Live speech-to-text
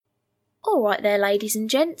Alright there, ladies and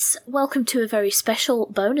gents. Welcome to a very special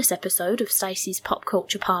bonus episode of Stacey's Pop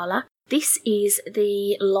Culture Parlour. This is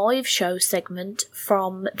the live show segment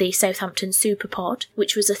from the Southampton Superpod,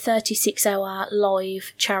 which was a 36-hour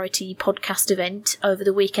live charity podcast event over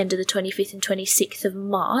the weekend of the 25th and 26th of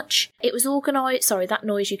March. It was organised... Sorry, that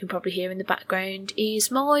noise you can probably hear in the background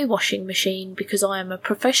is my washing machine because I am a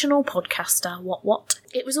professional podcaster. What?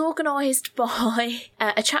 It was organised by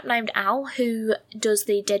a chap named Al, who does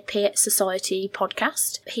the Dead Poet Society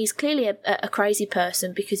podcast. He's clearly a crazy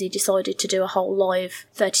person because he decided to do a whole live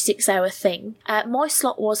 36-hour thing. My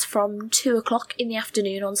slot was from 2 o'clock in the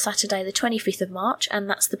afternoon on Saturday the 25th of March, and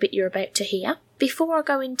that's the bit you're about to hear. Before I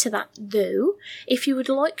go into that though, if you would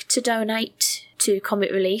like to donate to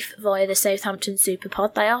Comic Relief via the Southampton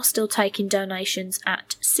Superpod, they are still taking donations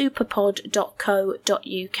at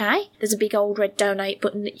superpod.co.uk. There's a big old red donate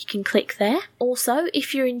button that you can click there. Also,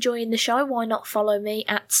 if you're enjoying the show, why not follow me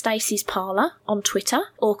at Stacey's Parlour on Twitter,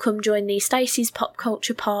 or come join the Stacey's Pop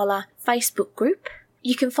Culture Parlour Facebook group.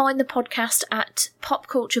 You can find the podcast at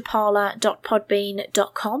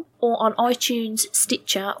popcultureparlour.podbean.com or on iTunes,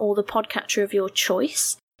 Stitcher, or the podcatcher of your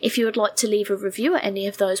choice. If you would like to leave a review at any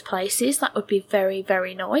of those places, that would be very,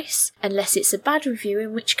 very nice. Unless it's a bad review,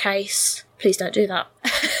 in which case, please don't do that.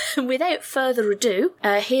 Without further ado,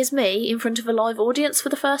 here's me in front of a live audience for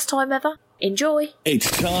the first time ever. Enjoy! It's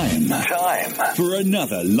time for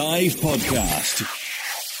another live podcast.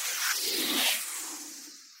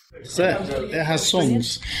 So it has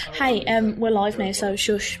songs. Hey, we're live now, so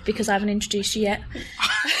shush, because I haven't introduced you yet.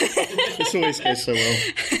 This always goes so well.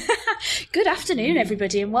 Good afternoon,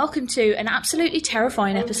 everybody, and welcome to an absolutely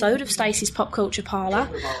terrifying episode of Stacey's Pop Culture Parlour.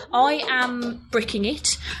 I am bricking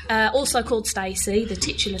it, also called Stacey, the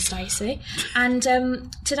titular Stacey, and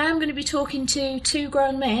today I'm going to be talking to two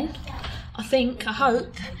grown men, I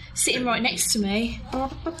hope, sitting right next to me.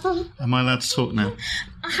 Am I allowed to talk now?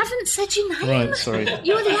 I haven't said your name. Right, sorry.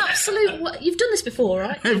 You're the absolute... You've done this before,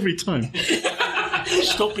 right? Every time.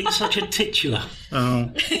 Stop being such a titular.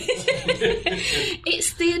 Oh.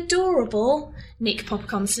 It's the adorable Nick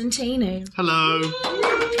Pop-Constantino. Hello.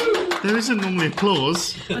 There isn't normally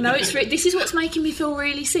applause. I know, this is what's making me feel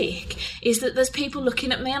really sick, is that there's people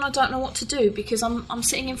looking at me and I don't know what to do because I'm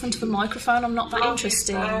sitting in front of a microphone, I'm not that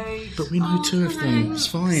interesting. But we know two of them, it's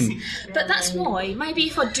fine. But that's why, maybe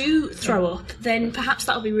if I do throw up, then perhaps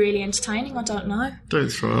that'll be really entertaining, I don't know. Don't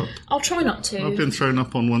throw up. I'll try not to. I've been thrown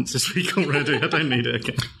up on once this week already, I don't need it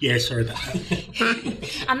again. Yeah, sorry about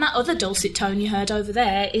that. And that other dulcet tone you heard over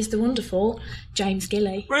there is the wonderful James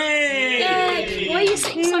Gilley. Ray! Yay! Why are you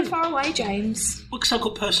sitting so far away, James? Well, because I've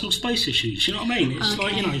got personal space issues, you know what I mean? It's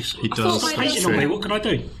like, you know... He does. It's painting on me, what can I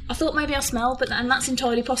do? I thought maybe I smell, and that's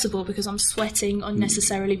entirely possible because I'm sweating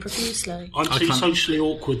unnecessarily profusely. I'm too socially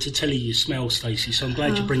awkward to tell you smell, Stacey, so I'm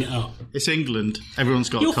glad you bring it up. It's England. Everyone's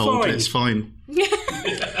got You're a cold. fine. It's fine.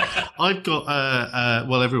 I've got,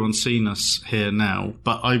 well, everyone's seen us here now,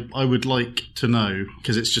 but I would like to know,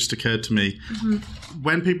 because it's just occurred to me,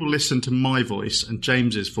 when people listen to my voice and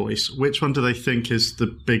James's voice, which one do they think is the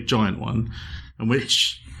big giant one, and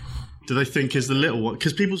which do they think is the little one?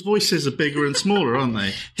 Because people's voices are bigger and smaller, aren't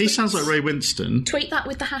they? He sounds like Ray Winston. Tweet that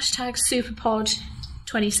with the hashtag Superpod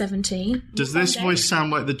 2017. Does this voice sound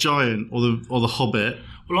like the giant or the Hobbit?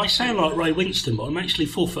 Well, I sound like Ray Winston, but I'm actually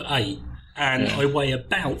 4'8", and I weigh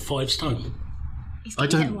about 5 stone. I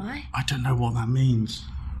don't know what that means.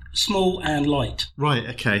 Small and light. Right,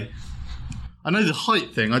 okay. I know the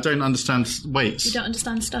height thing. I don't understand weights. You don't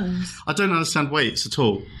understand stones? I don't understand weights at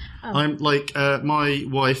all. Oh. I'm like, my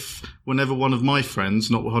wife, whenever one of my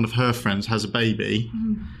friends, not one of her friends, has a baby,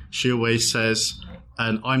 she always says,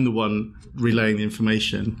 and I'm the one relaying the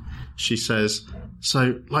information, she says,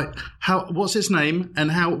 so, like, what's its name,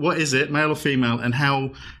 and what is it, male or female, and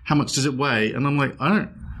how much does it weigh? And I'm like, I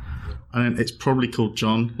don't, it's probably called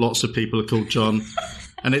John. Lots of people are called John.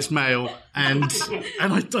 And it's male, and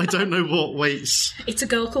I don't know what weights. It's a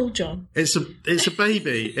girl called John. It's a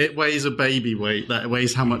baby. It weighs a baby weight. That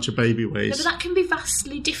weighs how much a baby weighs. No, but that can be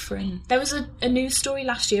vastly different. There was a news story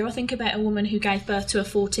last year, I think, about a woman who gave birth to a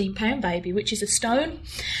 14-pound baby, which is a stone.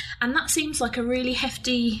 And that seems like a really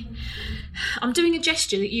hefty... I'm doing a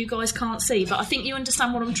gesture that you guys can't see, but I think you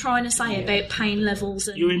understand what I'm trying to say about pain levels.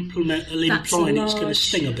 And you're implying it's going to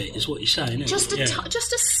sting a bit, is what you're saying, isn't it?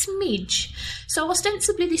 Just a smidge. So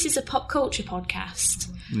ostensibly this is a pop culture podcast.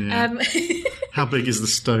 Yeah. How big is the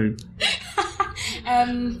stone?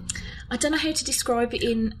 I don't know how to describe it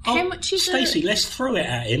in... how much is Stacey, let's throw it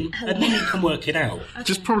at him, and then you can work it out. Okay.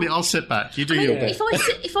 Just probably, I'll sit back. You do your bit.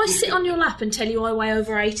 If I sit on your lap and tell you I weigh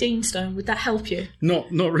over 18 stone, would that help you?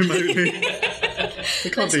 Not remotely. They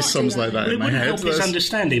can't do songs like that Well, it in my wouldn't head. help his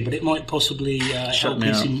understanding, but it might possibly help me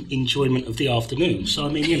his out. enjoyment of the afternoon. So, I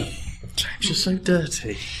mean, you know. James, you're so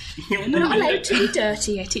dirty. We're not allowed to be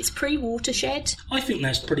dirty yet. It's pre-watershed, I think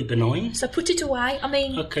that's pretty benign. so put it away. I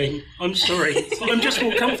mean, Okay, I'm sorry. But I'm just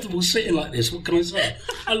more comfortable sitting like this. What can I say?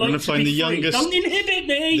 I like gonna to find be the free. youngest- Don't inhibit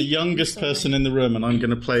me! The youngest person in the room, and I'm going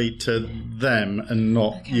to play to them and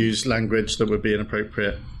not use language that would be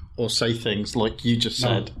inappropriate or say things like you just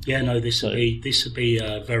said. Yeah, no, this would be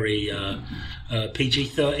very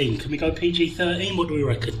PG-13. Can we go PG-13? What do we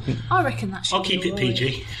reckon? I reckon that should I'll keep be it all right.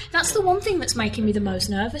 PG. That's the one thing that's making me the most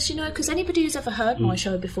nervous, you know, because anybody who's ever heard my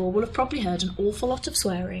show before will have probably heard an awful lot of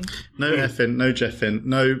swearing. No effing, no jeffing.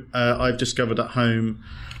 No, I've discovered at home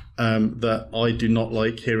that I do not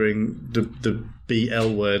like hearing the BL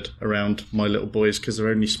word around my little boys because they're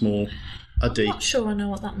only small. I'm not sure I know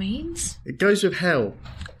what that means. It goes with hell.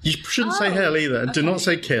 You shouldn't say hell either. And do not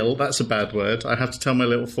say kill. That's a bad word. I have to tell my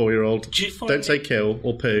little 4-year-old, don't say kill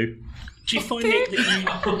or poo. Do you find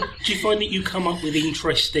that you come up with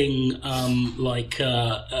interesting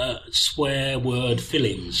swear word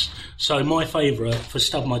fillings? So my favourite for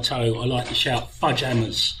stub my toe, I like to shout fudge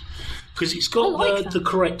hammers because it's got I like the that.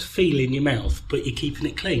 correct feel in your mouth, but you're keeping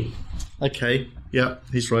it clean. Okay, yeah,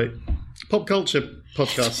 he's right. Pop culture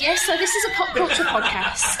podcast. Yes, so this is a pop culture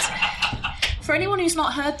podcast. For anyone who's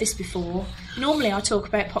not heard this before, normally I talk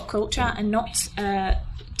about pop culture and not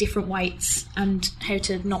different weights and how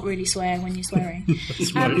to not really swear when you're swearing.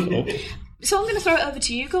 It's my fault. So I'm going to throw it over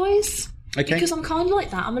to you guys. Okay. Because I'm kind of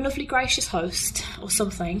like that. I'm a lovely, gracious host or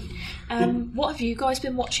something. What have you guys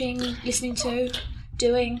been watching, listening to,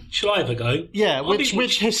 doing? Shall I have a go? Yeah, I've which been-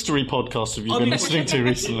 history podcast have you I've been been listening to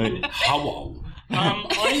recently? Hello.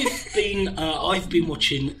 I've been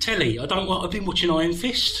watching telly. I've been watching Iron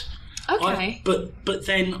Fist. Okay. But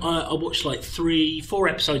then I watched like 3-4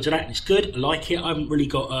 episodes of that, and it's good. I like it. I haven't really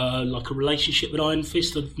got a relationship with Iron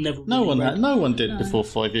Fist. I've never. No really read- one did before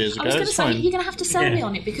 5 years ago. I was going to It's say, fine. you're going to have to sell Yeah. me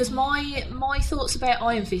on it because my thoughts about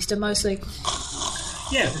Iron Fist are mostly...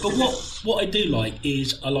 Yeah, but what I do like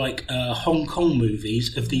is I like Hong Kong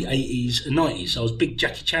movies of the 80s and 90s. So I was a big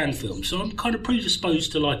Jackie Chan film, so I'm kind of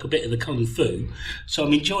predisposed to like a bit of the kung fu. So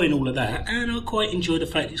I'm enjoying all of that, and I quite enjoy the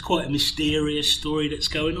fact it's quite a mysterious story that's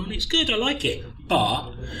going on. It's good, I like it.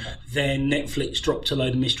 But then Netflix dropped a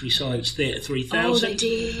load of Mystery Science Theatre 3000. Oh, they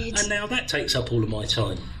did. And now that takes up all of my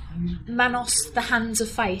time. Manos, The Hands of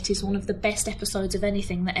Fate is one of the best episodes of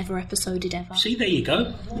anything that ever episoded ever. See, there you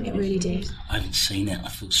go. It really did. I haven't seen it. I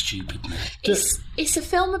feel stupid now. It's a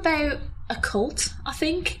film about a cult, I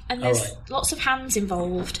think, and there's Alright. lots of hands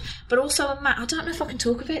involved, but also a man. I don't know if I can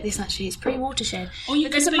talk about this actually. It's pre-Watershed. Oh, you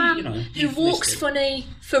but there's can a be, man you know, who you've walks missed it. funny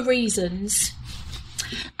for reasons,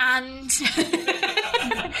 and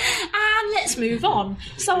and let's move on.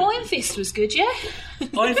 So Iron Fist was good, yeah.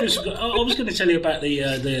 I was going to tell you about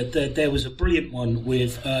the there was a brilliant one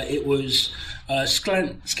with it was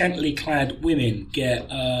scantily clad women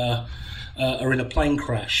are in a plane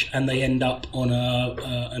crash and they end up on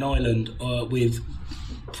an island with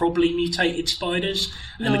probably mutated spiders,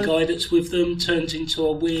 and the guy that's with them turns into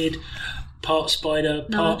a weird part spider,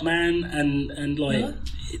 part man, and like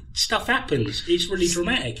stuff happens. It's really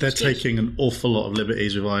dramatic. They're It's good. taking an awful lot of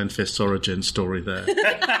liberties with Iron Fist's origin story there.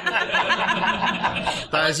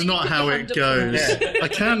 That is not how it goes. I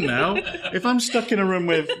can now. If I'm stuck in a room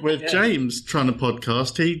with James trying to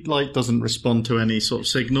podcast, he like doesn't respond to any sort of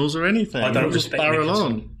signals or anything. I don't He'll just respect barrel Nicholson.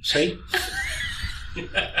 on. See?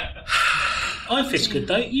 Iron Fist's good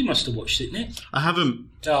though. You must have watched it, Nick. I haven't.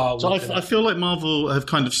 Oh, So I feel like Marvel have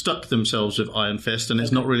kind of stuck themselves with Iron Fist, and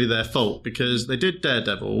it's not really their fault because they did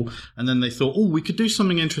Daredevil, and then they thought, oh, we could do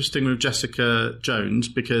something interesting with Jessica Jones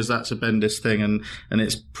because that's a Bendis thing, and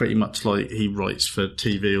it's pretty much like he writes for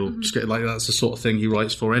TV or like that's the sort of thing he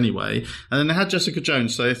writes for anyway. And then they had Jessica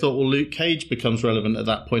Jones, so they thought, well, Luke Cage becomes relevant at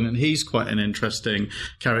that point, and he's quite an interesting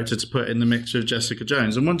character to put in the mix with Jessica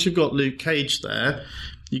Jones. And once you've got Luke Cage there,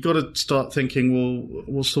 you've got to start thinking,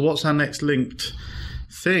 well, so what's our next linked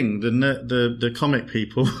thing? The comic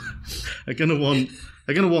people are going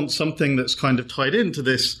to want something that's kind of tied into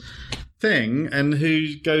this thing, and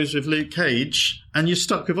who goes with Luke Cage, and you're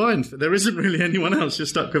stuck with Iron Fist. There isn't really anyone else. You're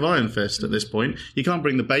stuck with Iron Fist at this point. You can't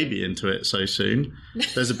bring the baby into it so soon.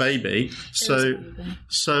 There's a baby. So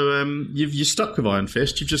you're stuck with Iron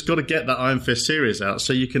Fist. You've just got to get that Iron Fist series out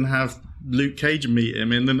so you can have Luke Cage meet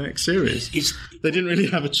him in the next series. They didn't really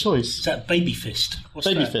have a choice. Is that Baby Fist? What's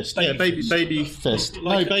Baby that? Fist. Baby Fist.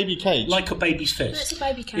 Baby Cage. Like a baby's fist. It's a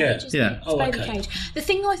baby cage, isn't it? It's Oh, baby okay. cage. The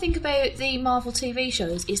thing I think about the Marvel TV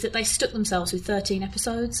shows is that they stuck themselves with 13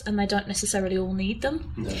 episodes and they don't necessarily all need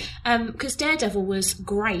them. Because Daredevil was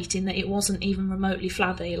great in that it wasn't even remotely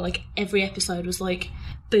flabby. Like, every episode was like,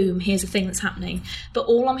 boom, here's a thing that's happening. But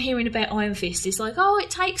all I'm hearing about Iron Fist is like, oh, it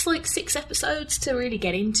takes like 6 episodes to really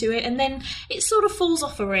get into it, and then it sort of falls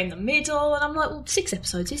off around the middle, and I'm like, well, 6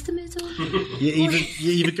 episodes is the middle. You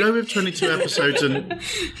either go with 22 episodes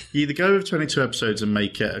and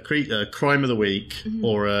make it a crime of the week,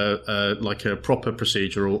 or like a proper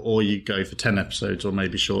procedural, or you go for 10 episodes or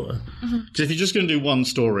maybe shorter. Because if you're just going to do one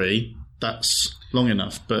story, that's long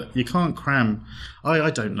enough, but you can't cram.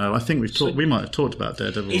 I don't know. I think we might have talked about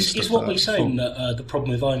Daredevil. Is what we're saying that the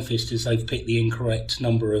problem with Iron Fist is they've picked the incorrect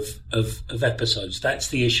number of episodes? That's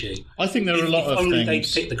the issue. I think there are a lot of only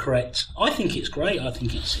things. they'd picked the correct. I think it's great. I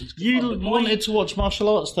think it's You wanted to watch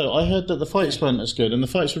martial arts, though. I heard that the fights weren't as good, and the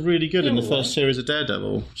fights were really good in the first series of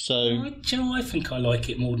Daredevil. So, I think I like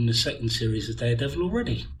it more than the second series of Daredevil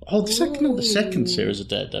already. the second series of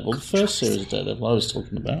Daredevil, the first series of Daredevil I was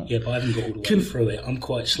talking about. Yeah, but I haven't got all the way through it. I'm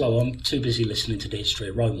quite slow. I'm too busy listening to the history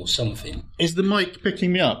of Rome or something. Is the mic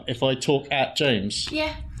picking me up if I talk at James?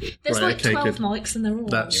 Yeah. There's Right, like okay, 12 good. mics and they're all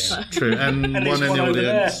That's on, so. true, and one in the over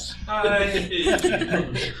audience.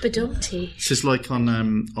 Badumty. This is like on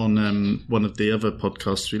one of the other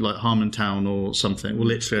podcasts, like Harmontown or something. Well,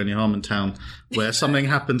 literally only Harmontown, where something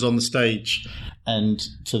happens on the stage, and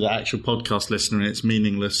to the actual podcast listener, it's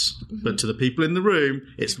meaningless, but to the people in the room,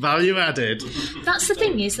 it's value added. That's the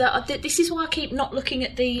thing, is that this is why I keep not looking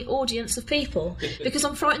at the audience of people, because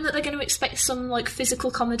I'm frightened that they're going to expect some like physical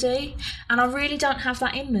comedy, and I really don't have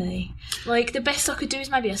that in me. Like, the best I could do is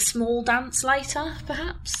maybe a small dance later,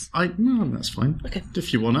 perhaps. No, that's fine. Okay.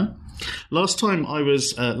 If you wanna. Last time I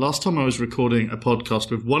was recording a podcast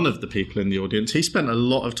with one of the people in the audience. He spent a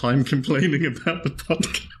lot of time complaining about the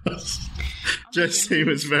podcast. Jesse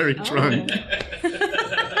was very drunk.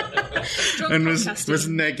 Drunk And was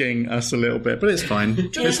podcasting. negging us a little bit, but it's fine.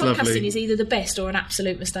 Drunk It's podcasting lovely. is either the best or an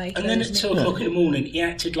absolute mistake. And then at isn't 2 it? o'clock in the morning, he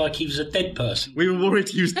acted like he was a dead person. We were worried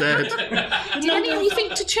he was dead. Did any of you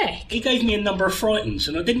think to check? He gave me a number of frightens,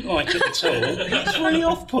 and I didn't like it at all. It's really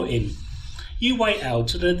off-putting. You wait out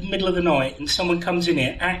to the middle of the night, and someone comes in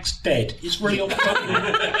here, acts dead. It's really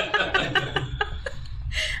off-putting.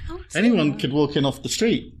 Anyone could walk in off the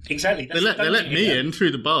street. Exactly. They let me in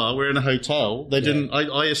through the bar. We're in a hotel. They didn't.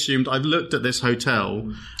 I assumed. I've looked at this hotel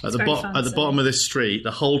at the very fancy. bottom of this street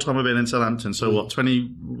the whole time I've been in Southampton. So what?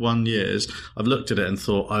 21 years. I've looked at it and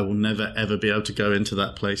thought I will never ever be able to go into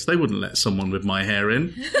that place. They wouldn't let someone with my hair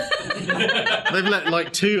in. They've let like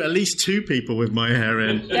at least two people with my hair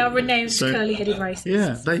in. They are renowned curly-headed racists.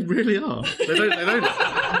 Yeah, they really are.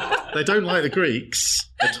 They don't like the Greeks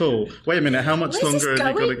at all. Wait a minute, how much Where's longer this have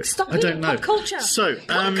they going? got to Stop I it, don't know. pop culture. So,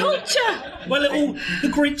 Pop culture! Well, the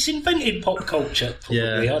Greeks invented pop culture. Probably.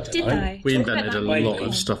 Yeah. I don't Did know. they? We Talk about invented a that lot later.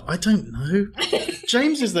 of stuff. I don't know.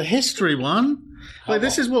 James is the history one. Like,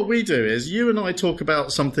 this is what we do, is you and I talk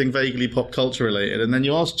about something vaguely pop culture related, and then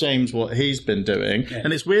you ask James what he's been doing,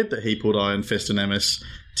 and it's weird that he pulled Iron Fist and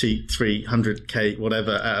MST300K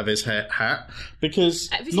whatever out of his hat,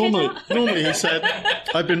 because Out of his normally he said,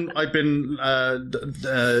 I've been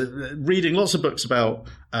reading lots of books about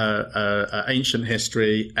ancient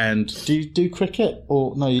history, and do you do cricket?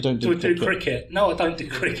 Or no, you don't do Do cricket? No, I don't do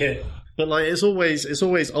cricket. But like it's always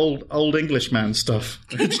old Englishman stuff.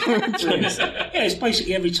 Yeah, it's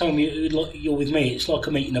basically every time you're with me, it's like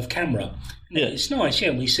a meeting of camera. Yeah. It's nice.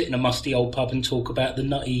 Yeah, we sit in a musty old pub and talk about the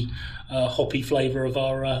nutty, hoppy flavour of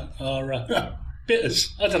our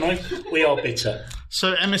bitters. I don't know. We are bitter.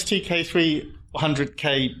 So MSTK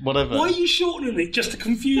 300K whatever. Why are you shortening it just to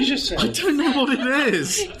confuse yourself? I don't know what it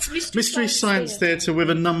is. It's Mystery Science Theatre with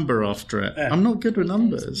a number after it. Yeah. I'm not good with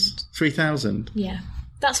numbers. 3,000. Yeah.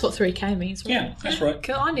 That's what 3K means. Right? Yeah, that's right.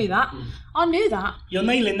 Cool, I knew that. I knew that. You're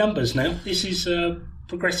nailing numbers now. This is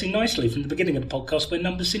progressing nicely from the beginning of the podcast, where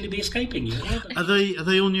numbers seem to be escaping you. Are they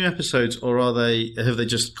all new episodes, or have they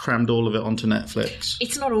just crammed all of it onto Netflix?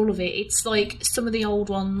 It's not all of it. It's like some of the old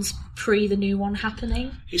ones pre the new one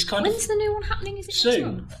happening. It's kind When's of the new one happening? Is it next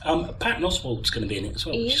soon. month? Patton Oswalt's going to be in it as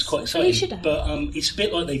well, He which is is? quite So he should exciting. have. But it's a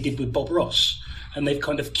bit like they did with Bob Ross. And they've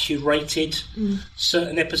kind of curated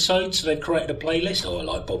certain episodes. So they've created a playlist. Oh, I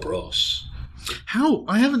like Bob Ross. How?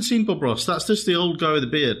 I haven't seen Bob Ross. That's just the old guy with the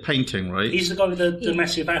beard painting, right? He's the guy with the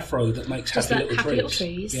massive afro that makes Does Happy that Little Happy Trees. Little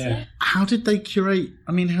Trees? Yeah. How did they curate?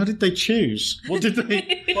 I mean, how did they choose? What did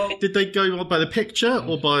they? Did they go by the picture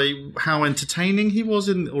or by how entertaining he was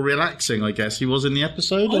or relaxing, I guess, he was in the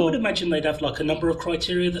episode? I would imagine they'd have like a number of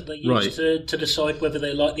criteria that they used to decide whether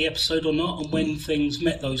they liked the episode or not, and when things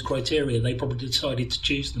met those criteria, they probably decided to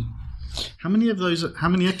choose them. How many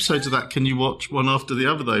episodes of that can you watch one after the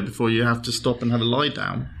other, though, before you have to stop and have a lie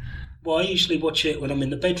down? Well, I usually watch it when I'm in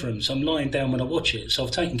the bedroom, so I'm lying down when I watch it. So I've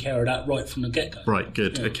taken care of that right from the get-go. Right,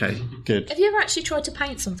 good, okay, good. Have you ever actually tried to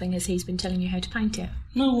paint something as he's been telling you how to paint it?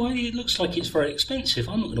 No, well, it looks like it's very expensive.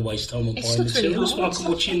 I'm not going to waste time on buying materials when I can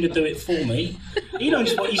watch him to do it for me. He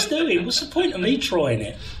knows what he's doing. What's the point of me trying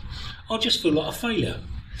it? I'll just feel like a failure.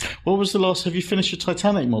 What was the last... Have you finished your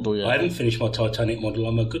Titanic model yet? I haven't finished my Titanic model.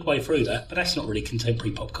 I'm a good way through that, but that's not really contemporary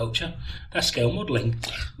pop culture. That's scale modelling.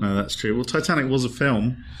 No, that's true. Well, Titanic was a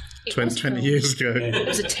film 20 years ago. Yeah. It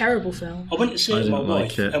was a terrible film. I went to see it with my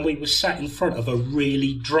wife, and we were sat in front of a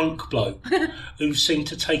really drunk bloke who seemed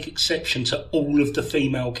to take exception to all of the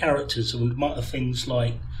female characters and might have things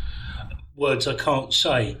like words I can't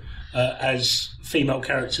say as female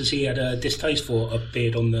characters he had a distaste for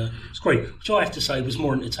appeared on the screen, which I have to say was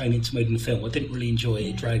more entertaining to me than the film. I didn't really enjoy it.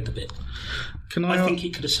 It dragged a bit. I think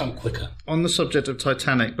it could have sunk quicker. On the subject of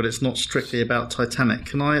Titanic, but it's not strictly about Titanic,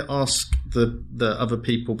 can I ask the other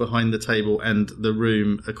people behind the table and the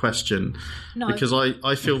room a question? No. Because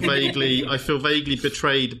I feel vaguely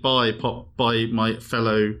betrayed by my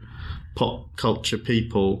fellow pop culture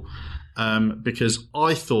people. Because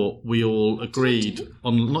I thought we all agreed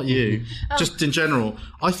on, not you, just in general,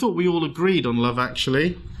 I thought we all agreed on Love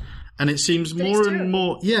Actually. And it seems more and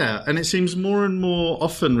more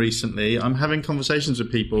often recently, I'm having conversations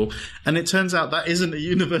with people, and it turns out that isn't a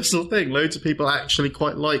universal thing. Loads of people actually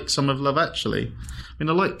quite like some of Love Actually. I mean,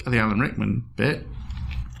 I like the Alan Rickman bit.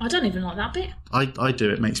 I don't even like that bit. I do.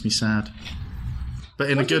 It makes me sad. But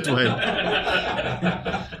in a good way.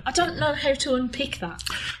 I don't know how to unpick that.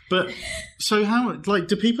 But, so how, like,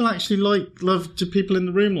 do people actually like Love, do people in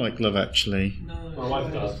the room like Love Actually? No. My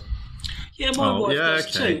wife does. Yeah, my wife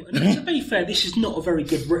does too. And to be fair, this is not a very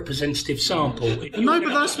good representative sample. No,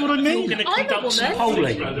 but that's what I mean. You're going to conduct some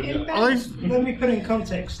polling. Let me put it in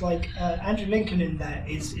context. Like Andrew Lincoln in that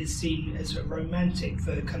is seen as a romantic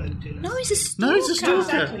for kind of doing. No, he's a stalker.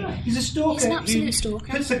 Exactly. He's a stalker. He's an absolute stalker.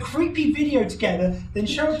 Puts a creepy video together, then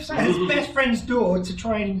shows up at his best friend's door to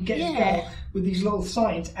try and get his girl with these little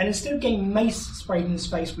signs, and instead of getting mace sprayed in his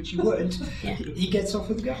face, which he would, he gets off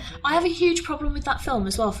with the gun. I have a huge problem with that film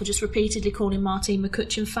as well for just repeatedly calling Martine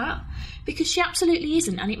McCutcheon fat, because she absolutely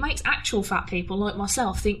isn't, and it makes actual fat people like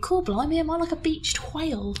myself think, cool, blimey, am I like a beached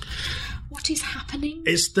whale? What is happening?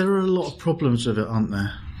 There are a lot of problems with it, aren't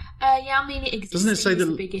there? Yeah, I mean, it exists. Doesn't it say the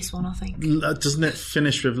biggest one, I think. Doesn't it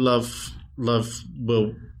finish with love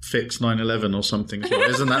will fix 9/11 or something?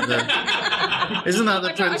 Isn't that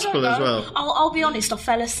the principle as well? I'll be honest, I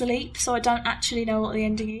fell asleep, so I don't actually know what the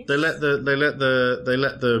ending is. They let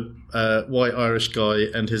the white Irish guy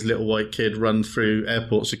and his little white kid run through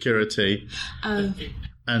airport security.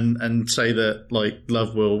 And say that, like,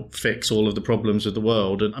 love will fix all of the problems of the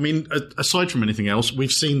world. And I mean, aside from anything else,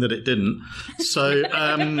 we've seen that it didn't. So,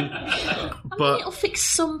 but it'll fix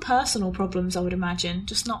some personal problems, I would imagine,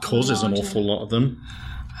 just not causes an awful lot of them.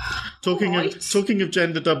 Talking of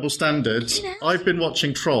gender double standards, I've been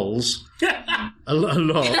watching Trolls a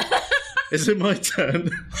lot. Is it my turn?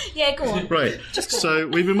 Yeah, go on. Right. So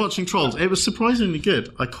we've been watching Trolls. It was surprisingly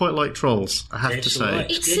good. I quite like Trolls, I have to say. Right.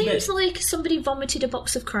 It seems like somebody vomited a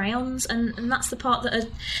box of crayons, and that's the part that...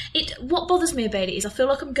 what bothers me about it is I feel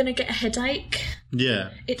like I'm going to get a headache.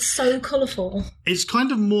 Yeah. It's so colourful. It's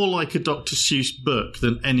kind of more like a Dr. Seuss book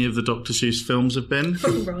than any of the Dr. Seuss films have been.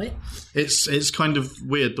 Right. It's kind of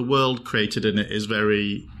weird. The world created in it is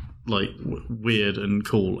very... weird and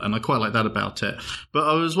cool, and I quite like that about it. But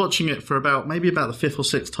I was watching it for about the 5th or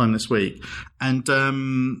 6th time this week, and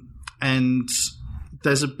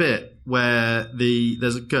there's a bit where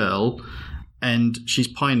there's a girl and she's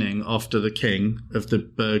pining after the king of the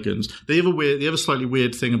Bergens. The other slightly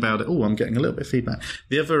weird thing about it. Oh, I'm getting a little bit of feedback.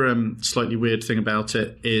 The other slightly weird thing about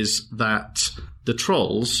it is that the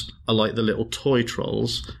trolls are like the little toy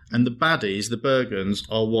trolls, and the baddies, the Bergens,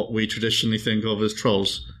 are what we traditionally think of as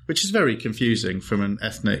trolls, which is very confusing from an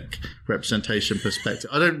ethnic representation perspective.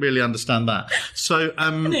 I don't really understand that. So,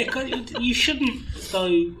 Nick, you shouldn't,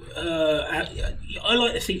 though. I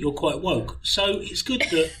like to think you're quite woke, so it's good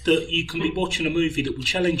that you can be watching a movie that will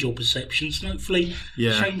challenge your perceptions and hopefully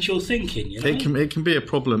change your thinking. You know? It can be a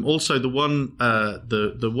problem. Also, the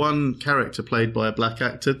one character played by a black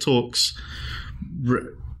actor talks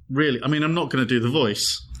really. I mean, I'm not going to do the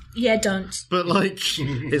voice, Yeah, don't. But like,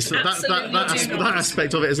 it's that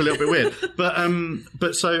aspect of it is a little bit weird.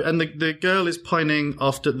 But so, and the girl is pining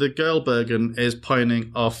after the girl Bergen is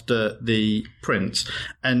pining after the prince,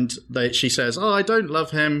 and she says, "Oh, I don't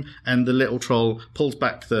love him." And the little troll pulls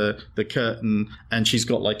back the curtain, and she's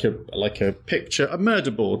got like a picture, a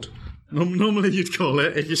murder board. Normally you'd call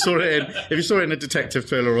it if you saw it in a detective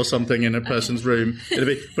thriller or something in a person's room, it'd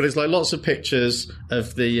be. But it's like lots of pictures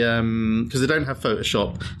of the because they don't have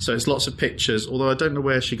Photoshop, so it's lots of pictures. Although I don't know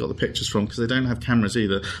where she got the pictures from because they don't have cameras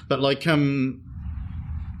either. But like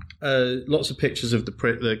lots of pictures of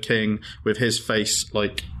the king with his face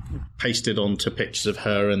like pasted onto pictures of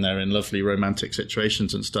her, and they're in lovely romantic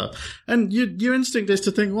situations and stuff. And your instinct is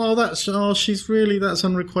to think, well, that's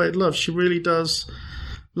unrequited love. She really does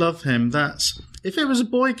love him. If it was a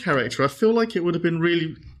boy character, I feel like it would have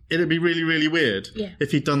been it'd be really, really weird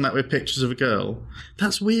if he'd done that with pictures of a girl.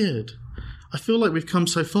 That's weird. I feel like we've come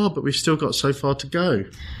so far, but we've still got so far to go.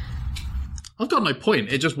 I've got no point.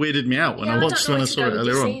 It just weirded me out when I saw it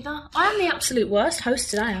earlier on. I am the absolute worst host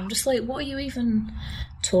today. I'm just like, what are you even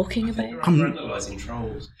talking about? I'm vandalising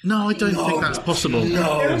trolls. No, I don't think that's possible.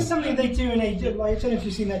 No. There is something they do in I don't know if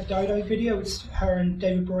you've seen that Dodo video. It's her and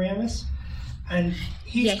David Boreanaz. And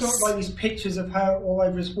he's got like these pictures of her all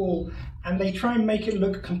over his wall, and they try and make it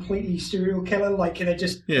look completely serial killer, like they're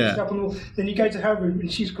just up on the wall. Then you go to her room, and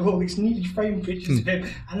she's got all these neatly framed pictures of him,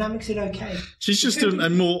 and that makes it okay. She's just a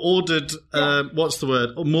more ordered, what's the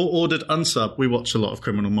word? More ordered unsub. We watch a lot of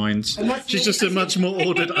Criminal Minds. She's just a much more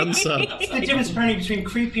ordered unsub. It's the difference apparently between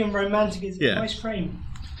creepy and romantic is a nice frame.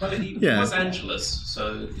 Well, he was Angelus,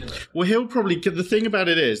 so... You know. Well, he'll probably... The thing about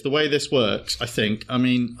it is, the way this works, I think... I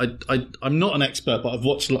mean, I'm not an expert, but I've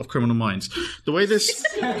watched a lot of Criminal Minds. The way this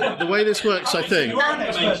works, I think...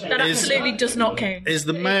 That absolutely does not count. Is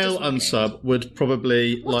the male unsub would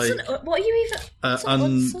probably, what are you even...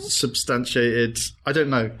 unsubstantiated... I don't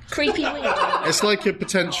know. Creepy weird. It's like a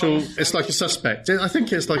potential... It's like a suspect. I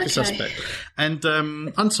think it's like a suspect. And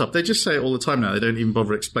unsub, they just say it all the time now. They don't even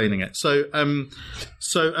bother explaining it.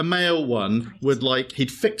 So a male one would he'd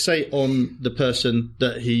fixate on the person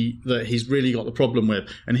that he's really got the problem with,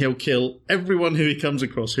 and he'll kill everyone who he comes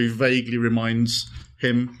across who vaguely reminds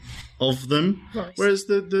him of them. Right. Whereas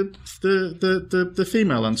the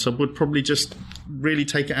female unsub would probably just really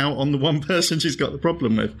take it out on the one person she's got the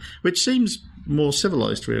problem with, which seems more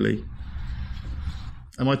civilized, really.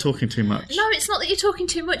 Am I talking too much? No, it's not that you're talking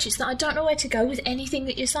too much. It's that I don't know where to go with anything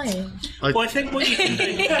that you're saying. I think what you can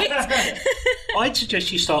do... I'd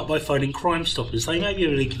suggest you start by phoning Crime Stoppers. They may be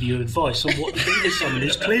able to give you advice on what to do with someone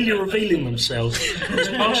who's clearly revealing themselves as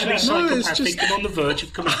partially psychopathic and on the verge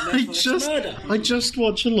of committing their first murder. I just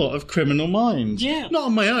watch a lot of Criminal Minds. Yeah. Not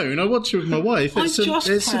on my own. I watch it with my wife. It's a lot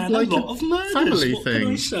of murders. Family what thing.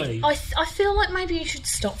 Can I say? I feel like maybe you should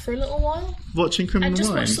stop for a little while. Watching Criminal Minds?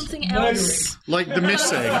 And just watch something else. Like The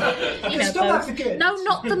Missing. No,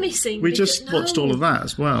 not The Missing. We just watched all of that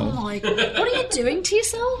as well. Oh my God. What are you doing to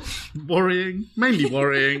yourself? Worrying. Mainly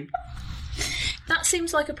worrying. That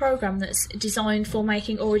seems like a programme that's designed for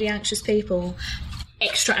making already anxious people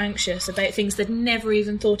extra anxious about things they'd never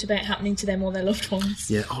even thought about happening to them or their loved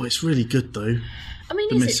ones. Yeah, it's really good though. I mean,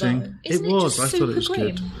 The Missing. It was. I thought it was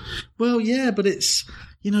grim? Good. Well, yeah, but it's...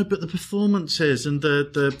 but the performances and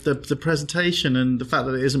the presentation and the fact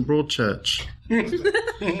that it isn't Broadchurch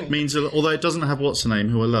means, although it doesn't have what's her name,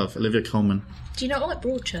 who I love, Olivia Colman. Do you not like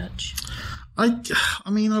Broadchurch? I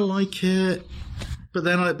mean, I like it, but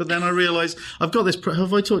then I realise I've got this.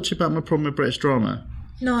 Have I talked to you about my problem with British drama?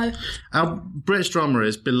 No. Our British drama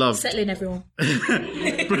is beloved. Settling everyone.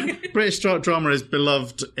 British drama is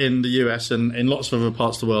beloved in the US and in lots of other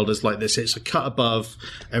parts of the world as like this. It's a cut above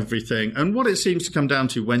everything. And what it seems to come down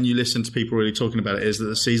to when you listen to people really talking about it is that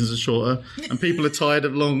the seasons are shorter and people are tired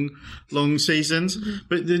of long seasons. Mm-hmm.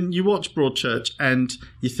 But then you watch Broadchurch and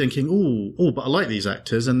you're thinking, oh, but I like these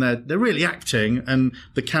actors and they're really acting, and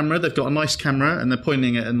the camera, they've got a nice camera and they're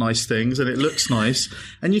pointing it at nice things and it looks nice.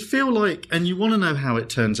 And you feel like, and you want to know how it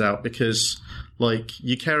turns out because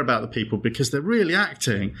you care about the people because they're really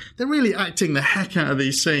acting the heck out of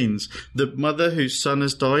these scenes. The mother whose son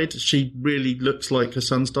has died, she really looks like her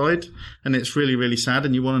son's died, and it's really, really sad,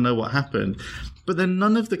 and you want to know what happened. But then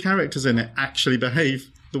none of the characters in it actually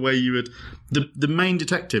behave the way you would. The main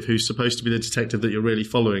detective, who's supposed to be the detective that you're really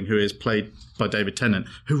following, who is played by David Tennant,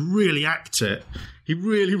 who really acts it. He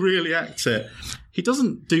really, really acts it. He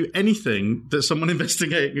doesn't do anything that someone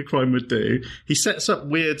investigating a crime would do. He sets up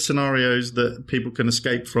weird scenarios that people can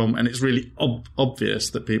escape from, and it's really obvious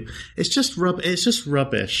that people... It's just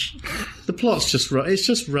rubbish. The plot's it's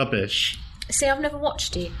just rubbish. See, I've never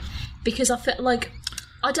watched it because I felt like...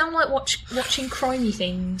 I don't like watching crimey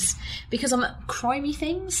things because crimey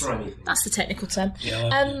things. That's the technical term.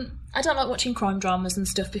 Yeah, I don't like watching crime dramas and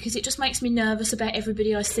stuff because it just makes me nervous about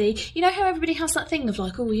everybody I see. You know how everybody has that thing of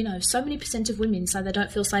like, oh, you know, so many % of women say they don't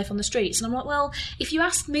feel safe on the streets. And I'm like, well, if you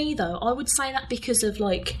asked me, though, I would say that because of,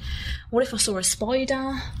 like, what if I saw a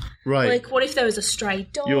spider? Right. Like, what if there was a stray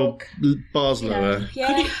dog? Your bar's lower.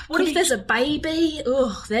 Yeah. What if there's a baby?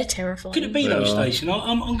 Ugh, they're terrifying. Could it be, though, Stacey?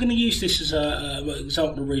 I'm going to use this as an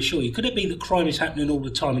example to reassure you. Could it be that crime is happening all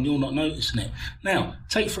the time and you're not noticing it? Now,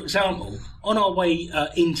 take, for example, on our way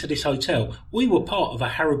into this hotel, we were part of a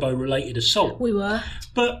Haribo-related assault. We were.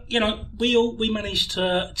 But, you know, we managed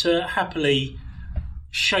to happily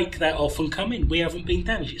shake that off and come in. We haven't been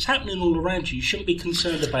damaged. It's happening all around you. You shouldn't be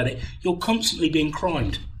concerned about it. You're constantly being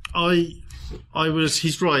crimed.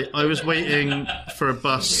 He's right. I was waiting for a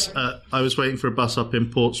bus. Up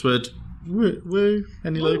in Portswood. Woo.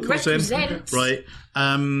 Any locals in? Right.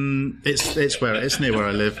 It's near where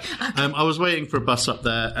I live. I was waiting for a bus up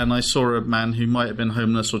there and I saw a man who might have been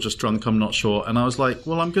homeless or just drunk, I'm not sure. And I was like,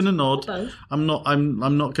 well, I'm gonna nod. Both. I'm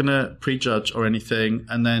not gonna prejudge or anything.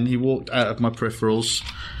 And then he walked out of my peripherals.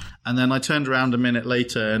 And then I turned around a minute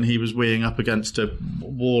later and he was weeing up against a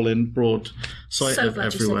wall in broad sight of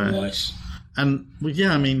everywhere. Nice. And, well,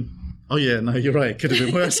 yeah, I mean, oh yeah, no, you're right. It could have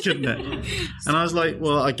been worse, couldn't it? And I was like,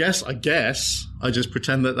 well, I guess I just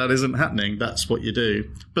pretend that isn't happening. That's what you do.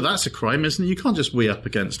 But that's a crime, isn't it? You can't just wee up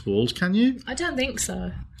against walls, can you? I don't think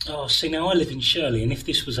so. Oh, see, now I live in Shirley, and if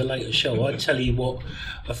this was a later show, I'd tell you what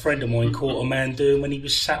a friend of mine caught a man doing when he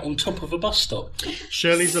was sat on top of a bus stop.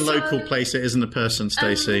 Shirley's a local place. It isn't a person,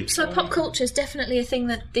 Stacey. So pop culture is definitely a thing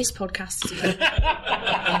that this podcast is about.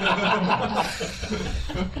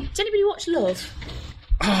 Does anybody watch Love?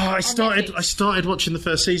 Oh, I started watching the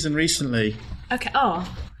first season recently. Okay.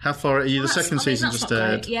 Oh. How far are you? The second season that's just not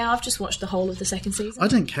aired. great. Yeah, I've just watched the whole of the second season. I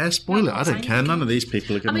don't care. Spoil it. I don't care. None of these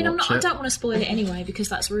people are going to watch it. I don't want to spoil it anyway because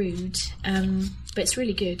that's rude. But it's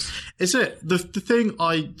really good. Is it? The thing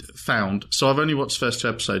I found, so I've only watched the first 2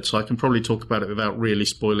 episodes, so I can probably talk about it without really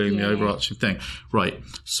spoiling the overarching thing. Right.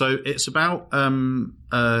 So it's about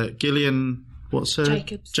Gillian... What's her?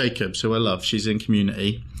 Jacobs, who I love. She's in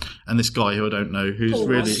Community. And this guy who I don't know, who's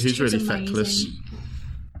really feckless.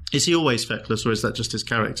 Is he always feckless, or is that just his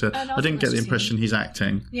character? No, I didn't get the impression he's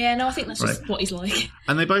acting. Yeah, no, I think that's just what he's like.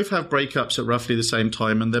 And they both have breakups at roughly the same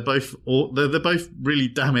time, and they're both really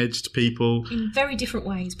damaged people in very different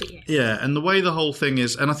ways. But yeah, yeah. And the way the whole thing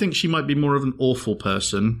is, and I think she might be more of an awful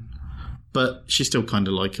person, but she's still kind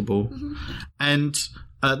of likable. Mm-hmm. And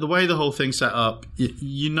the way the whole thing's set up,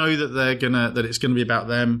 you know that it's gonna be about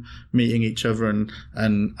them meeting each other, and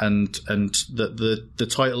that the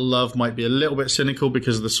title Love might be a little bit cynical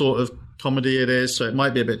because of the sort of comedy it is, so it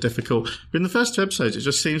might be a bit difficult. But in the first 2 episodes, it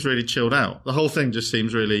just seems really chilled out. The whole thing just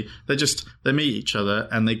seems really they meet each other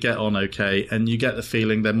and they get on okay, and you get the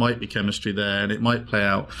feeling there might be chemistry there and it might play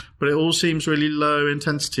out. But it all seems really low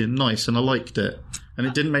intensity and nice, and I liked it, and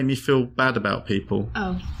it didn't make me feel bad about people.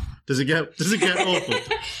 Oh. Does it get awful?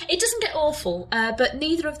 It doesn't get awful, but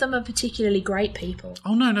neither of them are particularly great people.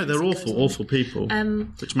 Oh, no, they're awful people,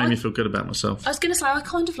 which made me feel good about myself. I was going to say, I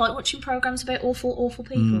kind of like watching programmes about awful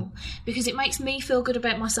people, because it makes me feel good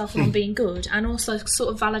about myself when I'm being good, and also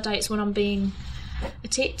sort of validates when I'm being a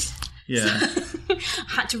tit. Yeah. So, I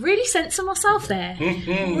had to really censor myself there.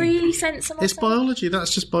 Really censor myself. It's biology,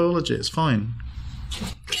 that's just biology, it's fine.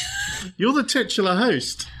 You're the titular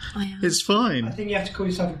host. I am. It's fine. I think you have to call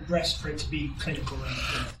yourself a breast for it to be clinical.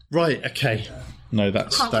 Right, okay. No,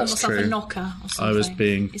 that's true. I can't call myself true. a knocker or something. I was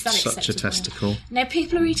being such acceptable? a testicle. Now,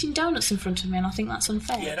 people are eating donuts in front of me, and I think that's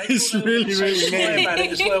unfair. Yeah, it's really mean about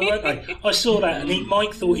it as well, weren't they? I saw that, and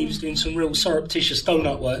Mike thought he was doing some real surreptitious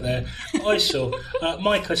donut work there. I saw.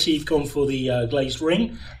 Mike, I see you've gone for the glazed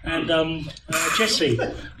ring, and Jesse,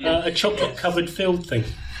 a chocolate-covered filled thing.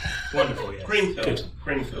 Wonderful, yeah.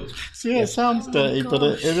 Greenfield. So yeah, it sounds dirty, but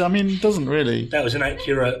it doesn't really. That was an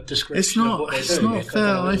accurate description. It's not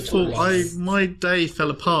fair. I thought my day fell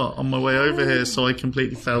apart on my way over here, so I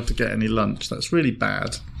completely failed to get any lunch. That's really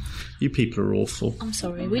bad. You people are awful. I'm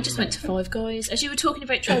sorry. We just went to Five Guys. As you were talking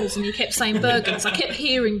about trolls and you kept saying burgers, I kept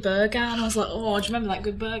hearing burger, and I was like, oh, do you remember that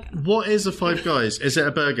good burger? What is a Five Guys? Is it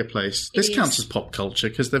a burger place? This counts as pop culture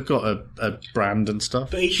because they've got a brand and stuff.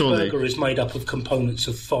 But each burger is made up of components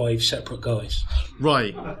of 5 separate guys.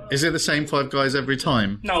 Right. Is it the same 5 guys every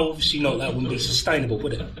time? No, obviously not. That wouldn't be sustainable,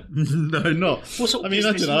 would it? No, not. I mean,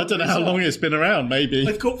 I don't know how long it's been around, maybe.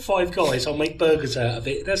 I've got 5 guys. I'll make burgers out of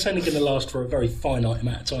it. That's only going to last for a very finite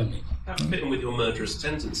amount of time, Nick. That's fitting with your murderous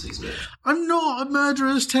tendencies, Nick. I'm not a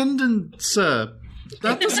murderous tendency, sir.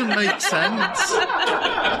 That doesn't make sense.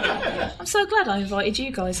 I'm so glad I invited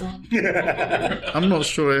you guys on. I'm not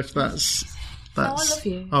sure if that's... I love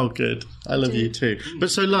you. Oh, good. I love you too. But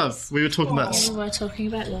so, love, we were talking about... We were talking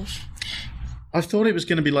about love. I thought it was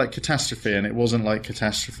going to be like Catastrophe, and it wasn't like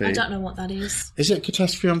Catastrophe. I don't know what that is. Is it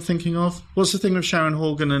Catastrophe I'm thinking of? What's the thing with Sharon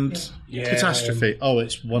Horgan and Catastrophe? Oh,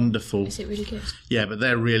 it's wonderful. Is it really good? Yeah, but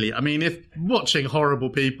they're really... I mean, if watching horrible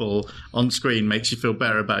people on screen makes you feel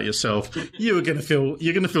better about yourself, you're going to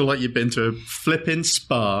feel like you've been to a flipping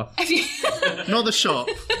spa. Not the shop.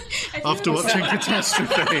 After watching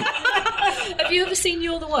Catastrophe. Have you ever seen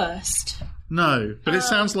You're the Worst? No, but it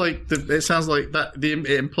sounds like it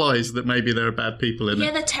implies that maybe there are bad people in it.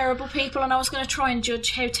 Yeah, they're terrible people, and I was going to try and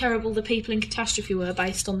judge how terrible the people in Catastrophe were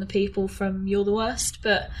based on the people from You're the Worst,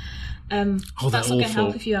 but that's not going to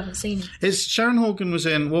help if you haven't seen it. It's Sharon Horgan was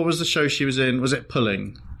in. What was the show she was in? Was it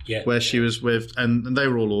Pulling? Yeah. Where she was with, and they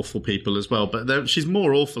were all awful people as well, but she's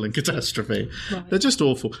more awful in Catastrophe. Right. They're just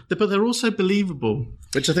awful. But they're also believable,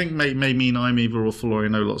 which I think may mean I'm either awful or I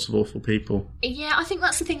know lots of awful people. Yeah, I think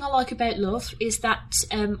that's the thing I like about love, is that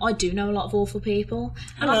I do know a lot of awful people.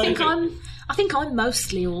 And I think I'm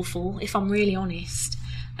mostly awful, if I'm really honest.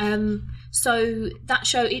 So that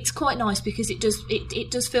show, it's quite nice because it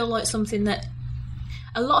does feel like something that...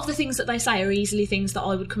 A lot of the things that they say are easily things that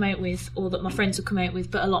I would come out with, or that my friends would come out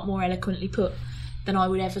with, but a lot more eloquently put than I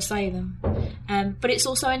would ever say them. But it's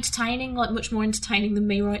also entertaining, like much more entertaining than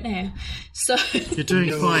me right now. So You're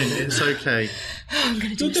doing fine. It's okay. I'm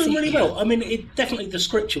You're doing really well. I mean, definitely the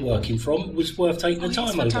script you're working from was worth taking the time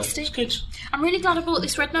over. Fantastic. It's good. I'm really glad I bought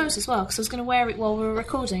this red nose as well, because I was going to wear it while we were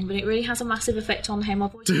recording, but it really has a massive effect on how my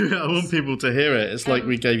voice sounds. I want people to hear it. It's like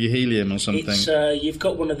we gave you helium or something. It's, you've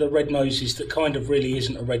got one of the red noses that kind of really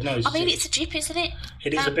isn't a red nose. I mean, it's a jib, isn't it?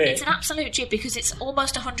 It is a bit. It's an absolute jib because it's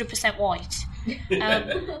almost 100% white. Yeah.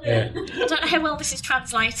 I don't know how well this is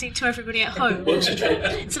translating to everybody at home.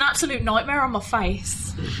 It's an absolute nightmare on my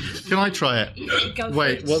face. Can I try it? Go for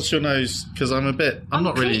Wait, it. what's your nose? Because I'm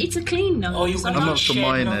not really... It's a clean nose. Oh, you've got I'm not sure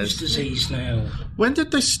mine nose is. disease now. When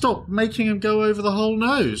did they stop making him go over the whole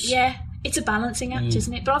nose? Yeah, it's a balancing act,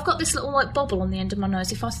 isn't it? But I've got this little like bubble on the end of my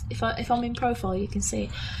nose. If I'm in profile, you can see.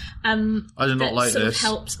 I do not like sort this. Of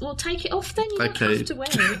helps. Well, take it off then. You don't Okay. have to wear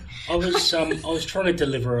it. I was trying to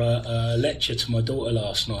deliver a lecture to my daughter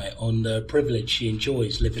last night on the privilege she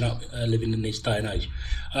enjoys living in this day and age.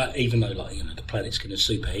 Even though, the planet's going to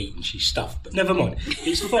superheat and she's stuffed, but never mind,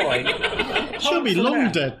 it's fine. She'll be long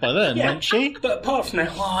dead by then, won't she? But apart from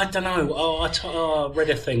that, I don't know. I read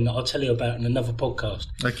a thing that I'll tell you about in another podcast.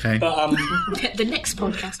 Okay. But The next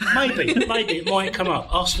podcast. maybe it might come up.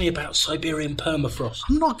 Ask me about Siberian permafrost.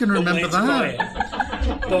 I'm not going to remember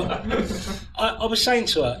that. But I was saying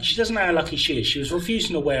to her, she doesn't know how lucky she is. She was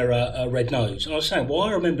refusing to wear a red nose. And I was saying, well,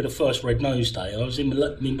 I remember the first red nose day. I was in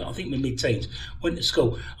I think my mid-teens, went to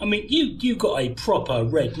school. I mean, you got a proper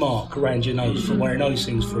red mark around your nose from wearing those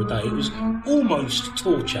things for a day. It was almost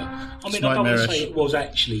torture. I mean, I don't want to say it was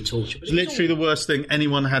actually torture. But It's literally the worst thing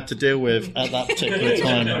anyone had to deal with at that particular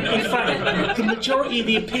time. In fact, the majority of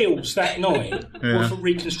the appeals that night were for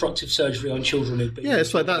reconstructive surgery on children who'd been... Yeah,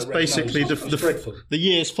 it's like that's basically dreadful. the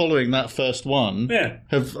years following that first one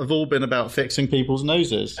have all been about fixing people's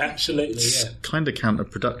noses. Absolutely, It's yeah. kind of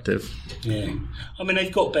counterproductive. Yeah. I mean,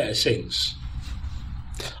 they've got better since.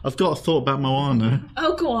 I've got a thought about Moana.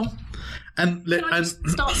 Oh, go on. And Can I just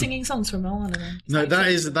start singing songs from Moana then? no, that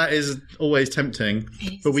is always tempting.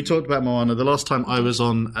 It is. But we talked about Moana the last time I was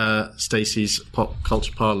on Stacey's Pop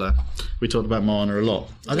Culture Parlour. We talked about Moana a lot.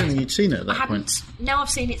 I don't think you'd seen it at that I point. haven't. Now I've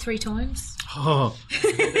seen it 3 times. Oh.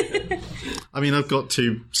 I mean, I've got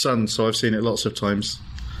 2 sons, so I've seen it lots of times.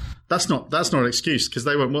 That's not an excuse because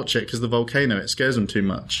they won't watch it because the volcano, it scares them too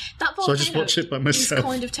much. That So I just watch it by myself. It's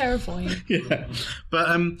kind of terrifying. Yeah, but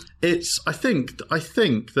I think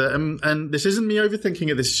that and this isn't me overthinking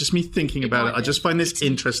it. This is just me thinking about it. I just find this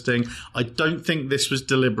interesting. I don't think this was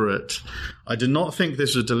deliberate. I do not think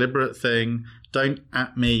this was a deliberate thing. Don't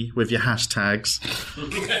at me with your hashtags.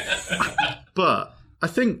 But I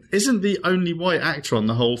think, isn't the only white actor on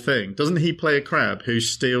the whole thing? Doesn't he play a crab who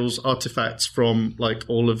steals artifacts from like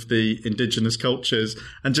all of the indigenous cultures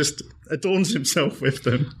and just adorns himself with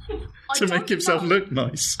them to make himself look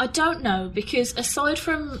nice? I don't know, because aside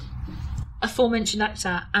from aforementioned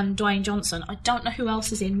actor and Dwayne Johnson, I don't know who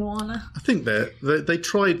else is in Moana. I think they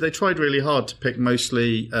tried really hard to pick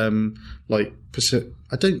mostly like Pacific.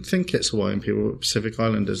 I don't think it's Hawaiian people, Pacific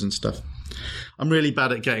Islanders and stuff. I'm really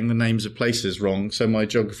bad at getting the names of places wrong, so my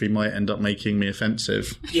geography might end up making me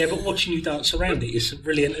offensive. Yeah, but watching you dance around it is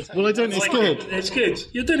really entertaining. Well, I don't. It's good. It's good.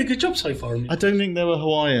 You're doing a good job so far. I don't think they were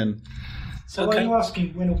Hawaiian. So are you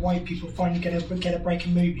asking when are white people finally get a break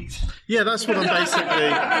in movies? Yeah, that's what I'm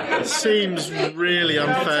basically. It seems really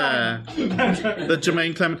unfair that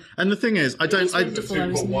Jermaine Clement. And the thing is, I don't think.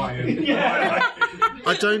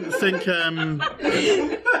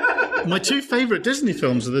 My two favourite Disney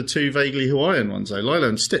films are the two vaguely Hawaiian ones, though. Lilo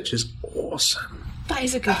and Stitch is awesome. That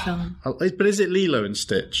is a good film. But is it Lilo and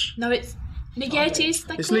Stitch? No, it's. Yeah, it is.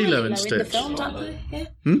 They It's call her Lilo and in the Stitch. film, don't they?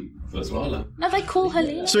 Yeah. That's Lilo. No, they call her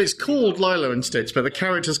Lilo. So it's called Lilo and Stitch, but the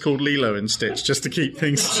character's called Lilo and Stitch, just to keep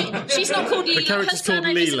things. She's not called Lilo. The character's Her called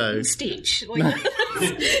surname Lilo. isn't Stitch. Like,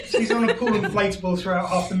 She's on a pool of inflatables throughout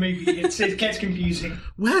half the movie. It gets confusing.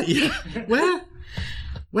 Where? Yeah. Where?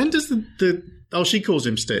 When does the oh, she calls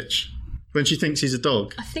him Stitch when she thinks he's a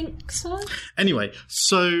dog. I think so. Anyway,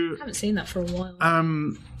 so I haven't seen that for a while.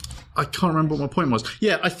 I can't remember what my point was.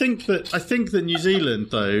 Yeah, I think that New Zealand,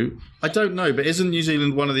 though, I don't know, but isn't New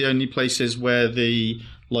Zealand one of the only places where the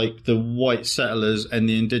white settlers and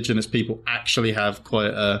the indigenous people actually have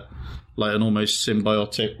quite an almost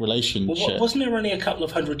symbiotic relationship? Well, wasn't there only a couple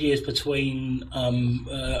of 100 years between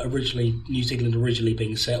originally New Zealand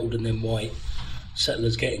being settled and then white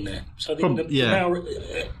settlers getting there? So sure. Believe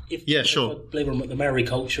it or not, the Maori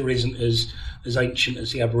culture isn't as ancient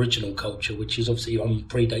as the Aboriginal culture, which is obviously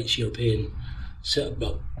predates European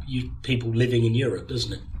people living in Europe,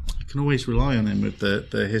 doesn't it? I can always rely on him with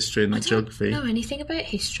the history and the geography. I don't know anything about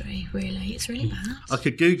history, really. It's really bad. I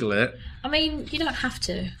could Google it. I mean, you don't have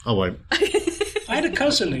to. I won't. I had a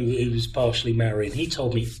cousin who was partially Maori, and he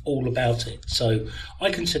told me all about it. So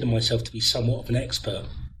I consider myself to be somewhat of an expert.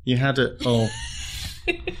 You had it. Oh.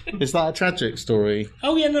 Is that a tragic story?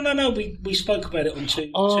 Oh yeah, no. We spoke about it on two.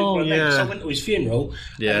 Yeah. So I went to his funeral,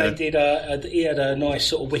 and they did. He had a nice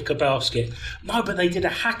sort of wicker basket. No, but they did a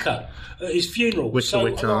haka at his funeral. Wicker.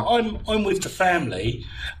 I'm with the family,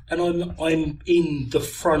 and I'm in the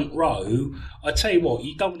front row. I tell you what,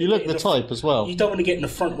 you don't. You look the type as well. You don't want to get in the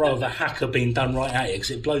front row of a haka being done right at you because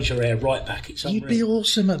it blows your hair right back. It's unreal. You'd be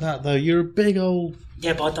awesome at that, though. You're a big old.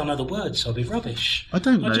 Yeah, but I don't know the words, so I'd be rubbish. I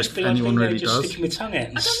don't know if anyone really just does. sticking my tongue out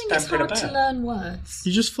and I don't think it's stamping hard about. to learn words.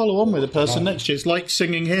 You just follow on with the person next to you. It's like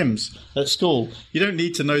singing hymns at school. You don't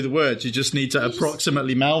need to know the words. You just need to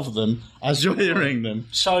approximately mouth them as you're hearing them.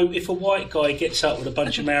 So if a white guy gets up with a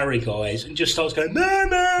bunch of Maori guys and just starts going,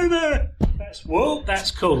 no, that's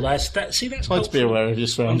cool. That's Try to be aware of your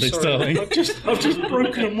surroundings, darling. I've just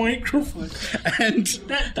broken a microphone. and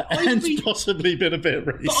possibly been a bit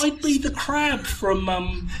racist. But I'd be the crab from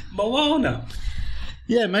Moana.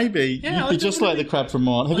 Yeah, maybe. Yeah, You'd be just like the crab from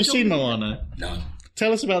Moana. Have you seen Moana? No.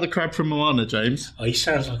 Tell us about the crab from Moana, James. Oh, he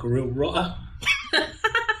sounds like a real rotter.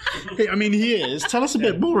 I mean, he is. Tell us a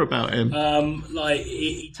bit more about him.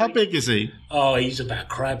 How big is he? Oh, he's about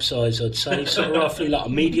crab size, I'd say. Sort of roughly like a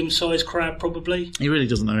medium-sized crab, probably. He really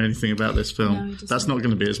doesn't know anything about this film. No, that's not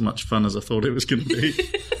going to be as much fun as I thought it was going to be.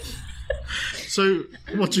 So,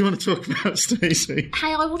 what do you want to talk about, Stacey?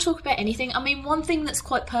 Hey, I will talk about anything. I mean, one thing that's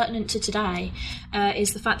quite pertinent to today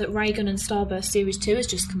is the fact that Reagan and Starburst Series 2 has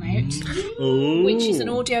just come out, Ooh. which is an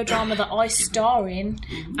audio drama that I star in,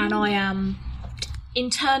 and I am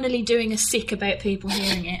internally doing a sick about people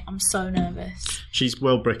hearing it. I'm so nervous. She's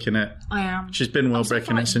well bricking it. I am. She's been well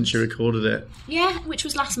bricking it since she recorded it. Yeah, which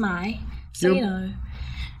was last May. So, no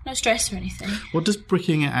stress or anything. What does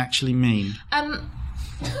bricking it actually mean?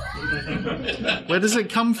 Where does it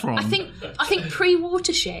come from? I think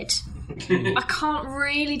pre-Watershed. I can't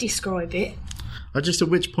really describe it. At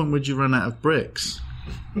which point would you run out of bricks?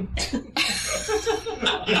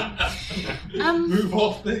 Move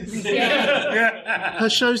off this. Yeah. Her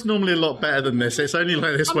show's normally a lot better than this. It's only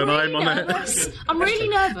like this when really I'm on nervous. it. I'm really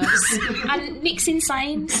nervous. And Nick's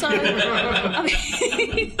insane, so I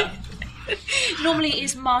mean, normally it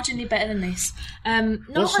is marginally better than this.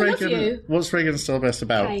 Love you. What's Reagan and Starburst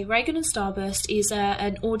about? Okay, Reagan and Starburst is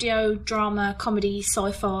an audio drama, comedy,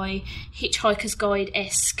 sci-fi, Hitchhiker's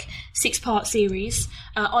Guide-esque 6-part series.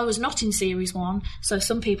 I was not in series 1, so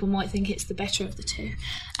some people might think it's the better of the two.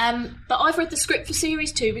 But I've read the script for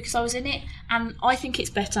series 2 because I was in it, and I think it's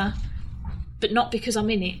better, but not because I'm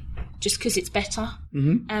in it. Just because it's better.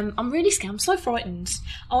 Mm-hmm. I'm really scared. I'm so frightened.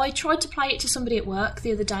 I tried to play it to somebody at work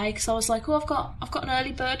the other day because I was like, "Oh, I've got an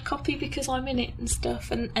early bird copy because I'm in it and stuff."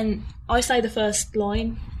 And I say the first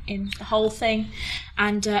line in the whole thing,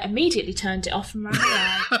 and immediately turned it off and ran away.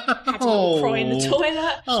 Had a little cry in the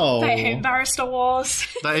toilet about how embarrassed I was.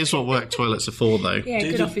 That is what work toilets are for, though. Yeah,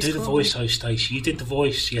 do the voice, though, Stacey. You did the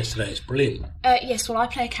voice yesterday. It's brilliant. Yes, well, I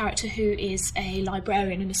play a character who is a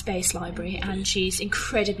librarian in a space library, and she's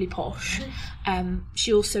incredibly posh.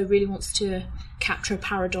 She also really wants to capture a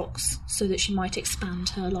paradox so that she might expand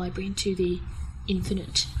her library into the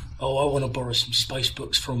infinite. oh, I want to borrow some space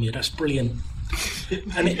books from you. That's brilliant.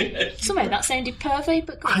 And Somehow that sounded pervy,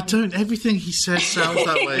 but go on. I don't. Everything he says sounds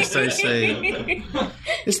that way, Stacey.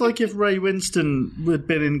 It's like if Ray Winston had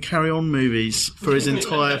been in Carry On movies for his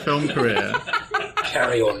entire film career.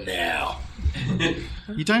 Carry on now.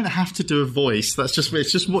 You don't have to do a voice. It's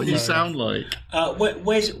just what you sound like.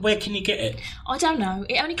 Where can you get it? I don't know.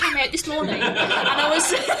 It only came out this morning, and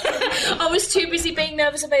I was too busy being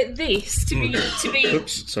nervous about this to be.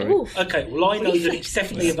 Oops, sorry. Oof. Okay, well I know that it's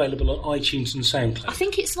definitely available on iTunes and SoundCloud. I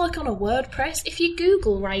think it's like on a WordPress. If you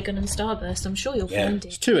Google Ray Gun and Starburst, I'm sure you'll find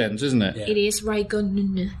It's it. 2 N's, isn't it? Yeah. It is Ray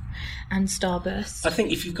Gun and Starburst. I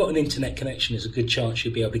think if you've got an internet connection, there's a good chance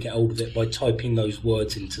you'll be able to get hold of it by typing those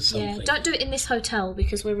words into something. Yeah, don't do it in this hotel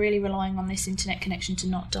because we're really relying on this internet connection to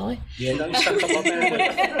not die. Yeah, don't suck up my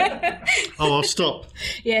bandwidth. Oh, I'll stop.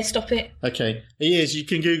 Yeah, stop it. Okay. It is. You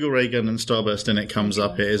can Google Ray Gun and Starburst and it comes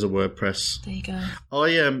up. It is a WordPress. There you go.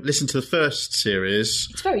 I listened to the first series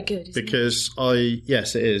It's very good, isn't because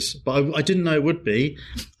yes, it is. But I didn't know it would be.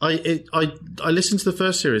 I listened to the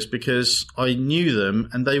first series because I knew them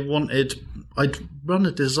and they wanted. I'd run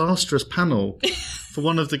a disastrous panel for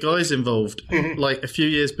one of the guys involved like a few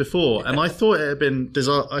years before, and I thought it had been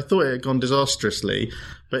I thought it had gone disastrously.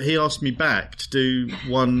 But he asked me back to do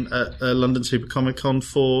one at London Super Comic Con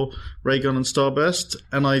for Ray Gun and Starburst,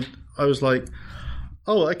 and I was like,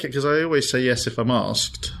 oh, okay, because I always say yes if I'm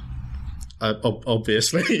asked.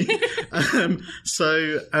 Obviously.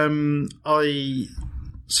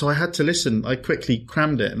 So I had to listen. I quickly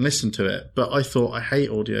crammed it and listened to it. But I thought, I hate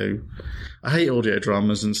audio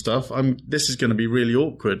dramas and stuff. This is going to be really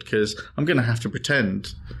awkward because I'm going to have to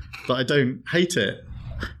pretend that I don't hate it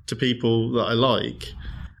to people that I like.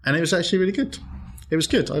 And it was actually really good. It was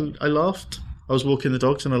good. I laughed. I was walking the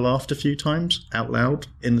dogs and I laughed a few times out loud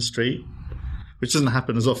in the street, which doesn't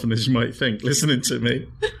happen as often as you might think, listening to me.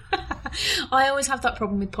 I always have that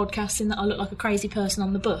problem with podcasting that I look like a crazy person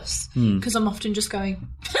on the bus because I'm often just going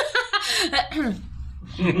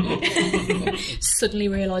suddenly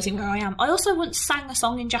realising where I am. I also once sang a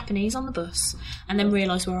song in Japanese on the bus and then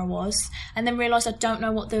realised where I was and then realised I don't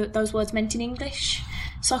know what those words meant in English,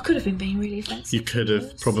 so I could have been being really offensive. You could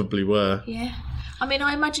have, probably were. Yeah. I mean,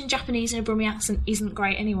 I imagine Japanese in a Brummie accent isn't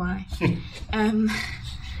great anyway.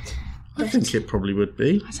 I think it probably would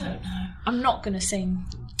be. I don't know. I'm not going to sing,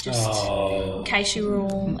 just in case you were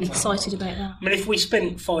all excited about that. I mean, if we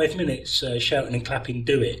spent 5 minutes shouting and clapping,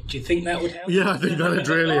 do it. Do you think that would help? Yeah, I think that would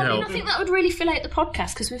really help. I think that would really fill out the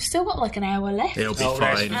podcast because we've still got like an hour left. It'll be That's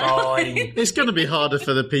fine. fine. It's going to be harder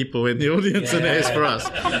for the people in the audience than it is for us.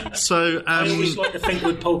 So, I always like to think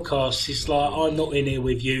with podcasts, it's like, I'm not in here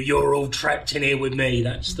with you, you're all trapped in here with me.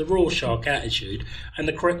 That's the Rorschach attitude and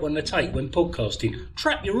the correct one to take when podcasting.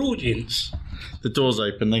 Trap your audience. the door's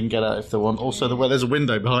open, they can get out if they want. Also, there's a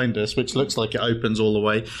window behind us, which looks like it opens all the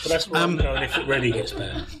way. But that's where I'm going if it really gets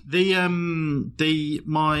better.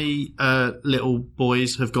 My little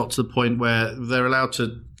boys have got to the point where they're allowed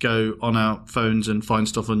to go on our phones and find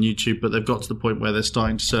stuff on YouTube, but they've got to the point where they're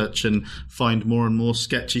starting to search and find more and more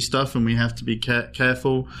sketchy stuff, and we have to be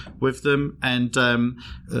careful with them. And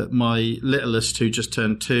my littlest, who just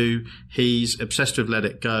turned 2, he's obsessed with Let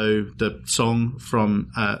It Go, the song from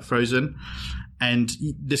Frozen. And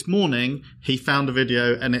this morning he found a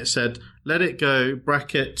video and it said Let It Go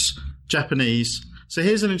brackets Japanese. So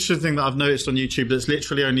here's an interesting thing that I've noticed on YouTube that's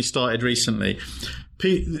literally only started recently.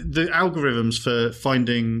 The algorithms for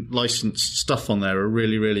finding licensed stuff on there are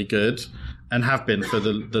really, really good, and have been for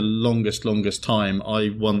the longest time. I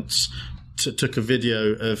once took a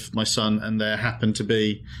video of my son, and there happened to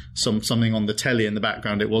be something on the telly in the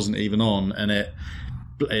background. It wasn't even on, and it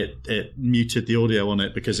muted the audio on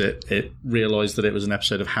it because it realised that it was an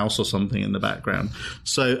episode of House or something in the background.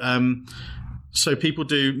 So people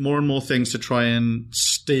do more and more things to try and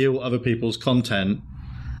steal other people's content.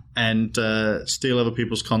 And steal other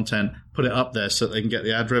people's content, put it up there so that they can get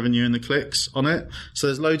the ad revenue and the clicks on it. So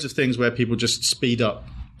there's loads of things where people just speed up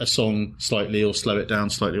a song slightly or slow it down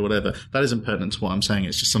slightly or whatever. That isn't pertinent to what I'm saying.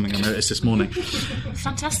 It's just something I noticed this morning.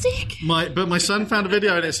 Fantastic. But my son found a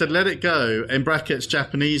video and it said Let It Go in brackets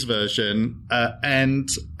Japanese version, and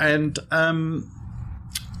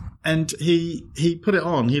he put it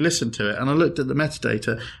on, he listened to it, and I looked at the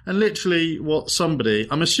metadata, and literally what somebody,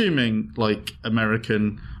 I'm assuming like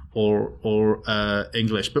American or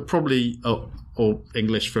English, but probably or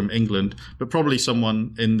English from England, but probably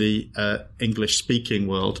someone in the English speaking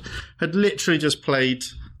world had literally just played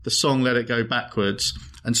the song Let It Go backwards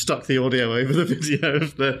and stuck the audio over the video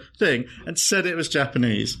of the thing and said it was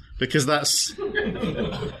Japanese, because that's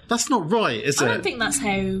not right, is it? I don't think that's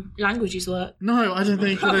how languages work. No, I don't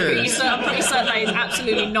think it is. I'm pretty certain that is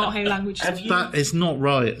absolutely not how languages work. That is not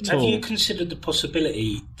right at all. Have you considered the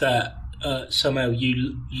possibility that somehow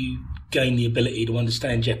you gain the ability to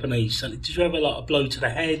understand Japanese? So did you have a blow to the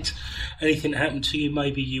head? Anything happened to you?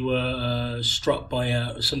 Maybe you were struck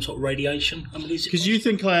by some sort of radiation? Because you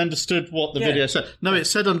think I understood what the video said. No, it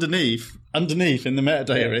said underneath in the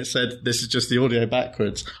metadata, it said this is just the audio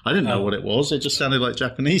backwards. I didn't know what it was. It just sounded like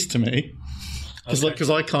Japanese to me. Because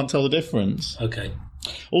I can't tell the difference. Okay.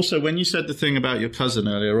 Also, when you said the thing about your cousin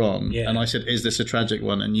earlier on, and I said, is this a tragic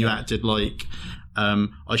one? And you acted like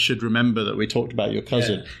I should remember that we talked about your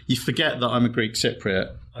cousin. Yeah. You forget that I'm a Greek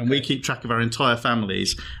Cypriot, and we keep track of our entire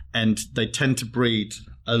families, and they tend to breed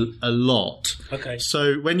a lot. Okay.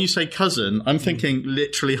 So when you say cousin, I'm thinking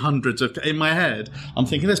literally hundreds of... In my head, I'm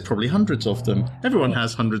thinking there's probably hundreds of them. Everyone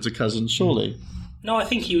has hundreds of cousins, surely. No, I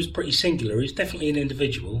think he was pretty singular. He was definitely an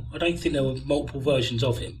individual. I don't think there were multiple versions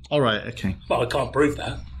of him. All right, okay. Well, I can't prove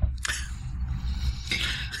that.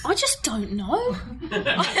 I just don't know.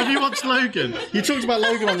 Have you watched Logan? You talked about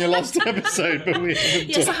Logan on your last episode, but we haven't.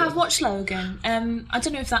 Yes, I have watched Logan. I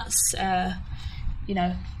don't know if that's,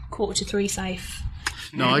 2:45 safe.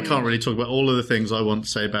 No, I can't really talk about all of the things I want to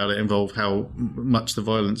say about it. Involve how much the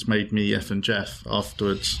violence made me F and Jeff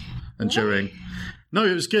afterwards and during. No,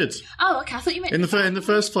 it was good. Oh, okay. I thought you meant... In the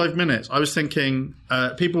first 5 minutes, I was thinking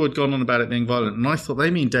people had gone on about it being violent, and I thought they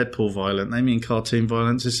mean Deadpool violent, they mean cartoon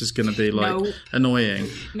violence. This is going to be annoying.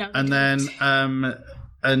 No, and then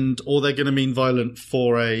or they're going to mean violent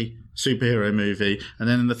for a superhero movie. And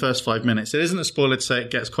then in the first 5 minutes, it isn't a spoiler to say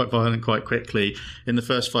it gets quite violent quite quickly. In the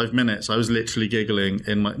first 5 minutes, I was literally giggling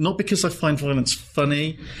not because I find violence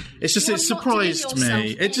funny. It's just it surprised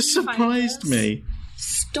me. It just surprised me.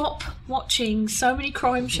 Stop watching so many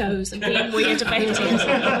crime shows and being weird about it.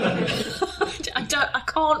 I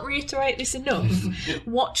can't reiterate this enough.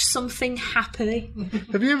 Watch something happy.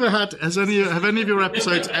 Have you ever had? Have any of your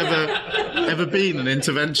episodes ever been an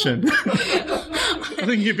intervention? I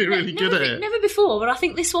think you'd be really good at it. Never before, but I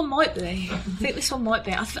think this one might be.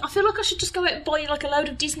 I feel like I should just go out and buy like a load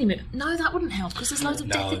of Disney movies. No, that wouldn't help because there's loads of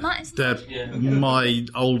death in that, isn't there? My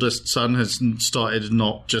oldest son has started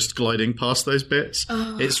not just gliding past those bits.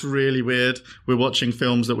 Oh. It's really weird. We're watching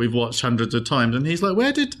films that we've watched hundreds of times, and he's like,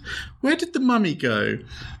 "Where did the mummy go?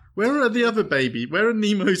 Where are the other baby? Where are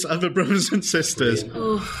Nemo's other brothers and sisters?" It's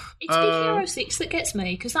Big Hero 6 that gets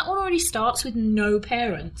me, because that one already starts with no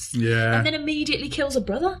parents. Yeah. And then immediately kills a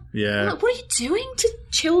brother. Yeah. I'm like, what are you doing to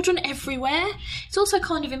children everywhere? It also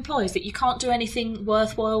kind of implies that you can't do anything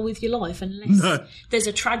worthwhile with your life unless there's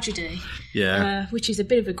a tragedy. Yeah. Which is a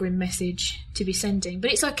bit of a grim message to be sending.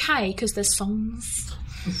 But it's okay, because there's songs.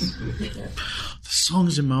 The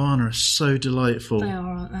songs in Moana are so delightful. They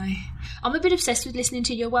are, aren't they? I'm a bit obsessed with listening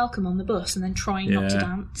to You're Welcome on the bus and then trying not to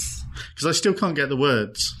dance. Because I still can't get the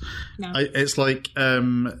words. No. It's like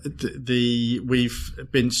we've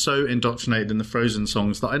been so indoctrinated in the Frozen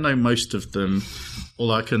songs that I know most of them,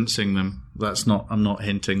 although I couldn't sing them. I'm not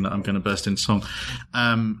hinting that I'm going to burst into song.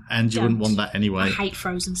 And you wouldn't want that anyway. I hate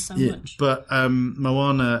Frozen so much. But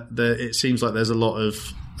Moana, it seems like there's a lot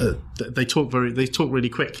of... they talk really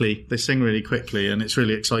quickly. They sing really quickly, and it's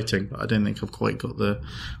really exciting. But I don't think I've quite got the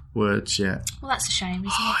words yet. Well, that's a shame, isn't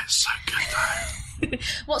it? It's so good though.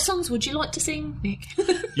 What songs would you like to sing, Nick?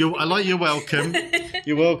 I like You're Welcome.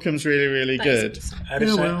 You're Welcome's really, really good.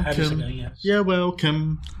 You're welcome. You're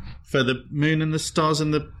welcome for the moon and the stars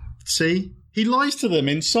and the sea. He lies to them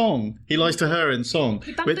in song. He lies to her in song.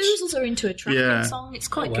 He bamboozles her into a track song. It's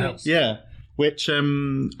quite good. Yeah. Which I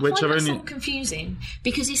find that song confusing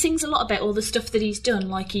because he sings a lot about all the stuff that he's done,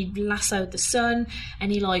 like he lassoed the sun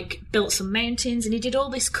and he built some mountains and he did all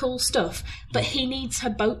this cool stuff, but he needs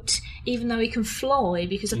her boat even though he can fly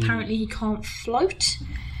because apparently he can't float.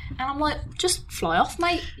 And I'm like, just fly off,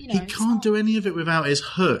 mate. He can't do any of it without his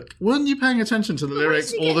hook. Weren't you paying attention to the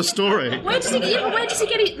lyrics or the story? Where does he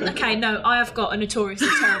get it? Okay, no, I have got a notoriously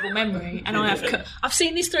terrible memory, and I've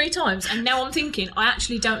seen this 3 times, and now I'm thinking I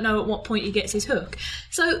actually don't know at what point he gets his hook.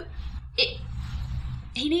 So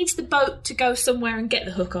he needs the boat to go somewhere and get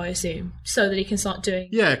the hook, I assume, so that he can start doing.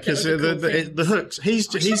 Yeah, because the hooks. He's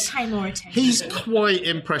quite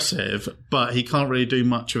impressive, but he can't really do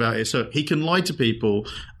much without his hook. He can lie to people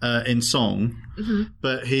in song,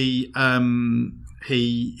 but he can't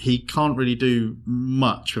really do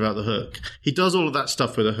much without the hook. He does all of that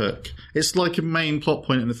stuff with a hook. It's like a main plot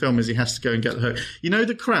point in the film is he has to go and get the hook. You know,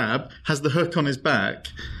 the crab has the hook on his back.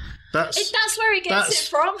 That's where he gets it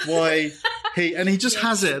from. Why he just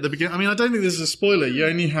has it at the beginning. I mean, I don't think this is a spoiler. You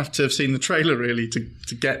only have to have seen the trailer really to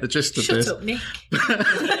get the gist of this. Shut up, Nick.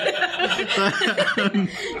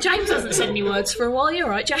 James hasn't said any words for a while. You're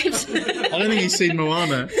right, James. I don't think he's seen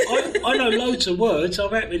Moana. I know loads of words. I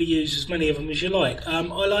won't really use as many of them as you like. I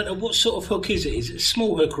like what sort of hook is it? Is it a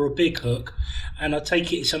small hook or a big hook? And I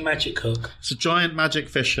take it it's a magic hook. It's a giant magic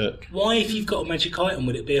fish hook. Why, if you've got a magic item,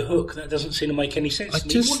 would it be a hook? That doesn't seem to make any sense.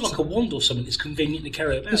 You want like a wand or something that's convenient to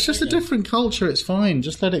carry about. It's just a different culture. It's fine.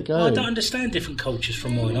 Just let it go. I don't understand different cultures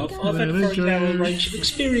from mine. I've had a very narrow range of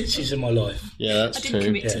experiences in my life. Yeah, that's I true. didn't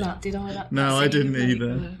commit to that, did I? No, I didn't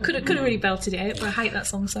either. Could have really belted it out, but I hate that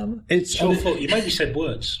song so much. It's I thought you maybe said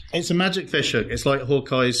words. It's a magic fish hook. It's like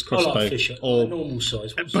Hawkeye's crossbow. I like fish hook. Or normal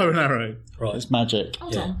size. bow and arrow. Right. It's magic.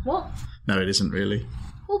 Hold on, what? No, it isn't really.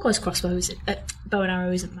 Hawkeye's crossbow isn't. Bow and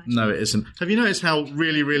arrow isn't magic. No, it isn't. Have you noticed how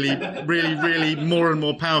really more and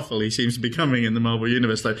more powerful he seems to be becoming in the Marvel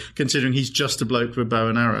Universe, though, considering he's just a bloke with a bow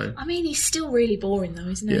and arrow? I mean, he's still really boring, though,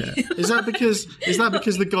 isn't he? Yeah. Is that because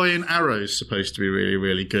the guy in Arrow's supposed to be really,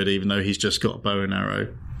 really good, even though he's just got a bow and arrow?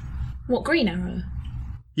 What, Green Arrow?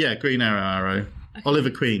 Yeah, Green Arrow. Okay.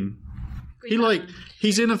 Oliver Queen. Green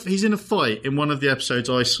He's in a fight in one of the episodes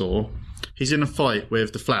I saw. He's in a fight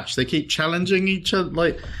with the Flash. They keep challenging each other,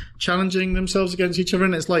 like challenging themselves against each other,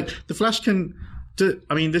 and it's like the Flash can do.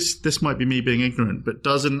 I mean, this might be me being ignorant, but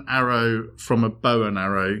does an arrow from a bow and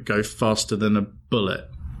arrow go faster than a bullet?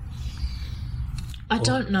 I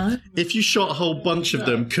don't know. If you shot a whole bunch of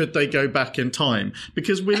them, could they go back in time?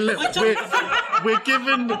 Because we're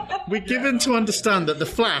given to understand that the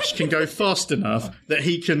Flash can go fast enough that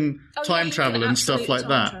he can time travel and stuff like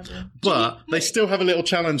that. But they still have a little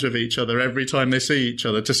challenge with each other every time they see each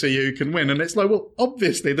other to see who can win. And it's like, well,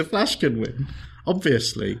 obviously the Flash can win.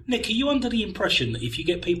 Obviously. Nick, are you under the impression that if you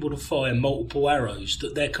get people to fire multiple arrows,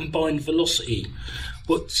 that their combined velocity,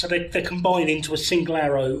 so they're combined into a single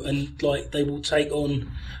arrow, and like they will take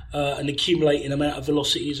on an accumulating amount of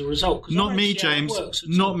velocity as a result? Not me, James.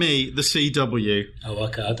 Not me. The CW. Oh,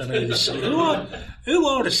 okay. I don't know who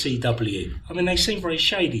are the CW. I mean, they seem very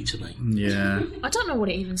shady to me. Yeah. I don't know what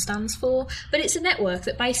it even stands for, but it's a network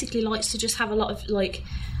that basically likes to just have a lot of like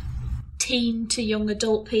teen to young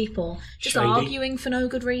adult people just Shady. arguing for no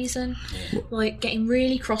good reason, like getting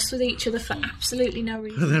really cross with each other for absolutely no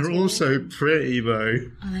reason. They're all so pretty, though.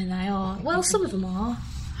 I mean, they are. Well, some of them are.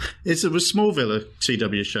 Was Smallville a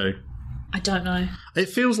CW show? I don't know. It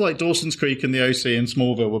feels like Dawson's Creek and the OC and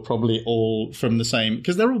Smallville were probably all from the same,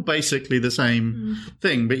 because they're all basically the same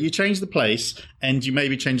thing, but you change the place and you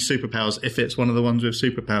maybe change superpowers if it's one of the ones with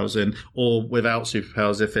superpowers in, or without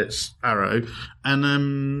superpowers if it's Arrow. And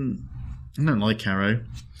I don't like Arrow.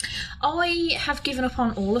 I have given up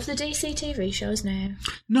on all of the DC TV shows now.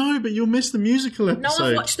 No, but you'll miss the musical episode. No,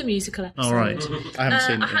 I've watched the musical episode. All right. I haven't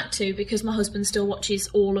seen it. I had to, because my husband still watches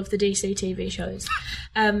all of the DC TV shows.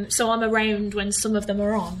 So I'm around when some of them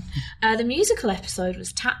are on. The musical episode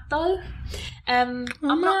was tat, though. I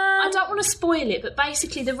don't want to spoil it, but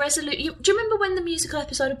basically the resolution... Do you remember when the musical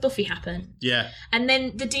episode of Buffy happened? Yeah. And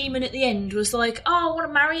then the demon at the end was like, oh, I want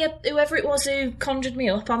to marry whoever it was who conjured me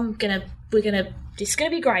up. It's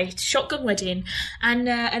going to be great. Shotgun wedding. And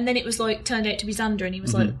then it was like, turned out to be Xander, and he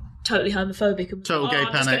was like totally homophobic. And, Total gay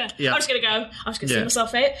panic. I'm just going to go. I'm just going to see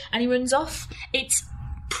myself out. And he runs off. It's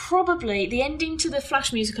probably, the ending to the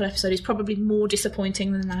Flash musical episode is probably more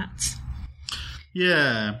disappointing than that.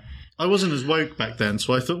 Yeah. I wasn't as woke back then,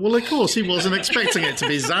 so I thought, well, of course, he wasn't expecting it to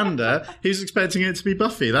be Xander. He was expecting it to be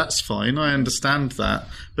Buffy. That's fine. I understand that.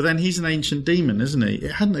 But then he's an ancient demon, isn't he?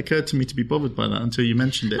 It hadn't occurred to me to be bothered by that until you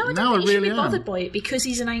mentioned it. No, I now don't think I you really should be bothered by it because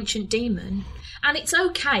he's an ancient demon. And it's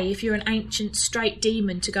okay if you're an ancient straight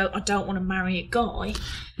demon to go, I don't want to marry a guy.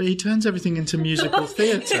 But he turns everything into musical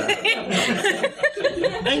theatre.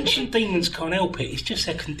 Ancient demons can't help it. It's just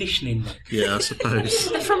their conditioning. Mate. Yeah, I suppose.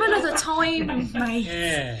 They're from another time, mate.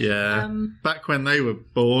 Yeah. Back when they were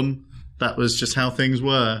born, that was just how things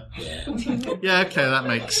were. Yeah, okay, that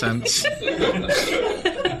makes sense.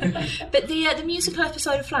 But the musical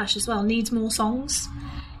episode of Flash as well needs more songs.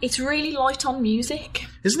 It's really light on music.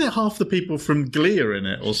 Isn't it half the people from Glee are in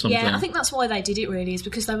it or something? Yeah, I think that's why they did it, really, is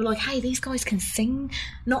because they were like, hey, these guys can sing.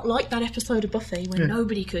 Not like that episode of Buffy when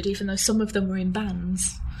nobody could, even though some of them were in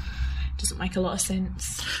bands. Doesn't make a lot of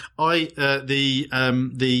sense.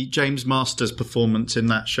 The James Masters performance in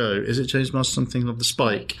that show, is it James Masters something of the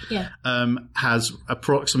Spike? Yeah. Has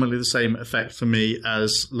approximately the same effect for me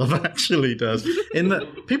as Love Actually does. In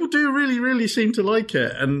that people do really, really seem to like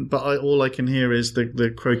it, all I can hear is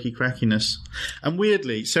the croaky crackiness. And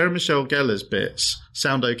weirdly, Sarah Michelle Gellar's bits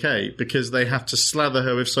sound okay because they have to slather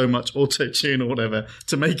her with so much auto-tune or whatever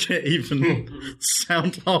to make it even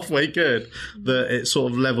sound halfway good that it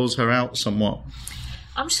sort of levels her out somewhat.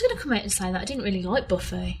 I'm just going to come out and say that I didn't really like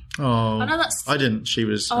Buffy. Oh, I know that's... I didn't. She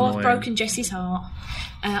was annoying. I've broken Jessie's heart.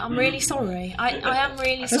 I'm really sorry. I am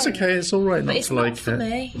really sorry. That's okay. It's all right not to like it. It's not for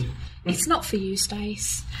me. It's not for you,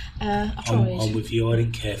 Stace. I tried. I'm with you. I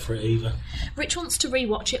didn't care for it either. Rich wants to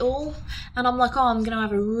rewatch it all, and I'm like, I'm going to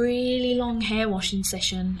have a really long hair washing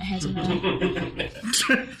session ahead of me.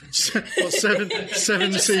 What,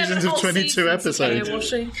 seven seasons of 22 episodes?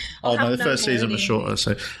 Oh no, the first season was shorter.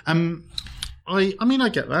 So, I mean, I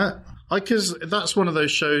get that. Because that's one of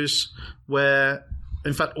those shows where,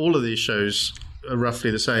 in fact, all of these shows are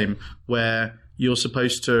roughly the same, where you're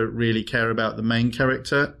supposed to really care about the main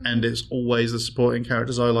character, and it's always the supporting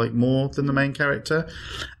characters I like more than the main character.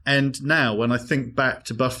 And now, when I think back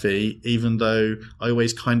to Buffy, even though I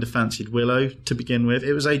always kind of fancied Willow to begin with,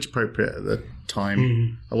 it was age appropriate at the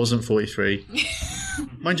time. I wasn't 43.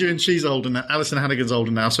 Mind you, and she's older now. Alison Hannigan's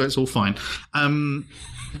older now, so it's all fine. And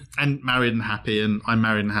married and happy, and I'm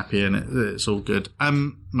married and happy, and it's all good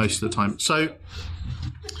most of the time. So,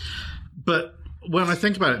 but when I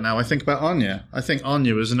think about it now, I think about Anya. I think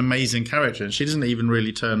Anya was an amazing character, and she doesn't even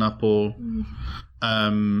really turn up or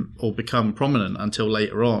become prominent until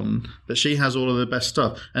later on. But she has all of the best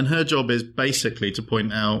stuff, and her job is basically to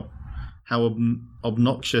point out how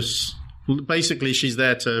obnoxious. Basically, she's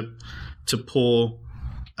there to pour.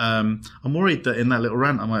 I'm worried that in that little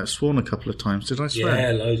rant I might have sworn a couple of times. Did I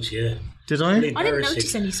swear? Yeah, loads, yeah. Did I? I didn't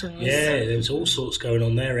notice any swears. Yeah, there was all sorts going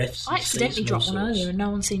on there. I accidentally dropped one earlier and no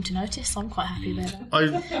one seemed to notice, so I'm quite happy about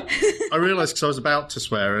that. I realised because I was about to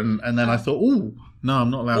swear and then I thought, oh, no, I'm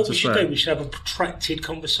not allowed to swear. What we should do, we should have a protracted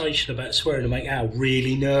conversation about swearing to make Al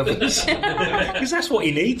really nervous. Because that's what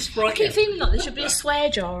he needs, right? I keep feeling like there should be a swear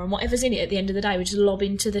jar and whatever's in it at the end of the day we just lob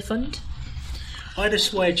into the fund. I had a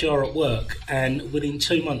swear jar at work, and within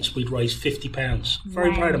 2 months we'd raised £50.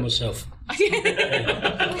 Very proud of myself.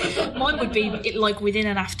 Mine would be like within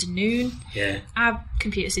an afternoon. Yeah. Our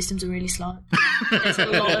computer systems are really slow. There's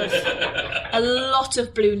a lot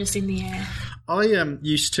of blueness in the air. I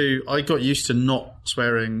got used to not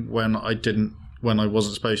swearing when I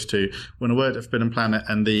wasn't supposed to. When I worked at Forbidden Planet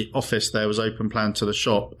and the office there was open plan to the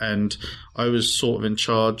shop, and I was sort of in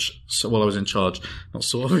charge. Well, I was in charge, not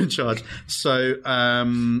sort of in charge. So,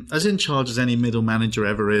 as in charge as any middle manager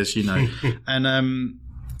ever is, you know.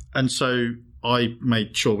 And so I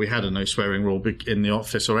made sure we had a no swearing rule in the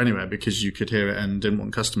office or anywhere because you could hear it and didn't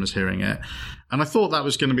want customers hearing it. And I thought that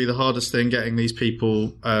was going to be the hardest thing, getting these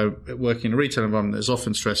people working in a retail environment that's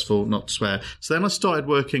often stressful not to swear. So then I started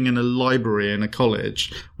working in a library in a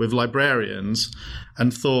college with librarians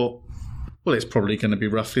and thought, well, it's probably going to be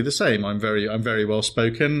roughly the same. I'm very well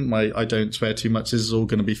spoken. I don't swear too much. This is all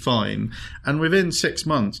going to be fine. And within 6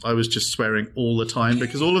 months, I was just swearing all the time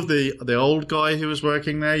because all of the old guy who was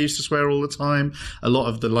working there used to swear all the time. A lot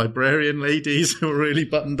of the librarian ladies who were really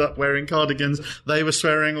buttoned up wearing cardigans, they were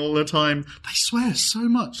swearing all the time. They swear so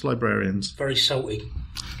much, librarians. Very salty.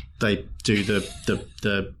 They do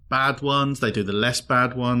the bad ones. They do the less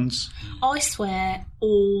bad ones. I swear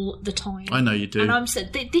all the time. I know you do. And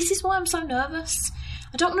this is why I'm so nervous.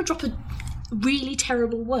 I don't want to drop a really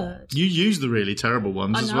terrible word. You use the really terrible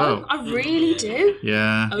ones as well. I really do.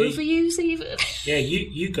 Yeah. Overuse even. Yeah,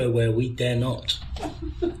 you go where we dare not.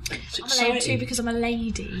 I'm allowed to because I'm a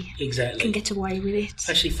lady. Exactly. Can get away with it.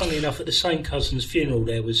 Actually, funny enough, at the same cousin's funeral,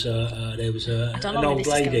 there was an old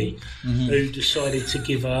lady who decided to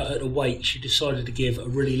give at a wake. She decided to give a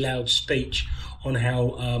really loud speech on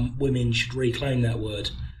how women should reclaim that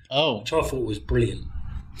word. Oh, which I thought was brilliant.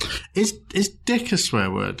 Is dick a swear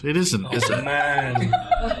word? It isn't, is it? Man.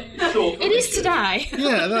 It is today.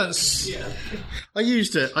 Yeah, that's... Yeah. I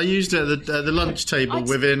used it at the lunch table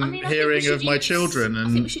within hearing of my children,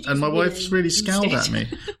 and my wife's really scowled at me.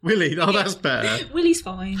 Willie, that's better. Willie's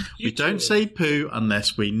fine. We don't say poo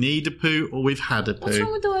unless we need a poo or we've had a poo. What's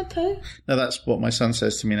wrong with the word poo? No, that's what my son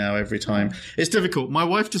says to me now every time. It's difficult. My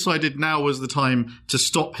wife decided now was the time to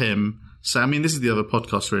stop him. So, I mean, this is the other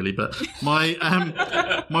podcast, really, but my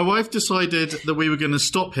wife decided that we were going to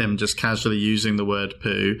stop him just casually using the word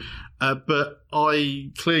poo, but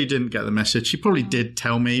I clearly didn't get the message. She probably did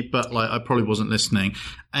tell me, but I probably wasn't listening,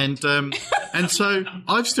 and so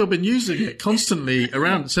I've still been using it constantly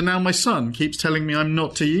around. So now my son keeps telling me I'm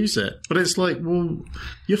not to use it, but it's like, well,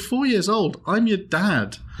 you're 4 years old. I'm your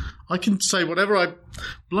dad. I can say whatever I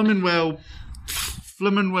blooming well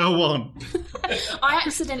Flimmin' well one. I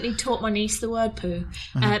accidentally taught my niece the word poo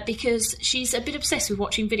because she's a bit obsessed with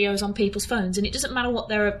watching videos on people's phones, and it doesn't matter what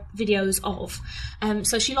they're videos of.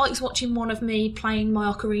 So she likes watching one of me playing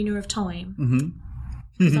my Ocarina of Time. Mm-hmm.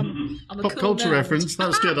 I'm a Pop cool culture nerd. reference. That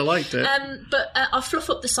was good. I liked it. But I fluff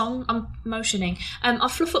up the song. I'm motioning. I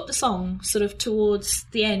fluff up the song sort of towards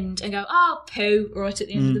the end and go, "Oh, poo!" right at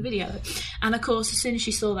the end of the video. And of course, as soon as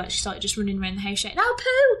she saw that, she started just running around the house shouting, "Oh,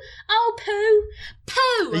 poo! Oh, poo!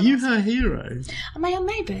 Poo!" Are you her hero?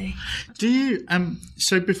 Maybe. Do you?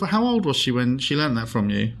 So before, how old was she when she learnt that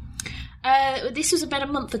from you? This was about a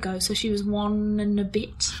month ago, so she was 1 and a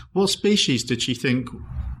bit. What species did she think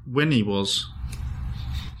Winnie was?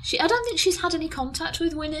 I don't think she's had any contact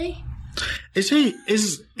with Winnie. Is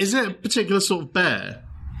it a particular sort of bear?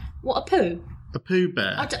 What, a poo? A poo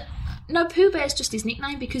bear? No, Pooh Bear's just his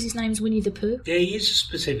nickname because his name's Winnie the Pooh. Yeah, he is a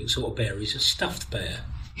specific sort of bear. He's a stuffed bear.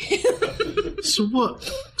 So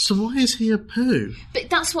what? So why is he a poo? But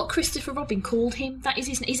that's what Christopher Robin called him. That is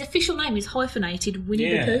his official name is hyphenated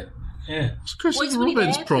Winnie the Pooh. Yeah. It's Christopher Well, it's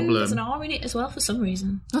Robin's Winnie problem. There's an R in it as well for some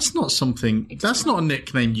reason. That's not something. That's not a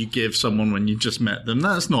nickname you give someone when you just met them.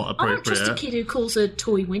 That's not I don't trust a appropriate kid who calls a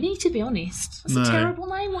toy Winnie, to be honest. That's a terrible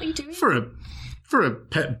name. What are you doing? for a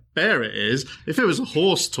pet bear. It is. If it was a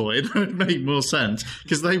horse toy, that would make more sense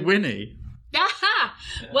because they whinny. Aha!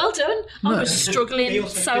 Well done. I was struggling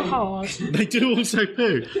so hard. They do also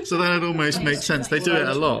poo, so that would almost make sense. They do it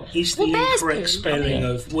a lot. It's the bears incorrect poo. spelling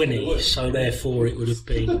of Winnie, so therefore it would have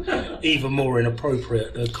been even more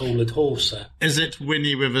inappropriate to call it horse. Is it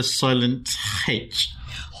Winnie with a silent H?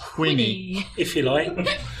 Winnie. If you like.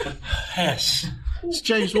 Yes. So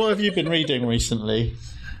James, what have you been reading recently?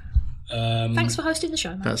 Thanks for hosting the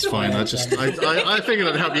show, mate. That's fine. I figured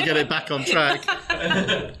I'd help you get it back on track.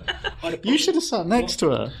 You should have sat next to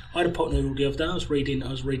her. I had a pot noodle the other day. I was reading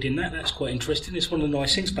that. That's quite interesting. It's one of the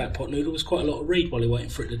nice things about pot noodle. There's quite a lot to read while you're waiting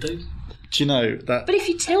for it to do. Do you know that? But if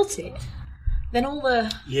you tilt it, then all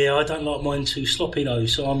the... Yeah, I don't like mine too sloppy though,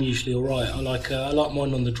 so I'm usually all right. I like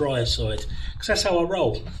mine on the drier side because that's how I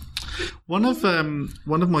roll. One of my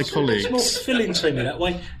It's more colleagues. filling to me that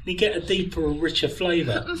way. And you get a deeper and richer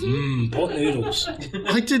flavour. Pot noodles.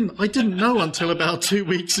 I didn't know until about 2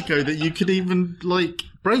 weeks ago that you could even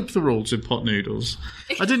break the rules with pot noodles.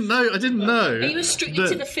 I didn't know. Are you restricted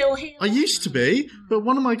to the Phil Hill? I used to be, but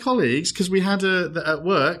one of my colleagues, because we had at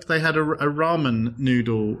work, they had a ramen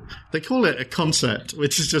noodle. They call it a concept,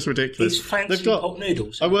 which is just ridiculous. It's fancy pot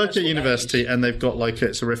noodles. I work That's at what university, and they've got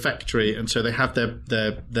it's a refectory, and so they have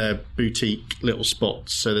their boutique little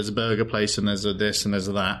spots. So there's a burger place, and there's a this, and there's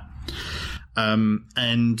a that,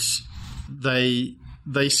 and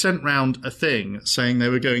they sent round a thing saying they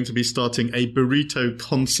were going to be starting a burrito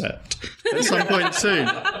concept at some point soon.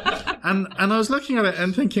 And I was looking at it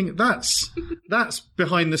and thinking, that's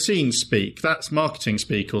behind the scenes speak. That's marketing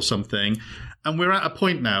speak or something. And we're at a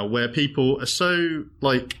point now where people are so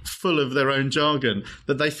full of their own jargon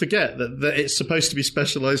that they forget that it's supposed to be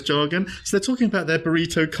specialised jargon. So they're talking about their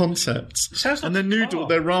burrito concepts Sounds like and their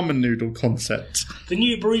ramen noodle concepts. The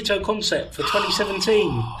new burrito concept for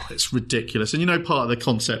 2017. It's ridiculous. And part of the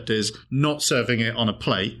concept is not serving it on a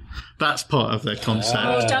plate. That's part of their concept.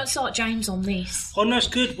 Oh, don't start James on this. Oh, no, it's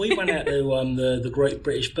good. We went out to the Great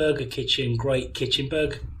British Burger Kitchen, Great Kitchen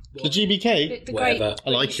Burger. The GBK? The Whatever. great I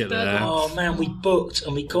like it Burger. there. Oh man, we booked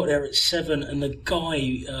and we got there at 7, and the guy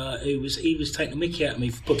he was taking the mickey out of me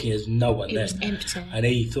for booking. There's no one It there, was empty. and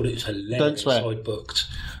he thought it was Don't hilarious. swear. I booked.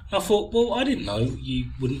 I thought, well, I didn't know you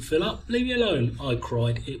wouldn't fill up. Leave me alone. I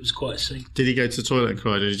cried. It was quite a scene. Did he go to the toilet and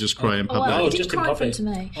cry? Or did he just cry in Oh, public? well, No, he did just in cry in public. front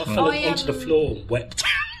of me. I fell onto the floor and wept.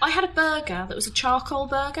 I had a burger that was a charcoal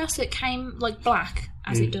burger, so it came black,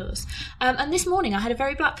 as it does. And this morning I had a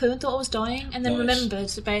very black poo and thought I was dying, and then Nice.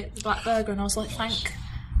 remembered about the black burger, and I was like, thank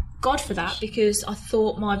God for that, because I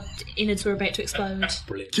thought my innards were about to explode.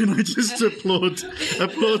 Brilliant. Can I just applaud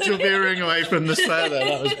your veering away from the stare there?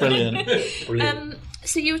 That was brilliant. Brilliant.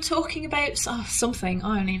 So you were talking about something,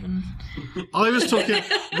 I don't even... I was talking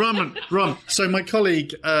ramen. So my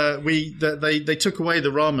colleague, they took away the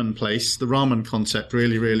ramen place, the ramen concept,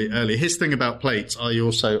 really, really early. His thing about plates, I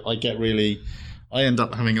end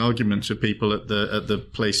up having arguments with people at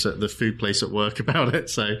the food place at work about it.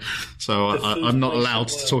 So I'm not allowed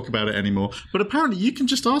to talk about it anymore. But apparently, you can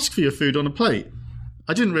just ask for your food on a plate.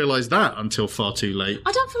 I didn't realise that until far too late.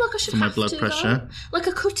 I don't feel like I should For my have blood to, pressure. though. A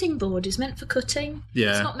cutting board is meant for cutting. Yeah.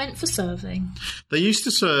 It's not meant for serving. They used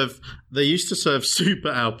to serve soup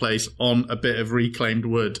at our place on a bit of reclaimed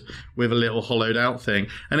wood with a little hollowed out thing.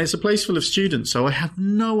 And it's a place full of students, so I have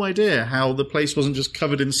no idea how the place wasn't just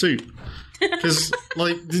covered in soup. Because,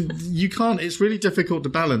 like, you can't, it's really difficult to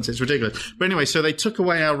balance. It's ridiculous. But anyway, so they took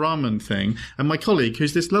away our ramen thing, and my colleague,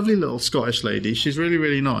 who's this lovely little Scottish lady, she's really,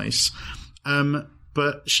 really nice.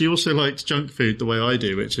 But she also likes junk food the way I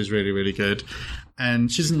do, which is really, really good.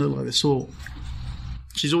 And she doesn't look like the sort.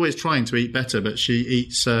 She's always trying to eat better, but she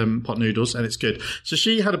eats pot noodles, and it's good. So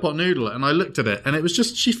she had a pot noodle, and I looked at it, and it was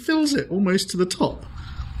just, she fills it almost to the top.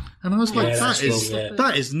 And I was like,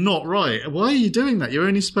 that is not right. Why are you doing that? You're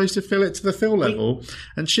only supposed to fill it to the fill level.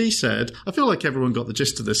 And she said, I feel like everyone got the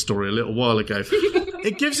gist of this story a little while ago.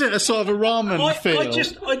 It gives it a sort of a ramen feel. I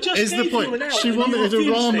just is gave the point. You an out. She wanted a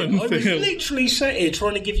ramen feel. I was literally sat here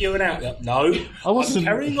trying to give you an out. No, I wasn't.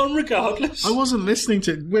 I'm carrying on regardless. I wasn't listening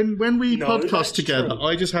to when we podcast together. True.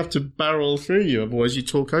 I just have to barrel through you, otherwise you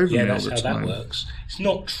talk over me all the time. Yeah, that's how that works. It's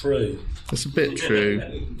not true. That's a bit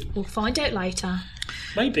true. We'll find out later.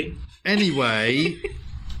 Maybe. Anyway,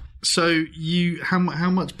 so you how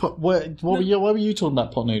much pot? What were you talking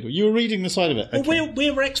about pot noodle? You were reading the side of it. Okay. Well,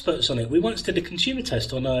 we're experts on it. We once did a consumer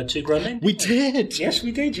test on 2 Grown Men. We did. Yes,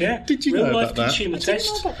 we did. Yeah. Did you know about that? Consumer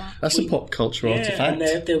test. That's a pop culture artifact.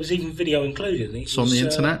 And there was even video included. It's on the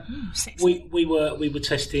internet. We were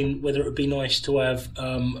testing whether it would be nice to have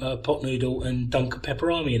a pot noodle and dunk a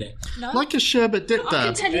pepperami in it. No. Like a sherbet dip I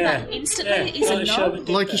can tell you that instantly. It is a no.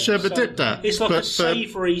 Like a sherbet dip dab. It's like a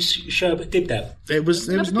savoury sherbet dip dab. It was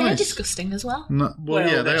They're nice. disgusting as well. No, well,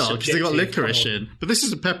 yeah, they that's are, because they got subjective, licorice in. But this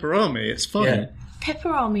is a pepperami. It's fine. Yeah.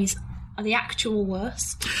 Pepperamis are the actual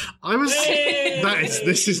worst. I was.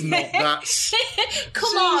 This is not. That's.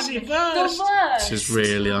 Come on, Susie, the worst. This is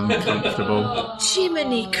really uncomfortable.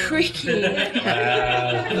 Jiminy Cricket.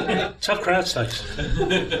 Tough crowd size.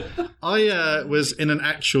 I was in an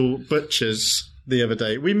actual butcher's the other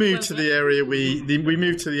day. We moved to the area we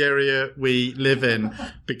moved to the area we live in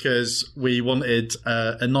because we wanted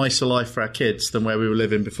a nicer life for our kids than where we were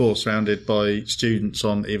living before, surrounded by students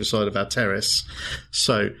on either side of our terrace.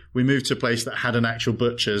 So we moved to a place that had an actual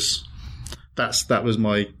butcher's. That was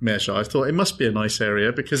my measure. I thought it must be a nice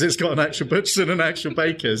area because it's got an actual butcher's and an actual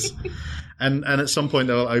baker's. And at some point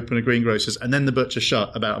they'll open a greengrocer's, and then the butcher shut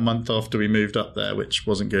about a month after we moved up there, which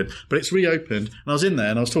wasn't good. But it's reopened, and I was in there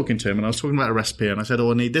and I was talking to him and I was talking about a recipe, and I said,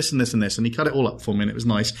 I need this and this and this, and he cut it all up for me, and it was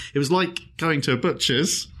nice. It was like going to a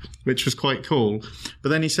butcher's, which was quite cool. But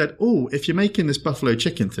then he said, if you're making this buffalo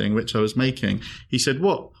chicken thing, which I was making, he said,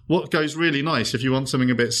 what goes really nice if you want something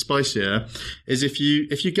a bit spicier is if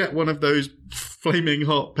you get one of those flaming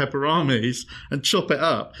hot pepperamis and chop it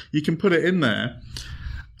up, you can put it in there.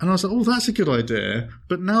 And I was like, that's a good idea.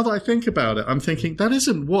 But now that I think about it, I'm thinking, that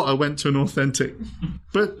isn't what I went to an authentic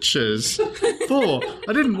butcher's for.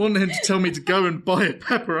 I didn't want him to tell me to go and buy a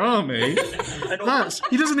pepperami.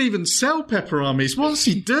 He doesn't even sell pepperamis. What's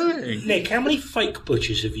he doing? Nick, how many fake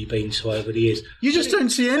butchers have you been to over the years? You just don't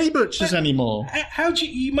see any butchers anymore. How do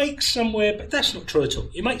you make somewhere... But that's not true at all.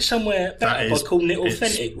 You make somewhere better by calling it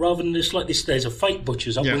authentic, rather than just like this. There's a fake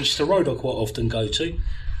butcher's up Winchester Road I quite often go to.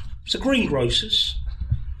 It's a greengrocer's.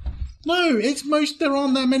 No, there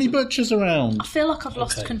aren't that many butchers around. I feel like I've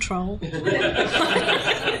lost control. Are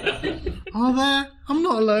there? I'm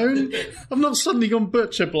not alone. I've not suddenly gone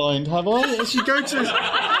butcher blind, have I?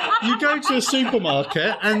 You go to a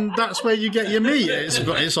supermarket and that's where you get your meat.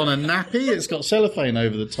 It's on a nappy, it's got cellophane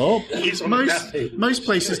over the top. Most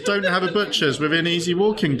places don't have a butcher's within easy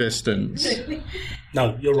walking distance.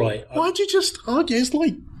 No, you're right. Why'd you just argue? It's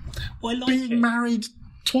like being married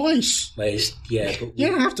twice. But you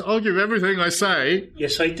don't have to argue with everything I say.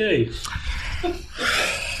 Yes, I do.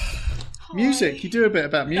 Music. You do a bit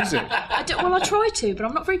about music. I try to, but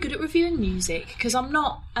I'm not very good at reviewing music because I'm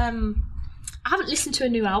not. I haven't listened to a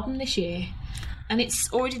new album this year, and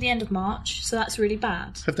it's already the end of March, so that's really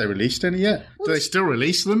bad. Have they released any yet? Do they still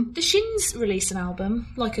release them? The Shins released an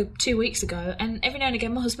album 2 weeks ago, and every now and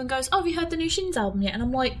again my husband goes, have you heard the new Shins album yet? And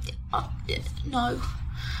I'm like, no.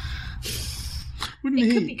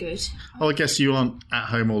 It could be good. I guess you aren't at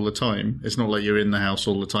home all the time. It's not like you're in the house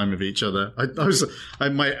all the time with each other.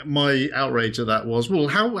 My outrage at that was,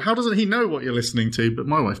 how doesn't he know what you're listening to? But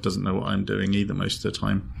my wife doesn't know what I'm doing either most of the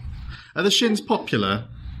time. Are the Shins popular?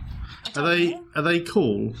 Are they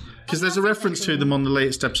cool? Because there's a reference to them on the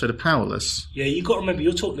latest episode of Powerless. Yeah, you've got to remember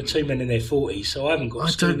you're talking to two men in their 40s, so I haven't got.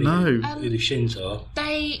 I don't know who the Shins are.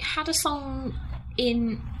 They had a song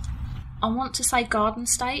in, I want to say, Garden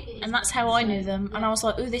State, and that's how I knew them. And I was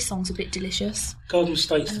like, this song's a bit delicious. Garden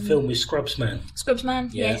State's the film with Scrubs Man. Scrubs Man,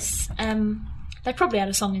 yes. They probably had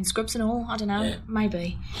a song in Scrubs and all. I don't know,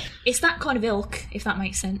 maybe. It's that kind of ilk, if that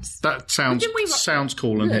makes sense. That sounds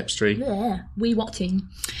cool and hipstery. Yeah,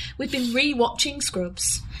 We've been re-watching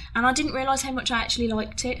Scrubs, and I didn't realise how much I actually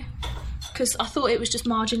liked it. because I thought it was just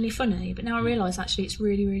marginally funny, but now I realise actually it's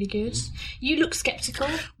really, really good. You look sceptical.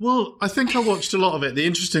 Well, I think I watched a lot of it. The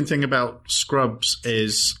interesting thing about Scrubs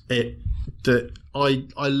is that I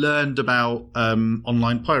learned about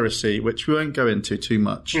online piracy, which we won't go into too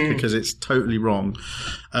much because it's totally wrong.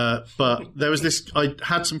 But there was this. I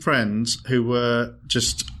had some friends who were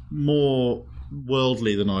just more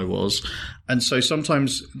worldly than I was, and so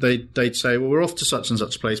sometimes they'd say, well, we're off to such and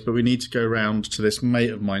such place, but we need to go round to this mate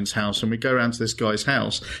of mine's house, and we go round to this guy's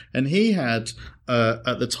house, and he had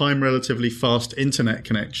at the time relatively fast internet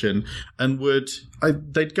connection, and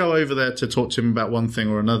they'd go over there to talk to him about one thing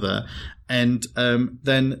or another, and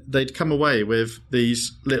then they'd come away with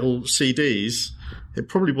these little CDs. It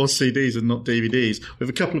probably was CDs and not DVDs, with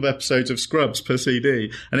a couple of episodes of Scrubs per CD,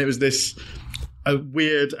 and it was this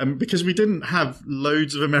weird, because we didn't have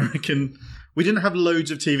loads of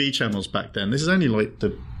TV channels back then. This is only like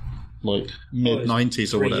the mid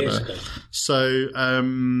 90s or whatever.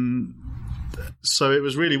 So it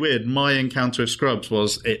was really weird. My encounter with Scrubs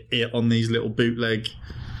was it on these little bootleg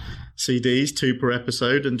CDs, 2 per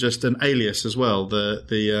episode, and just an Alias as well.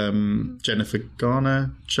 The Jennifer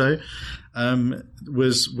Garner show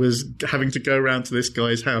was having to go around to this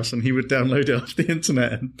guy's house, and he would download it off the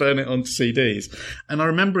internet and burn it onto CDs. And I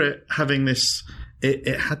remember it having this.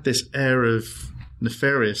 It had this air of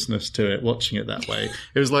nefariousness to it. Watching it that way,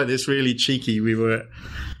 it was like this really cheeky.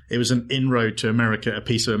 It was an inroad to America, a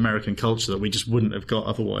piece of American culture that we just wouldn't have got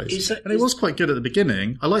otherwise. And it was quite good at the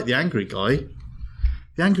beginning. I like the angry guy.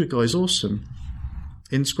 The angry guy's awesome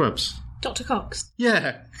in Scrubs. Dr. Cox.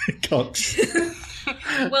 Yeah, Cox.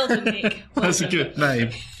 Well done, Nick. That's a good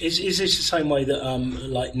name. Is this the same way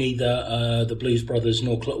that neither the Blues Brothers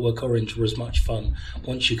nor Clockwork Orange were as much fun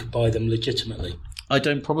once you could buy them legitimately? I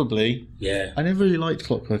don't probably. Yeah. I never really liked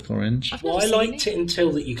Clockwork Orange. Well, I liked it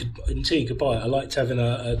until you could buy it. I liked having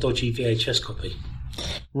a dodgy VHS copy.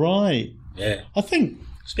 Right. Yeah. I think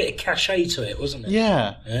it's a bit of cachet to it, wasn't it?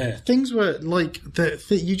 Yeah. Yeah. Things were like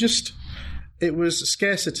you just. It was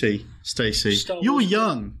scarcity, Stacey. You're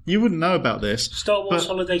young. You wouldn't know about this. Star Wars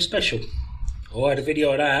Holiday Special. I had a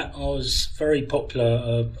video of that. I was very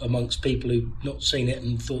popular amongst people who'd not seen it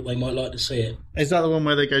and thought they might like to see it. Is that the one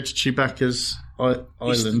where they go to Chewbacca's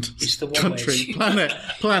island? It's the one country, planet.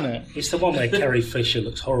 It's the one where Carrie Fisher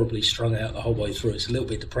looks horribly strung out the whole way through. It's a little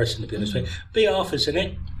bit depressing, to be honest with you. B. Arthur's in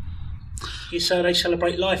it. They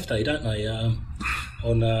celebrate Life Day, don't they?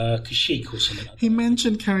 On Kashyyyk or something like that. He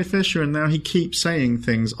mentioned Carrie Fisher, and now he keeps saying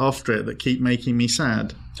things after it that keep making me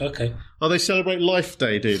sad. Okay. Oh, they celebrate Life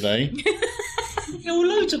Day, do they?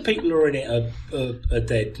 Loads of people who are in it are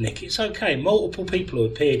dead, Nick. It's okay. Multiple people who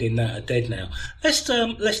appeared in that are dead now. Let's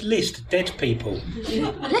list dead people.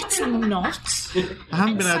 Let's not. I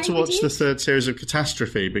haven't been able to watch the 3rd series of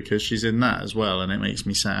Catastrophe because she's in that as well, and it makes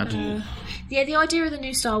me sad. Yeah, the idea of the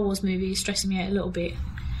new Star Wars movie is stressing me out a little bit,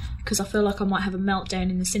 because I feel like I might have a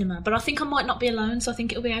meltdown in the cinema. But I think I might not be alone, so I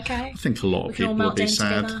think it'll be okay. I think a lot of people will be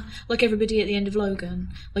sad. Together, like everybody at the end of Logan.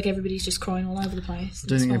 Like everybody's just crying all over the place. I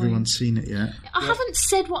don't think everyone's seen it yet. I haven't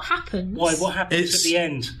said what happens. Why? What happens at the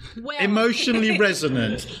end? Well, emotionally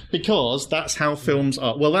resonant, because that's how films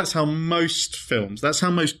are. Well, that's how most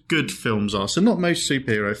good films are. So not most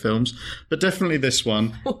superhero films, but definitely this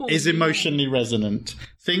one is emotionally resonant.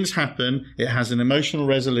 Things happen, it has an emotional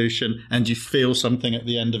resolution, and you feel something at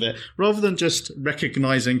the end of it, rather than just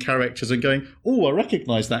recognising characters and going, oh, I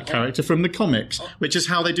recognise that character from the comics, which is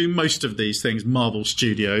how they do most of these things, Marvel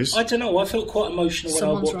Studios. I don't know, I felt quite emotional when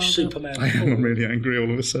I watched Superman 4. I am really angry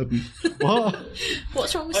all of a sudden. What?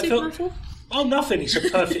 What's wrong with Superman 4? Oh, nothing, it's a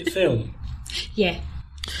perfect film. Yeah.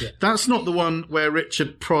 That's not the one where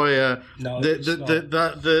Richard Pryor. No,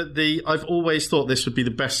 I've always thought this would be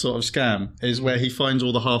the best sort of scam, is where he finds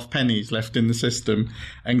all the half pennies left in the system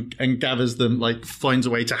and gathers them, like finds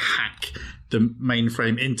a way to hack the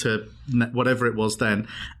mainframe into whatever it was then,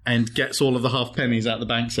 and gets all of the half pennies out of the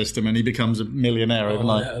bank system, and he becomes a millionaire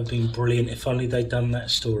overnight. That would have been brilliant if only they'd done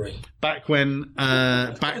that story. Back when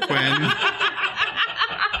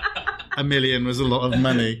 $1 million was a lot of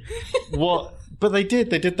money. What? But they did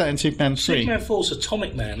that in Superman 3. Superman 4's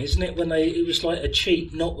Atomic Man, isn't it? It was like a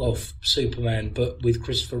cheap knockoff Superman, but with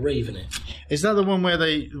Christopher Reeve in it. Is that the one where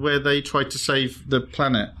they tried to save the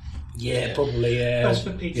planet? Yeah, probably. Yeah. That's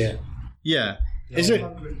for Pizza. Yeah. Is it?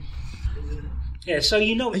 Yeah. So Are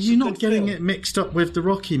you not getting it mixed up with the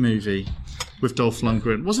Rocky movie with Dolph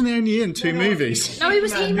Lundgren? Wasn't he only in 2 movies? No, he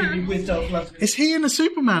was He-Man. With Dolph Lundgren. Is he in a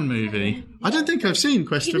Superman movie? I don't think I've seen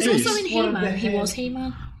Quest He for was Peace. also in He-Man. He was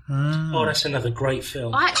He-Man. Oh, that's another great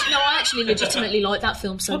film. I actually legitimately like that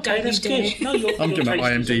film, so Okay, don't that's you dare. good. No, I'm going to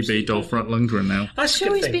IMDb Dolph Lundgren now. That's a I'm sure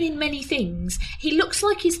good he's thing. been in many things. He looks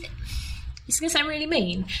like he's... It's going to sound really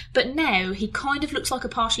mean, but now he kind of looks like a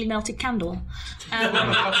partially melted candle.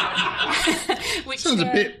 Which Sounds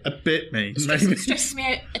a bit mean. Maybe. Stresses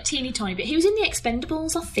me out a teeny tiny bit. He was in The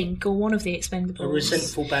Expendables, I think, or one of The Expendables. A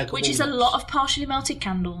resentful bag of which is a lot of partially melted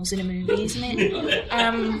candles in a movie, isn't it?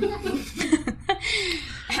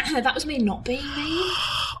 That was me not being mean.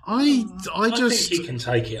 I think he can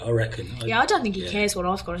take it, I reckon. I don't think he cares what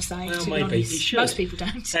I've got to say, Well, to be maybe. honest. He should. Most people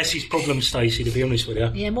don't. That's his problem, Stacey, to be honest with you.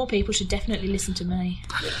 Yeah, more people should definitely listen to me.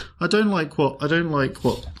 I don't like what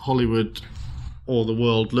Hollywood or the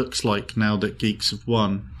world looks like now that geeks have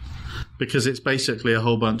won, because it's basically a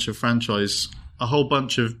whole bunch of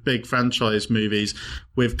big franchise movies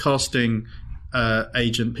with casting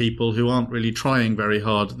agent people who aren't really trying very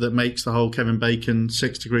hard. That makes the whole Kevin Bacon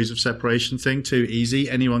 6 Degrees of Separation thing too easy.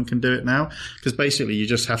 Anyone can do it now, because basically you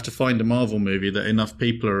just have to find a Marvel movie that enough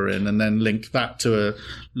people are in and then link that to a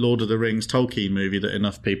Lord of the Rings Tolkien movie that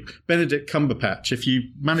enough people. Benedict Cumberbatch, if you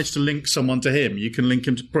manage to link someone to him, you can link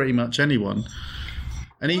him to pretty much anyone.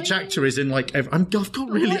 And each actor is in like... I've got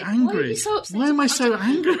really angry. Why are you so upset? Why am I so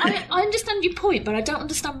angry? I understand your point, but I don't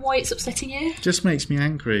understand why it's upsetting you. Just makes me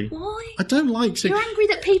angry. Why? I don't like... You're angry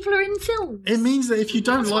that people are in films. It means that if you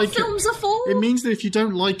don't That's like what films are for. It means that if you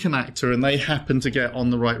don't like an actor and they happen to get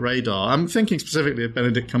on the right radar... I'm thinking specifically of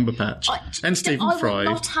Benedict Cumberbatch and Stephen Fry. I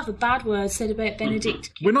will not have a bad word said about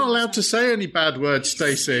Benedict. We're not allowed to say any bad words,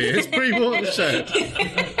 Stacey. It's pre-watershed.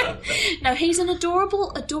 No, he's an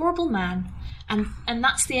adorable man. And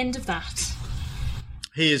that's the end of that.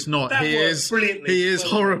 He is not. That He worked is. brilliantly. He is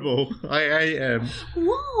horrible. I am.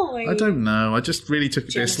 Why? I don't know. I just really took a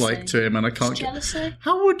Jealousy. dislike to him, and I can't. Jealousy?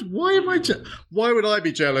 Why would I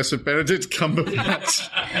be jealous of Benedict Cumberbatch?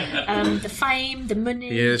 The fame, the money.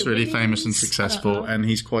 He is the really wins. famous and I don't successful, know. and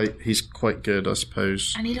he's quite good, I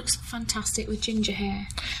suppose. And he looks fantastic with ginger hair.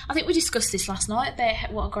 I think we discussed this last night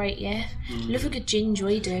about what a great year. Love a good ginger,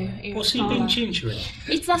 we do. here What's at he Parlour. been ginger in?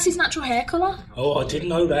 That's his natural hair colour. Oh, I didn't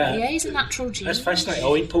know that. Yeah, he's a natural ginger. That's fascinating.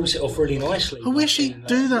 Oh, he pulls it off really nicely. I wish he'd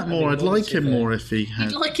do that more. I'd like him more if he had.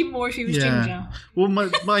 I'd like him more if he was ginger. Well,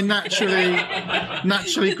 my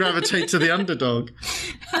naturally gravitate to the underdog.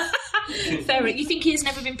 Fair. You think he has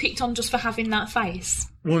never been picked on just for having that face?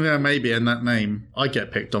 Well, yeah, maybe, and that name. I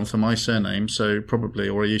get picked on for my surname, so probably,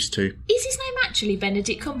 or I used to. Is his name actually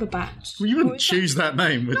Benedict Cumberbatch? Well, you Or wouldn't is choose that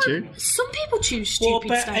name, would you? Some people choose What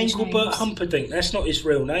stupid about stage Engelbert names. Humperdinck? That's not his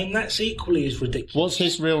real name. That's equally as ridiculous. What's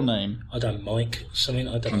his real name? I don't know, Mike. Something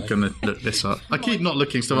I don't I'm know. going to look this up. I keep not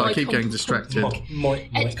looking stuff up. I keep getting distracted.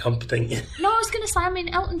 Mike Humperdinck. No, I was going to say, I mean,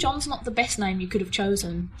 Elton John's not the best name you could have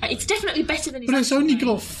chosen. It's definitely better than his But it's actual only name,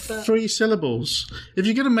 got but- 3 syllables. If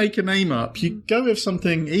you're going to make a name up, you go with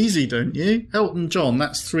something easy, don't you? Elton John,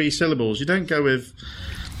 that's 3 syllables. You don't go with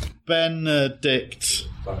Benedict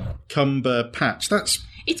Cumberbatch. That's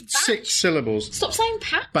It's Batch. 6 syllables. Stop saying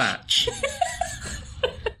Patch. Batch.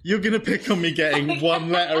 You're going to pick on me getting one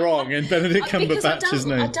letter wrong in Benedict Because Cumberbatch's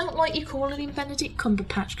I name. don't like you calling him Benedict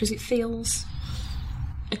Cumberbatch because it feels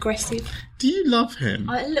aggressive. Do you love him?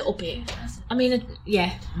 A little bit. I mean,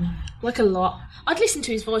 yeah, like a lot. I'd listen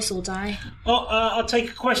to his voice all day. Oh, I'll take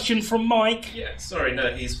a question from Mike. Yeah, sorry,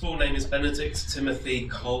 no, his full name is Benedict Timothy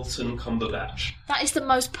Carlton Cumberbatch. That is the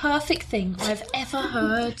most perfect thing I've ever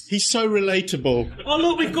heard. He's so relatable. Oh,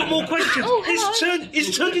 look, we've got more questions. Oh, hello.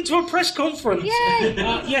 It's turned into a press conference.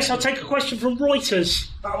 Yeah. Yes, I'll take a question from Reuters.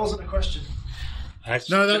 That wasn't a question.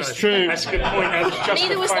 No, that's true. That's a good point. That was just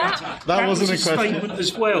Neither a was fact. that. That wasn't was a question. statement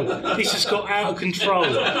as well. This has got out of control.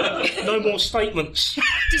 No more statements.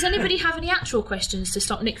 Does anybody have any actual questions to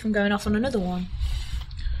stop Nick from going off on another one?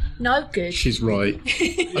 No? Good. She's right.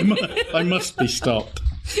 I must be stopped.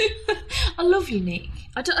 I love you, Nick.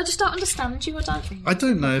 I just don't understand you, I don't think. I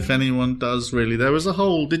don't know if anyone does really. There was a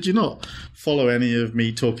whole... Did you not follow any of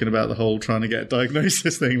me talking about the whole trying to get a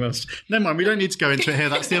diagnosis thing last... Never mind, we don't need to go into it here.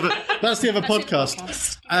 That's the other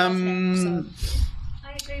podcast. I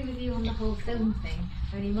agree with you on the whole film thing.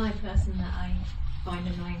 Only my person that I find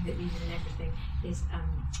annoying that he's in everything is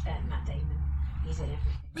Matt Damon. He's in everything.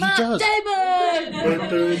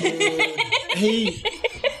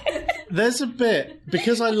 There's a bit,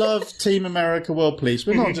 because I love Team America World Police,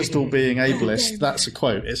 we're not just all being ableist, that's a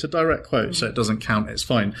quote, it's a direct quote, so it doesn't count, it's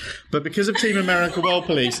fine. But because of Team America World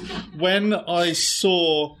Police, when I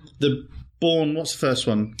saw the Bourne, what's the first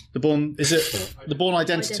one? The Bourne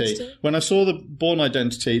Identity. When I saw the Bourne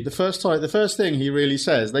Identity, the first thing he really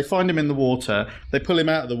says, they find him in the water, they pull him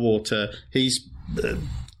out of the water, he's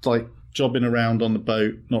like jobbing around on the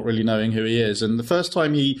boat, not really knowing who he is, and the first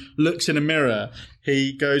time he looks in a mirror,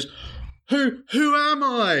 he goes, who am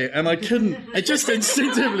I? And I couldn't. It just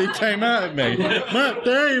instinctively came out of me. Matt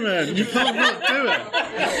Damon, you can't not do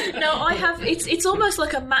it. No, I have. It's almost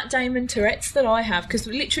like a Matt Damon Tourette's that I have, because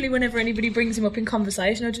literally whenever anybody brings him up in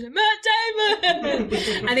conversation, I just say, Matt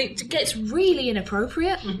Damon, and it gets really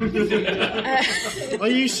inappropriate. I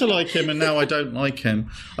used to like him, and now I don't like him.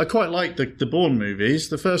 I quite like the Bourne movies,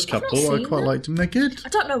 the first couple. I quite liked them. They're good. I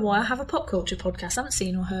don't know why I have a pop culture podcast. I haven't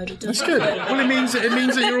seen or heard it. That's good. Well, it means that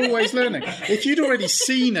you're always learning. If you'd already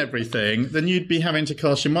seen everything, then you'd be having to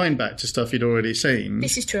cast your mind back to stuff you'd already seen.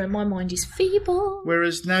 This is true, and my mind is feeble.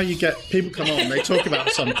 Whereas now you get people come on, they talk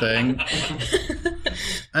about something,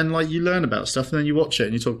 and like you learn about stuff, and then you watch it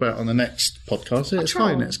and you talk about it on the next podcast. It's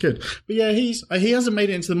fine. It's good. But yeah, he hasn't made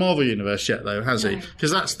it into the Marvel universe yet, though, has he?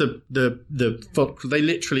 Because that's the they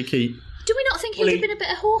literally keep. Do we not think he'd have been a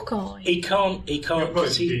bit of Hawkeye? He can't. He'll probably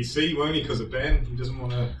DC, won't he? Because of Ben. He doesn't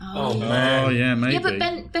want to. Oh man. Oh yeah, maybe. Yeah, but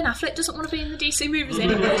Ben Affleck doesn't want to be in the DC movies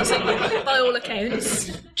anymore, does he? By all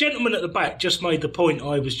accounts. Gentleman at the back just made the point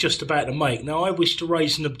I was just about to make. Now I wish to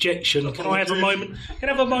raise an objection. Can I have a moment? Can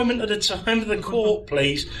I have a moment at a time of the court,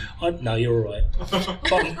 please? No, you're all right.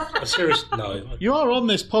 But serious, no. You are on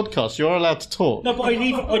this podcast. You are allowed to talk. No, but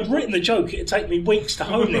I'd written the joke. It'd take me weeks to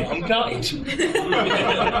hone it. I'm gutted.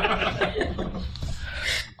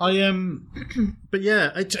 But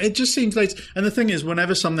yeah, it just seems like, and the thing is,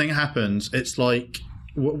 whenever something happens, it's like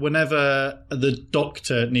whenever the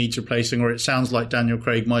Doctor needs replacing, or it sounds like Daniel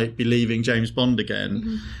Craig might be leaving James Bond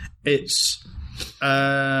again, it's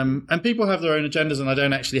and people have their own agendas, and I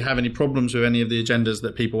don't actually have any problems with any of the agendas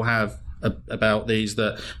that people have about these,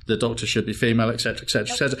 that the Doctor should be female, etc.,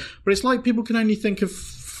 etc., etc. But it's like people can only think of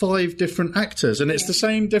 5 different actors, and it's the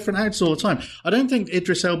same different actors all the time. I don't think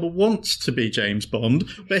Idris Elba wants to be James Bond,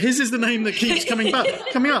 but his is the name that keeps coming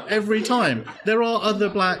up every time. There are other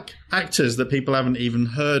black actors that people haven't even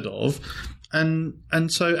heard of, and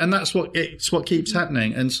that's what keeps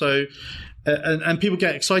happening. And so and people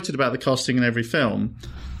get excited about the casting in every film.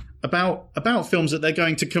 About films that they're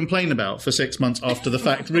going to complain about for 6 months after the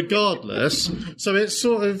fact, regardless. So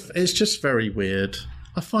it's just very weird.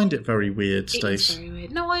 I find it very weird, Stace. It is very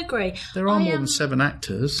weird. No, I agree. There are more than 7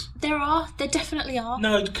 actors. There are. There definitely are.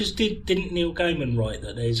 No, because didn't Neil Gaiman write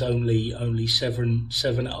that there's only 7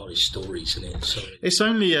 stories in it? Sorry. It's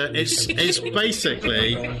only it's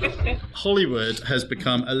basically Hollywood has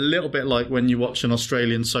become a little bit like when you watch an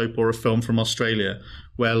Australian soap or a film from Australia,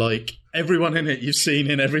 where like everyone in it you've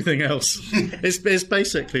seen in everything else. It's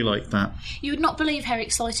basically like that. You would not believe how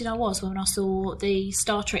excited I was when I saw the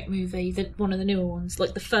Star Trek movie, one of the newer ones,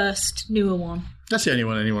 like the first newer one. That's the only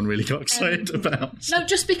one anyone really got excited about. No,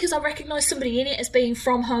 just because I recognised somebody in it as being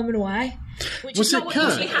from Home and Away, which is not what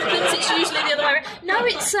usually happens. It's usually the other way around. No,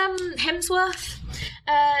 it's Hemsworth.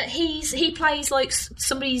 He plays like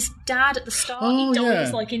somebody's dad at the start. He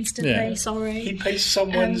dies like instantly. Yeah. Sorry, he plays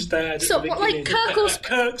someone's dad. So what, like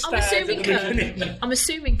Kirk's I'm assuming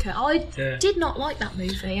Kirk. I did not like that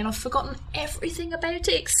movie, and I've forgotten everything about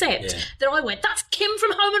it except that I went, "That's Kim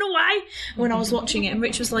from Home and Away" when I was watching it, and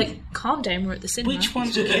Rich was like, "Calm down, we're at the cinema." Which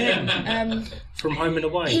one's Kim? From Home and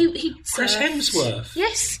Away. Chris Hemsworth.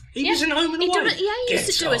 Yes. He was in Home and Away. He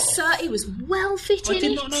used to do he was well fit in it. I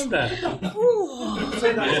did not know that.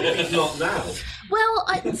 Say that not now. Well,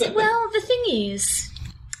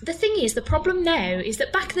 the thing is, the problem now is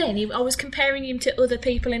that back then I was comparing him to other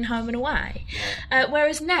people in Home and Away,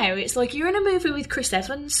 whereas now it's like you're in a movie with Chris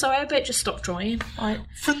Evans, so I bet just stop trying.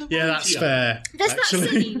 Yeah, that's fair. There's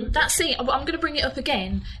that scene. I'm going to bring it up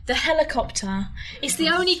again. The helicopter. It's the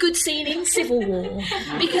only good scene in Civil War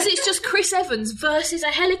because it's just Chris Evans versus a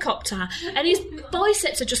helicopter, and his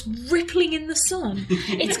biceps are just rippling in the sun.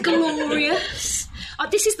 It's glorious.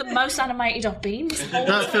 This is the most animated I've been.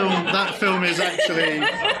 That film is actually.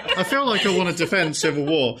 I feel like I want to defend Civil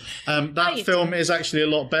War. That film is actually a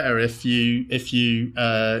lot better if you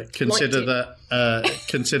consider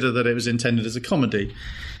that it was intended as a comedy.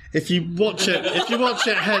 If you watch it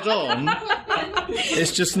head on,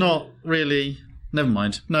 it's just not really. Never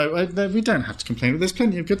mind. No, we don't have to complain. There's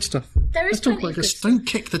plenty of good stuff. Let's talk about this. Don't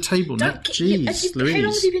kick the table, Nick. Jeez, Louise. How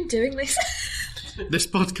long have you been doing this? This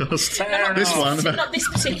podcast. This one. Not this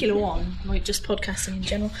particular one, like just podcasting in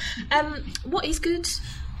general. What is good?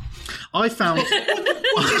 I found.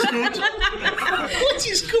 What is good? What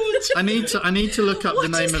is good? I need to look up the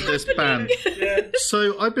name of this band. Yeah.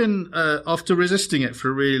 So I've been after resisting it for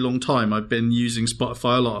a really long time. I've been using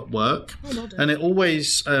Spotify a lot at work, and it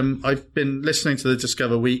always. I've been listening to the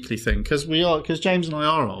Discover Weekly thing because James and I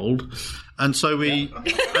are old, and so we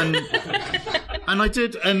and I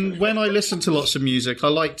did. And when I listen to lots of music, I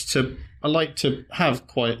like to have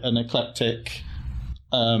quite an eclectic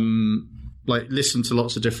listen to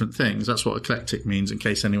lots of different things. That's what eclectic means, in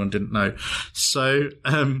case anyone didn't know. So,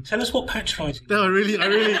 tell us what patronising. No,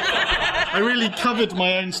 I really covered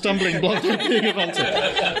my own stumbling block with being a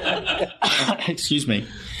Hunter. Excuse me.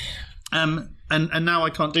 And now I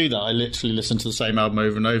can't do that. I literally listen to the same album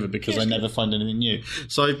over and over because I never find anything new.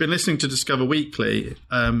 So I've been listening to Discover Weekly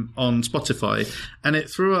on Spotify, and it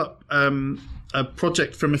threw up a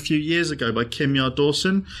project from a few years ago by Kim Yard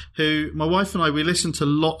Dawson, who my wife and we listened to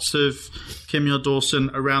lots of Kim Yard Dawson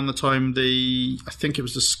around the time I think it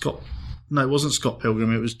was it wasn't Scott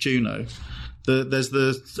Pilgrim, it was Juno. There's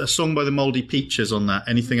a song by the Mouldy Peaches on that,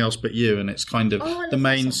 Anything Else But You, and it's kind of the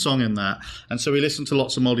main song in that. And so we listened to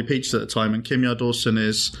lots of Mouldy Peaches at the time, and Kim Yard Dawson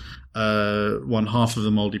is one half of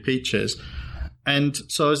the Mouldy Peaches. And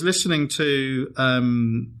so I was listening to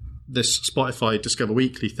this Spotify Discover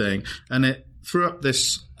Weekly thing, and it threw up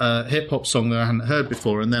this hip-hop song that I hadn't heard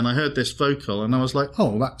before, and then I heard this vocal, and I was like,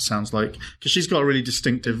 oh, that sounds like... Because she's got a really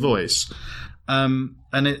distinctive voice. And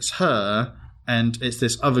it's her, and it's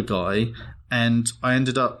this other guy... And I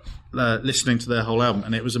ended up listening to their whole album,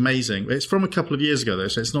 and it was amazing. It's from a couple of years ago, though,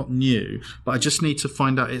 so it's not new. But I just need to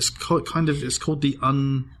find out. It's called the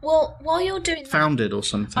Well, while you're doing Founded or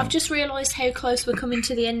something. I've just realised how close we're coming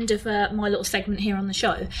to the end of my little segment here on the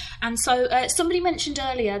show. And so somebody mentioned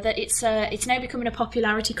earlier that it's now becoming a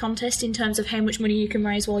popularity contest in terms of how much money you can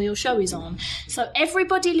raise while your show is on. So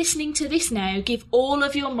everybody listening to this now, give all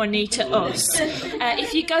of your money to us.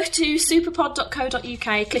 If you go to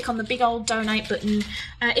superpod.co.uk, click on the big old donate button.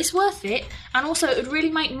 It's worth it, and also it would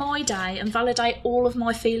really make my day and validate all of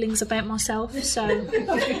my feelings about myself. So,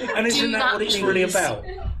 and isn't that what it's really about?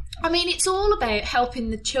 I mean, it's all about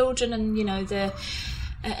helping the children and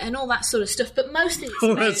and all that sort of stuff, but mostly it's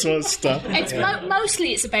all that sort of stuff.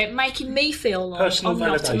 Mostly it's about making me feel like personal I'm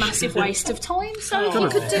not a validation. massive waste of time. So if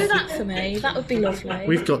you could do that for me, that would be lovely.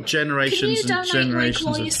 We've got generations and generations. Can you donate Rick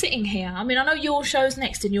while of... you're sitting here? I mean, I know your show's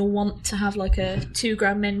next and you'll want to have like a 2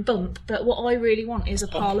 grown men bump, but what I really want is a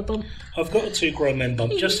parlour bump. I've got a 2 grown men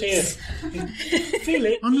bump just here. Feel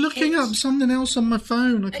it. I'm looking up something else on my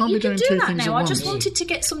phone. I can't be doing two things now. at once. I just wanted to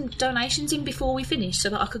get some donations in before we finish so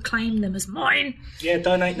that I could claim them as mine. Yeah,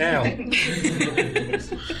 donate now.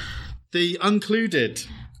 The Uncluded.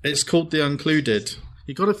 It's called The Uncluded.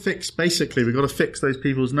 We've got to fix those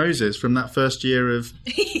people's noses from that first year of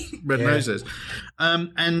Red Noses.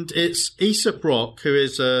 And it's Aesop Rock, who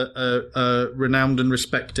is a renowned and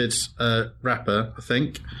respected rapper, I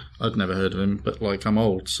think. I'd never heard of him, but I'm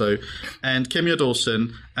old. So, and Kim Yard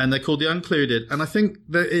Dawson, and they're called The Uncluded. And I think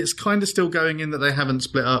that it's kind of still going in that they haven't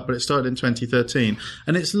split up, but it started in 2013.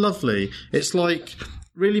 And it's lovely. It's like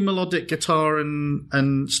really melodic guitar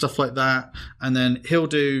and stuff like that, and then he'll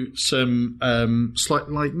do some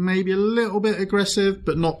maybe a little bit aggressive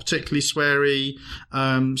but not particularly sweary,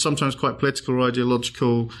 sometimes quite political or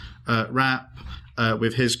ideological rap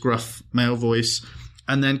with his gruff male voice.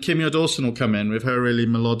 And then Kim Yard Dawson will come in with her really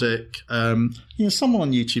melodic, someone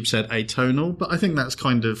on YouTube said atonal, but I think that's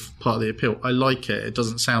kind of part of the appeal. I like it. It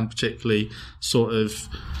doesn't sound particularly sort of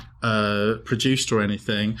produced or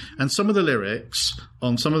anything. And some of the lyrics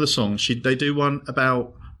on some of the songs, they do one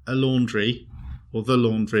about a laundry or the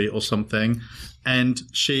laundry or something, and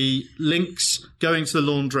she links going to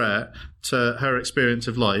the laundrette to her experience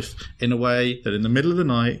of life in a way that in the middle of the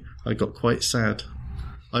night I got quite sad.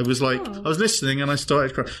 I was I was listening and I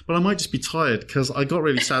started crying. But I might just be tired because I got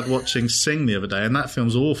really sad watching Sing the other day, and that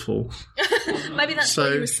film's awful. Maybe that's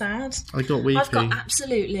why you were sad. I got weepy. I've got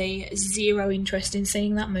absolutely zero interest in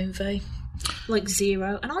seeing that movie.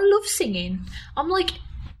 Zero. And I love singing. I'm like...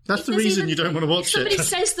 That's the reason you don't want to watch somebody it.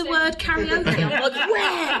 Somebody says the word karaoke, I'm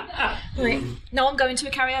like, where? No, I'm going to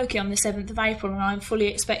a karaoke on the 7th of April, and I'm fully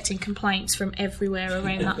expecting complaints from everywhere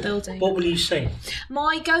around that building. What will you sing?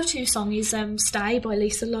 My go-to song is Stay by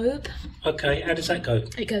Lisa Loeb. Okay, how does that go?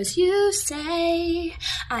 It goes, you say,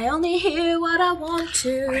 I only hear what I want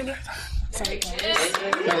to. I know that. Sorry,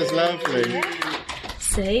 That was lovely.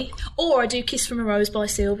 See? Or I do Kiss from a Rose by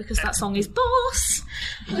Seal because that song is boss.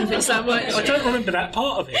 I love it so much. I don't remember that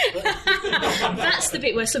part of it. But... That's the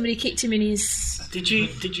bit where somebody kicked him in his... Did you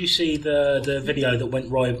see the video that went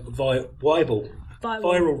viral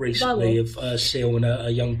recently of Seal and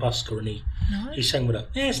a young busker, and he sang with her?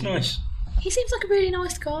 Yeah, it's nice. He seems like a really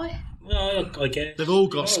nice guy. Well, I get. They've all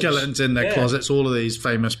got skeletons in their closets, all of these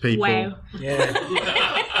famous people. Wow. Yeah.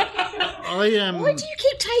 Why do you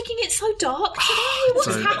keep taking it so dark today?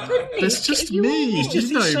 What's happened? It's just You me. all-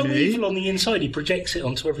 You know He's so me. evil on the inside, he projects it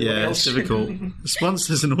onto everyone Yeah, else. it's difficult. Once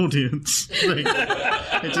there's an audience,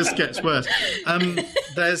 it just gets worse.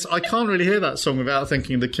 I can't really hear that song without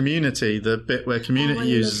thinking of the Community, the bit where Community I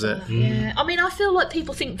uses love it. that, Yeah, I mean, I feel like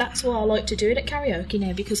people think that's why I like to do it at karaoke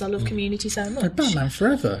now because I love Community so much. Batman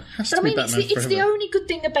Forever. Has But to I mean, be it's Batman the Forever. only good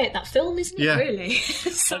thing about that film, isn't it? Yeah. Really.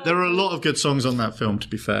 So, There are a lot of good songs on that film, to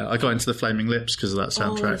be fair. I got into the Flaming Lips because of that I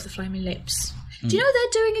love soundtrack. the Flaming Lips. Do you know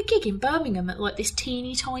they're doing a gig in Birmingham at like this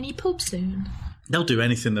teeny tiny pub soon? They'll do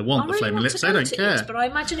anything they want, I the really Flaming want Lips. to They go don't to care. it, but I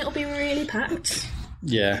imagine it'll be really packed,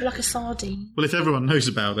 Yeah. like a sardine. Well, if everyone knows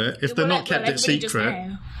about it, if they're not kept it everybody does secret.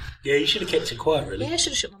 now. Yeah, you should have kept it quiet, really. Yeah, I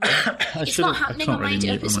should have shut my mouth. It's should've- not happening. can't I made really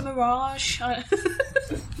it up. mute It's a my mirage.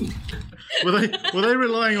 Were they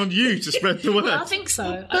relying on you to spread the word? I think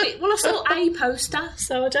so. I saw a poster,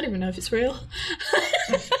 so I don't even know if it's real.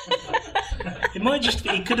 It might just be,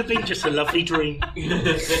 it could have been just a lovely dream.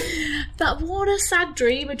 That what a sad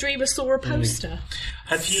dream. A dreamer saw a poster.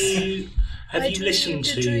 Have you listened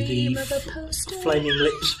to dream the of a poster. Flaming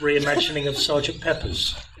Lips reimagining of Sgt.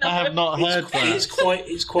 Pepper's? I have not heard It's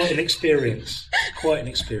that. quite an experience. Quite an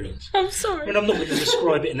experience. I'm I sorry. mean, I'm not going to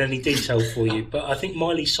describe it in any detail for you, but I think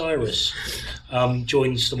Miley Cyrus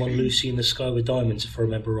joins the one Lucy in the Sky with Diamonds, if I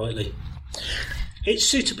remember rightly. It's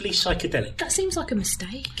suitably psychedelic. That seems like a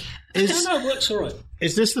mistake. No, it works all right.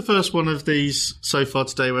 Is this the first one of these so far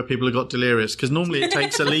today where people have got delirious? Because normally it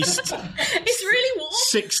takes at least It's really warm.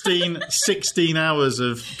 16 hours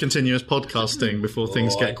of continuous podcasting before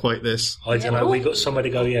things get quite this. I don't know. We got somewhere to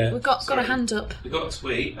go. Yeah. We've got a hand up. We got a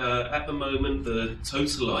tweet. At the moment, the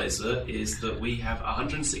totalizer is that we have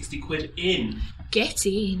 160 quid in Get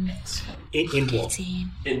in. In what? Get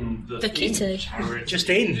in. in the kitty. charity. Just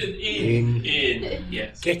in. In.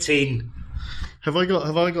 Yes. Get in. Have I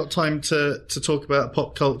got time to talk about a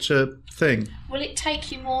pop culture thing? Will it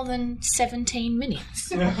take you more than 17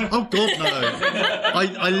 minutes? Oh God, no!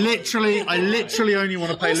 I literally only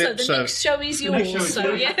want to pay Also, lip the service. next show is yours,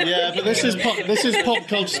 so yeah. Yeah, but this is pop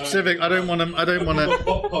culture specific. I don't want to.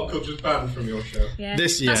 Pop culture's banned from your show. Yeah.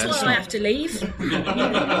 This- That's yeah, why it's I not- have to leave.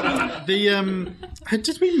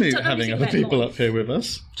 Did we moot Don't know having anything other about people life. up here with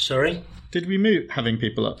us? Sorry. Did we moot having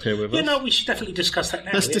people up here with us? Yeah, no, we should definitely discuss that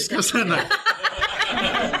now. Let's yeah. discuss that now.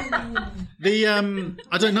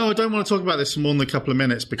 I don't know. I don't want to talk about this for more than a couple of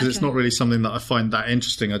minutes because it's not really something that I find that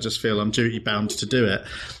interesting. I just feel I'm duty bound to do it.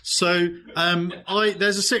 So,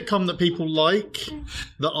 there's a sitcom that people like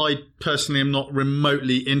that I personally am not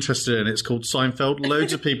remotely interested in. It's called Seinfeld.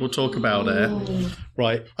 Loads of people talk about it.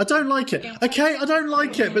 Right. I don't like it. Okay, I don't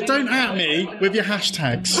like it, but don't at me with your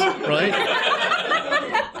hashtags. Right.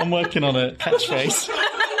 I'm working on a catchphrase.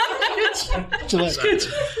 Do you like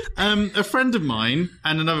that? A friend of mine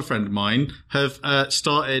and another friend of mine have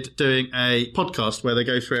started doing a podcast where they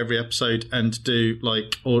go through every episode and do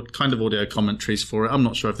kind of audio commentaries for it. I'm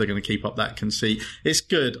not sure if they're going to keep up that conceit. It's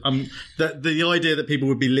good. The idea that people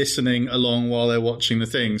would be listening along while they're watching the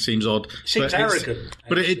thing seems odd. Seems arrogant.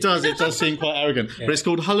 But it does seem quite arrogant. Yeah. But it's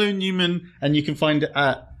called Hello Newman, and you can find it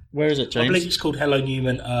at... Where is it, James? I believe it's called Hello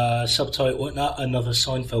Newman, subtitle, another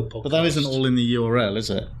Seinfeld podcast. But that isn't all in the URL, is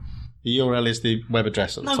it? The URL is the web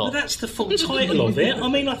address at the top. No, but that's the full title of it. I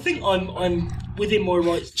mean, I think I'm within my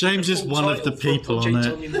rights. James is one of the people on it.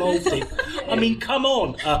 I'm involved in. I mean, come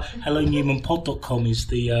on. HelloNewmanPod.com is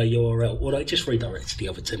the URL. Well, I just redirected the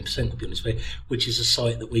other 10%, to be honest with you, which is a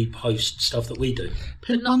site that we post stuff that we do.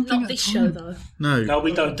 But not this show, though. No,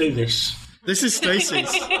 we don't do this. This is Stacey's.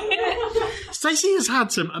 Stacey has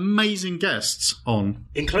had some amazing guests on.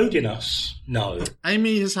 Including us? No.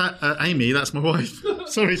 Amy has had... Amy, that's my wife.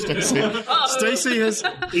 Sorry, Stacey. Stacey has...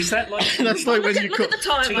 Is that like... That's like when you call... Look at the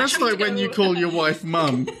time. That's like when you call your wife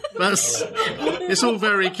mum. It's all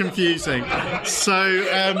very confusing.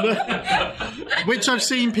 So, which I've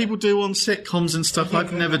seen people do on sitcoms and stuff.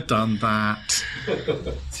 I've never done that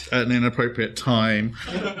at an inappropriate time.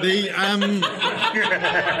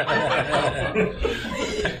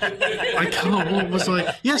 I can't. What was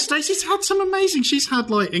I? Yeah, Stacey's had some amazing. She's had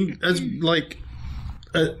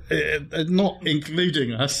not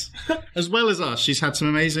including us, as well as us. She's had some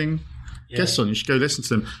amazing guests on. You should go listen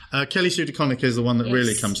to them. Kelly Sue DeConnick is the one that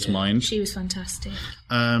really comes to mind. She was fantastic.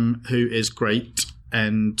 Who is great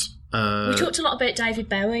and. We talked a lot about David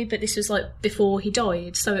Bowie, but this was before he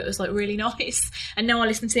died, so it was really nice. And now I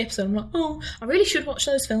listen to the episode, I'm like, oh, I really should watch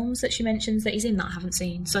those films that she mentions that he's in that I haven't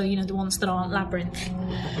seen. So, the ones that aren't Labyrinth.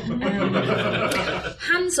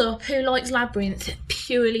 Hands up, who likes Labyrinth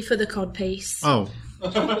purely for the codpiece? Oh.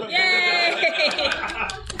 Yay!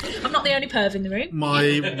 I'm not the only perv in the room.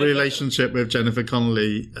 My relationship with Jennifer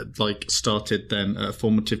Connelly started then at a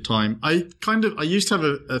formative time. I used to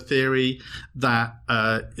have a theory that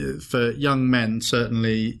for young men,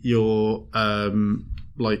 certainly your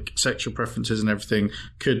sexual preferences and everything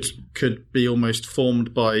could be almost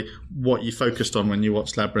formed by what you focused on when you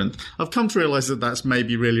watched Labyrinth. I've come to realise that that's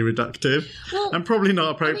maybe really reductive and probably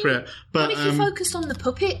not appropriate. But what if you focused on the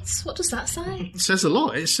puppets? What does that say? It says a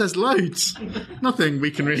lot. It says loads. Nothing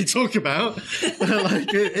we can really talk about.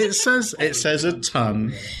 It says a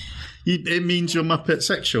ton. It means you're Muppet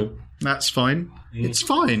sexual. That's fine. It's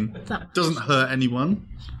fine. That doesn't hurt anyone.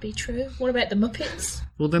 Be true. What about the Muppets?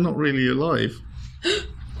 Well, they're not really alive.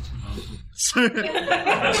 So I'm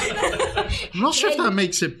not sure if that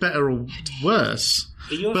makes it better or worse.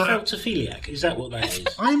 Are you a feltophiliac? Is that what that is?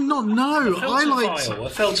 I'm not. No, a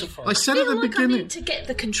feltophile. I said at the beginning. I need to get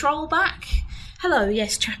the control back. Hello,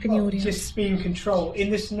 yes, chap in the audience. Just being control.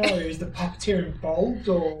 In this scenario, is the puppeteer involved,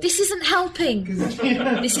 or this isn't helping?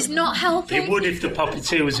 This is not helping. It would if the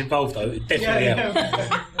puppeteer was involved, though. It definitely help.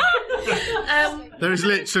 There is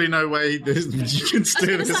literally no way you can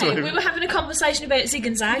steer this way. We were having a conversation about Zig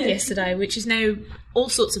and Zag yesterday, which is now all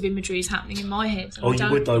sorts of imagery is happening in my head. So you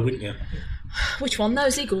would though, wouldn't you? Which one though,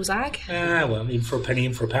 Zig or Zag? Well, in for a penny,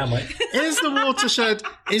 in for a pound, mate. Is the watershed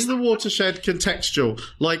contextual?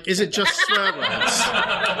 Like, is it just swear words?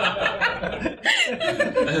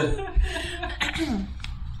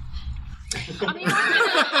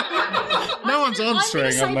 No one's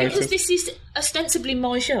answering. I'm going to say, because this is ostensibly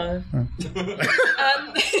my show.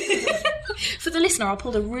 For the listener, I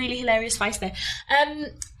pulled a really hilarious face there.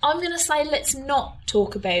 I'm going to say let's not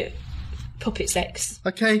talk about puppet sex.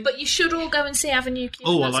 Okay. But you should all go and see Avenue Q.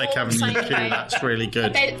 Oh, I like Avenue Q. That's really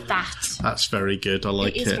good. About that. That's very good. I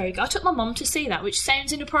like it. It is very good. I took my mum to see that, which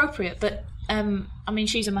sounds inappropriate, but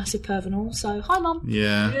she's a massive perv and all, so hi, Mum.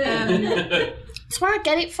 Yeah. That's where I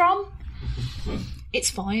get it from. It's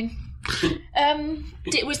fine.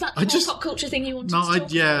 Was that the whole pop culture thing you wanted to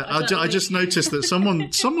talk about? I just noticed that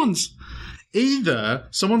someone's either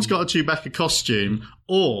someone's got a Chewbacca costume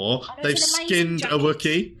or they've skinned a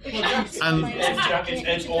Wookiee. And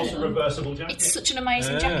it's also a reversible jacket. It's such an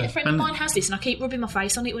amazing jacket. A friend of mine has this, and I keep rubbing my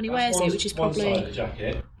face on it when he wears it, which is probably. One side of the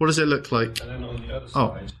jacket. What does it look like? And then on the other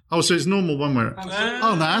side. Oh, so it's normal one where.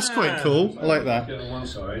 Oh, no, that's quite cool. I like that. On one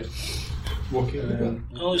side.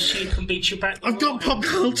 Oh, so you can beat your back. I've got pop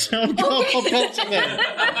culture. I've got pop culture there.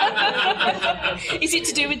 Is it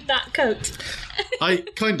to do with that coat? I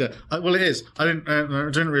kinda. Well, it is. I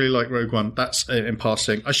didn't really like Rogue One. That's in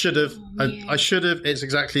passing. I should have. I should have. It's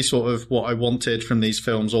exactly sort of what I wanted from these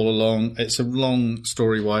films all along. It's a long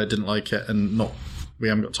story why I didn't like it, and we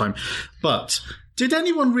haven't got time. But didn't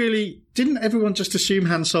everyone just assume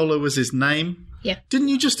Han Solo was his name? Yeah. Didn't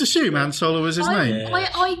you just assume Han Solo was his name?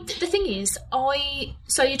 The thing is,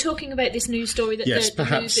 so you're talking about this news story that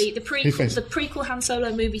the prequel Han Solo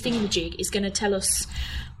movie thingamajig is going to tell us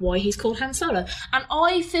why he's called Han Solo. And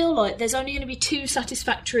I feel like there's only going to be two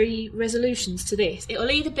satisfactory resolutions to this. It'll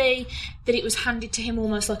either be that it was handed to him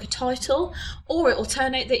almost like a title, or it'll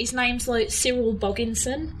turn out that his name's like Cyril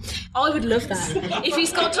Bogginson. I would love that. If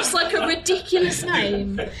he's got just like a ridiculous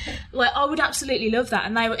name, like I would absolutely love that.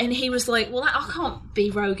 And he was like, well, I can't be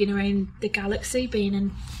roguing around the galaxy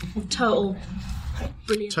being a total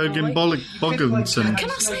brilliant Togan Bogginson.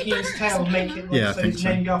 Can I say his tail make it look so it's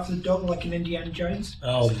named after the dog like in Indiana Jones?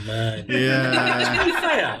 Oh man. Yeah. To be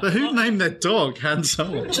fair, but who named their dog Han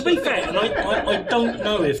Solo? To be fair, and I don't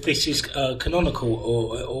know if this is canonical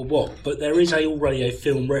or what, but there is already a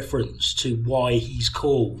film reference to why he's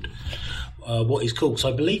called what he's called. So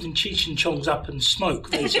I believe in Cheech and Chong's Up and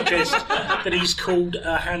Smoke, they suggest that he's called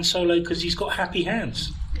Han Solo because he's got happy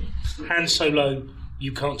hands. Han Solo,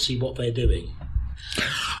 you can't see what they're doing.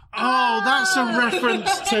 Oh, that's a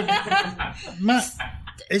reference to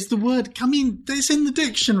is the word? I mean, it's in the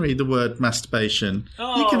dictionary. The word masturbation.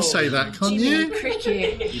 You can say that, can't you?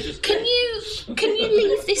 Cricket. Can you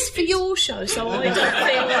leave this for your show so I don't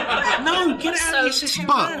feel? No, get out of your system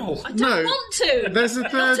now. I don't want to. There's a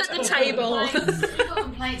third. Not at the table.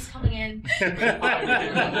 Complaints coming in.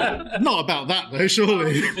 Not about that though,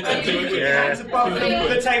 surely. Hands above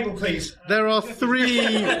the table, please. There are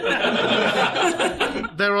three.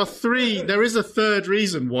 There is a third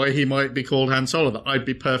reason why he might be called Han Solo that I'd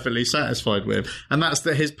be perfectly satisfied with, and that's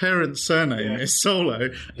that his parents' surname is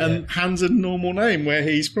Solo, and Han's a normal name where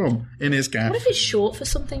he's from in his gaff. What if it's short for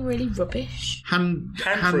something really rubbish?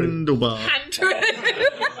 Handlebar. Handrew.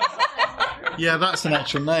 Yeah, that's an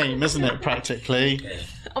actual name, isn't it? Practically.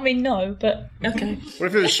 I mean, no, but okay. What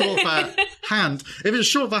if it was short for hand. If it's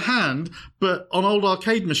short for hand, but on old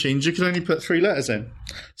arcade machines, you can only put 3 letters in.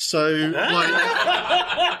 So, like...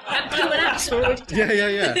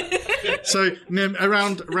 Yeah. So,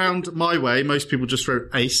 around my way, most people just wrote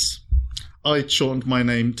Ace. I shortened my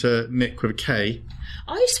name to Nick with a K.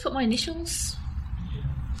 I used to put my initials.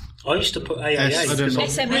 I used to put AAA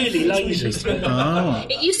because I'm really lazy. Oh.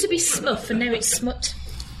 It used to be Smuff, and now it's Smut.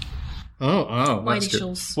 Oh, my that's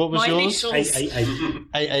initials. Good. What was yours?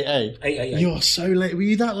 AAA. You're so late. Were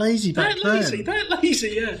you that lazy back then? That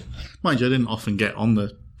lazy, yeah. Mind you, I didn't often get on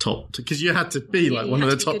the top, because you had to be like one of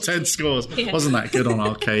the top 10 scores. Yeah. Wasn't that good on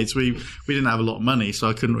arcades. We didn't have a lot of money, so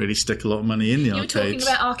I couldn't really stick a lot of money in the arcades. You were talking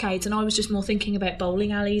about arcades, and I was just more thinking about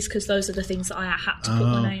bowling alleys, because those are the things that I had to put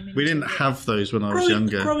my name in. We didn't have those when I was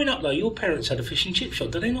younger. Growing up, though, your parents had a fish and chip shop.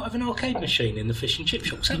 Did they not have an arcade machine in the fish and chip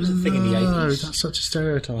shop? That was a thing in the 80s. No, that's such a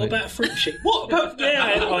stereotype. What about a fruit ship? What about... Yeah,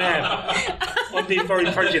 I am. I'm being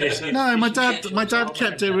very prejudiced. No, my dad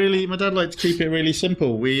kept it really... My dad liked to keep it really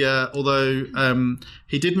simple. We, although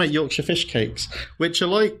he did make Yorkshire fish cakes, which are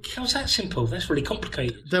like... How's that simple? That's really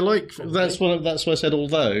complicated. They're like... That's what I said,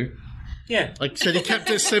 although... Yeah. Like I said, he kept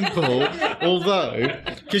it simple, although...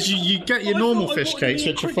 Because you get your normal fish cakes,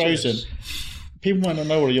 which are frozen. People might not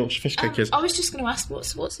know what a Yorkshire fish cake is. I was just going to ask,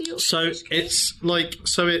 what's a Yorkshire fish cake? It's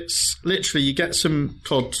literally, you get some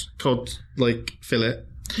cod like fillet,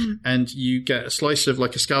 and you get a slice of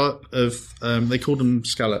like a scallop of, they call them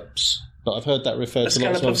scallops. But I've heard that referred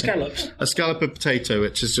to lots of scallops. A scallop of potato,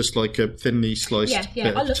 which is just like a thinly sliced. Yeah, bit I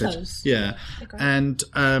of love potato. those. Yeah, and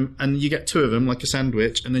you get 2 of them like a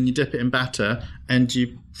sandwich, and then you dip it in batter and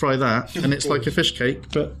you fry that, and it's like a fish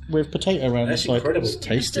cake but with potato around the side. Incredible. It's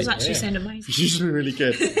tasty. It does actually sound amazing. It's usually really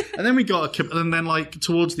good. And then we got and then like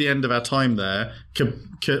towards the end of our time there,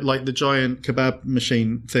 like the giant kebab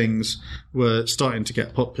machine things were starting to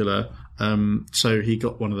get popular. So he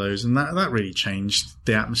got one of those, and that really changed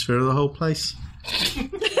the atmosphere of the whole place.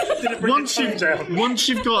 Once you've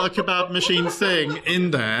got a kebab machine thing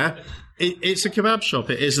in there, it's a kebab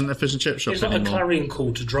shop. It isn't a fish and chip shop anymore. It's like a clarion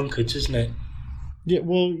call to drunkards, isn't it? Yeah,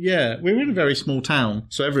 well, yeah. We were in a very small town,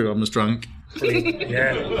 so everyone was drunk.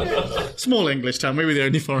 Yeah. Small English town. We were the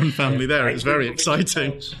only foreign family there. It was very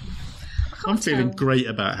exciting. I'm feeling great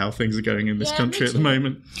about how things are going in this country at the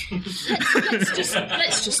moment.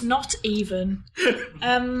 Let's just not even.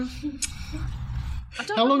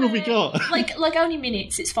 How long have we got? Like only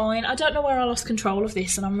minutes. It's fine. I don't know where I lost control of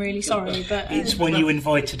this, and I'm really sorry. But it's when you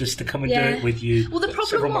invited us to come and do it with you. Well, the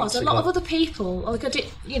problem was a lot of other people. Like I did,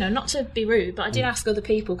 not to be rude, but I did ask other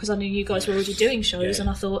people because I knew you guys were already doing shows, and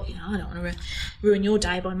I thought, I don't want to ruin your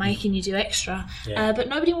day by making you do extra. Yeah. But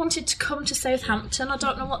nobody wanted to come to Southampton. I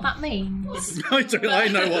don't know what that means. I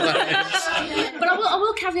know what that means. But I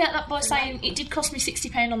will caveat that by saying it did cost me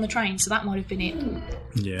 £60 on the train, so that might have been it.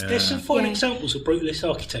 Yeah. There's some fine examples of brutalist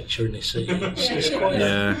architecture in this city. It's quite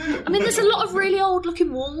I mean, there's a lot of really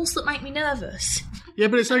old-looking walls that make me nervous. Yeah,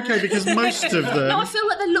 but it's okay because most of them... No, I feel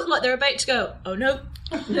like they look like they're about to go, oh no.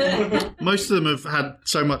 Most of them have had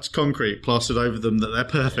so much concrete plastered over them that they're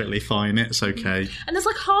perfectly fine. It's okay. And there's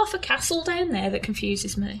like half a castle down there that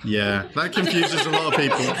confuses me. Yeah, that confuses a lot of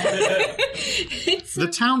people.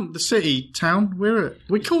 The city town.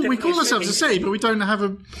 We call ourselves a city, but we don't have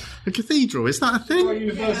a cathedral. Is that a thing?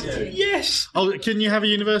 University. Yes. Oh, can you have a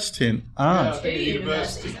university?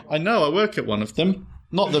 University. I know. I work at one of them.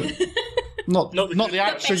 Not the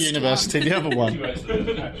actual university, the other one.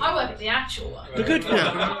 I work at the actual one. The good one.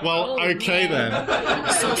 Yeah. Well, okay then.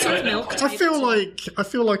 Sauce of milk. I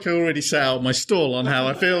feel like I already set out my stall on how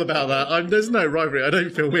I feel about that. There's no rivalry. I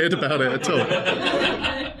don't feel weird about it at all.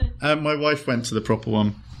 My wife went to the proper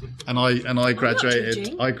one. And I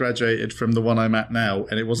graduated. I graduated from the one I'm at now,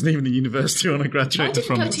 and it wasn't even a university when I graduated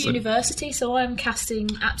from. I didn't go to university, so I'm casting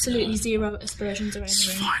absolutely zero aspersions around the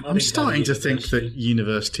room. Fine. I'm starting to think that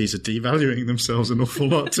universities are devaluing themselves an awful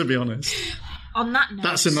lot, to be honest. On that note,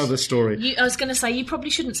 that's another story. I was going to say you probably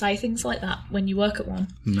shouldn't say things like that when you work at one.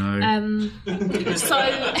 No.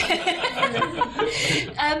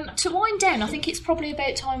 To wind down, I think it's probably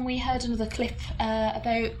about time we heard another clip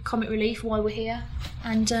about Comic Relief, why we're here,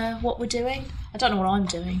 and what we're doing. I don't know what I'm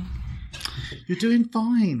doing. You're doing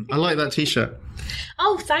fine. I like that T-shirt.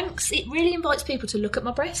 Oh, thanks. It really invites people to look at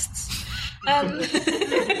my breasts.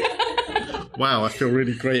 Wow, I feel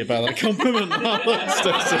really great about that compliment.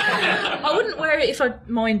 I wouldn't wear it if I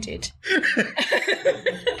minded.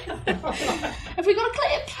 Have we got a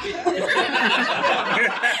clip?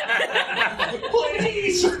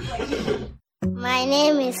 Please. My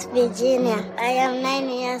name is Virginia. I am 9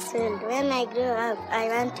 years old. When I grow up, I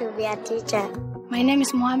want to be a teacher. My name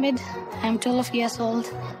is Mohammed. I'm 12 years old.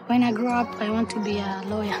 When I grow up, I want to be a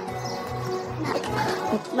lawyer.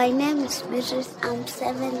 My name is Beatrice. I'm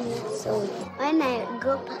 7 years old. When I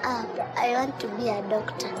grow up, I want to be a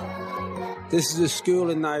doctor. This is a school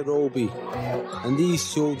in Nairobi, and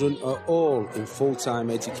these children are all in full-time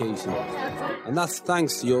education. And that's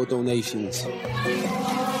thanks to your donations.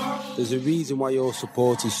 There's a reason why your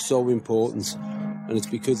support is so important, and it's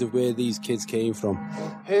because of where these kids came from.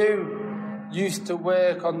 Who used to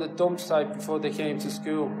work on the dump site before they came to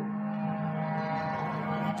school?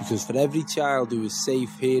 Because for every child who is safe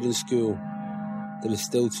here in school, there are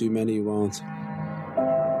still too many who aren't.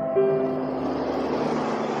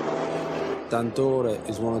 Dandora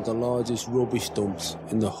is one of the largest rubbish dumps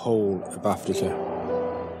in the whole of Africa.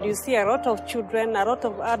 You see a lot of children, a lot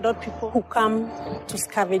of adult people who come to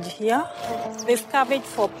scavenge here. They scavenge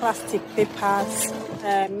for plastic, papers,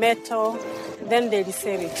 metal, then they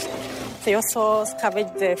resell it. They also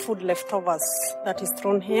scavenge the food leftovers that is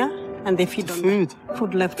thrown here, and they feed on food?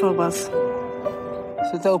 Food leftovers.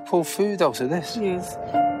 So they'll pull food out of this? Yes.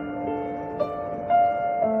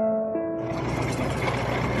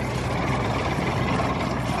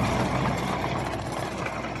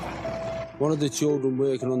 One of the children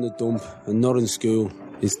working on the dump and not in school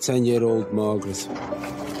is 10-year-old Margaret.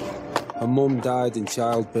 Her mum died in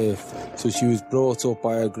childbirth, so she was brought up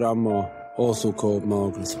by her grandma, also called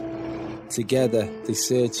Margaret. Together, they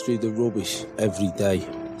search through the rubbish every day,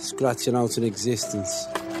 scratching out an existence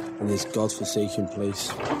in this godforsaken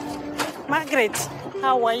place. Margaret,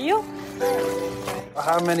 how are you?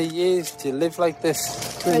 How many years do you live like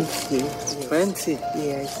this? 20. 20?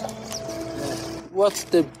 Yes. What's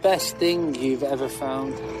the best thing you've ever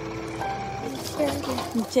found?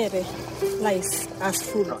 Cherry, rice as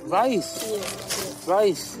food. Rice? Yes.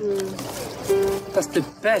 Rice? That's the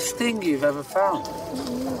best thing you've ever found?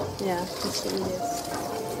 Yeah, yes.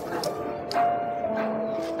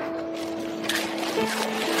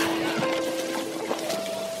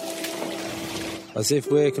 As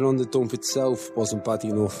if working on the dump itself wasn't bad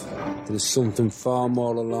enough, there is something far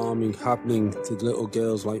more alarming happening to little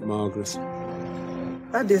girls like Margaret.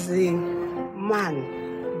 That is the man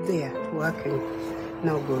there working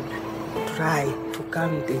no good. Try to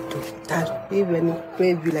come into that, even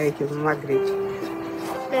baby like Margaret.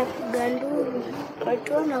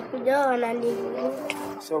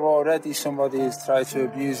 So already somebody has tried to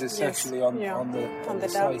abuse her sexually on the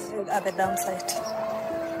site. At the downside.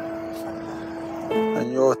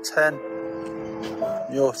 And you're 10.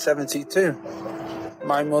 You're 72.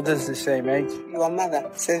 My mother's the same age. Your mother,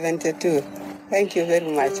 72. Thank you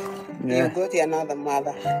very much. Yeah. You got another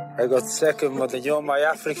mother. I got second mother. You're my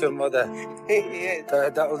African mother. Yes.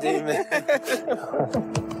 That'll do me.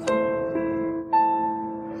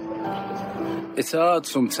 It's hard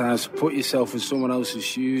sometimes to put yourself in someone else's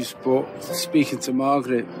shoes, but speaking to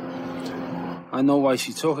Margaret, I know why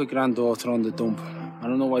she took her granddaughter on the dump. I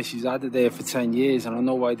don't know why she's had her there for 10 years, and I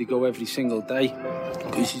know why they go every single day.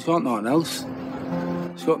 Because she's got nothing else.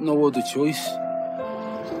 She's got no other choice.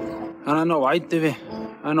 And I know I'd do it.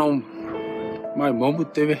 I know my mum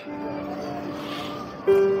would do it.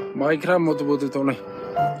 My grandmother would have done it.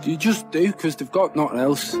 You just do, because they've got nothing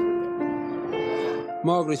else.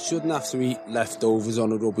 Margaret shouldn't have to eat leftovers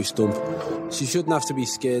on a rubbish dump. She shouldn't have to be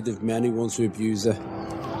scared of men who want to abuse her.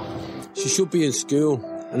 She should be in school,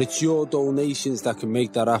 and it's your donations that can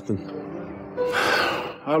make that happen.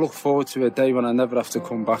 I look forward to a day when I never have to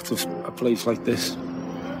come back to a place like this.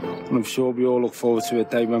 And I'm sure we all look forward to a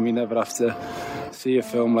day when we never have to see a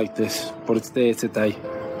film like this. But it's there today,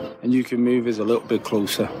 and you can move us a little bit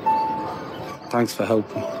closer. Thanks for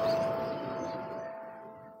helping.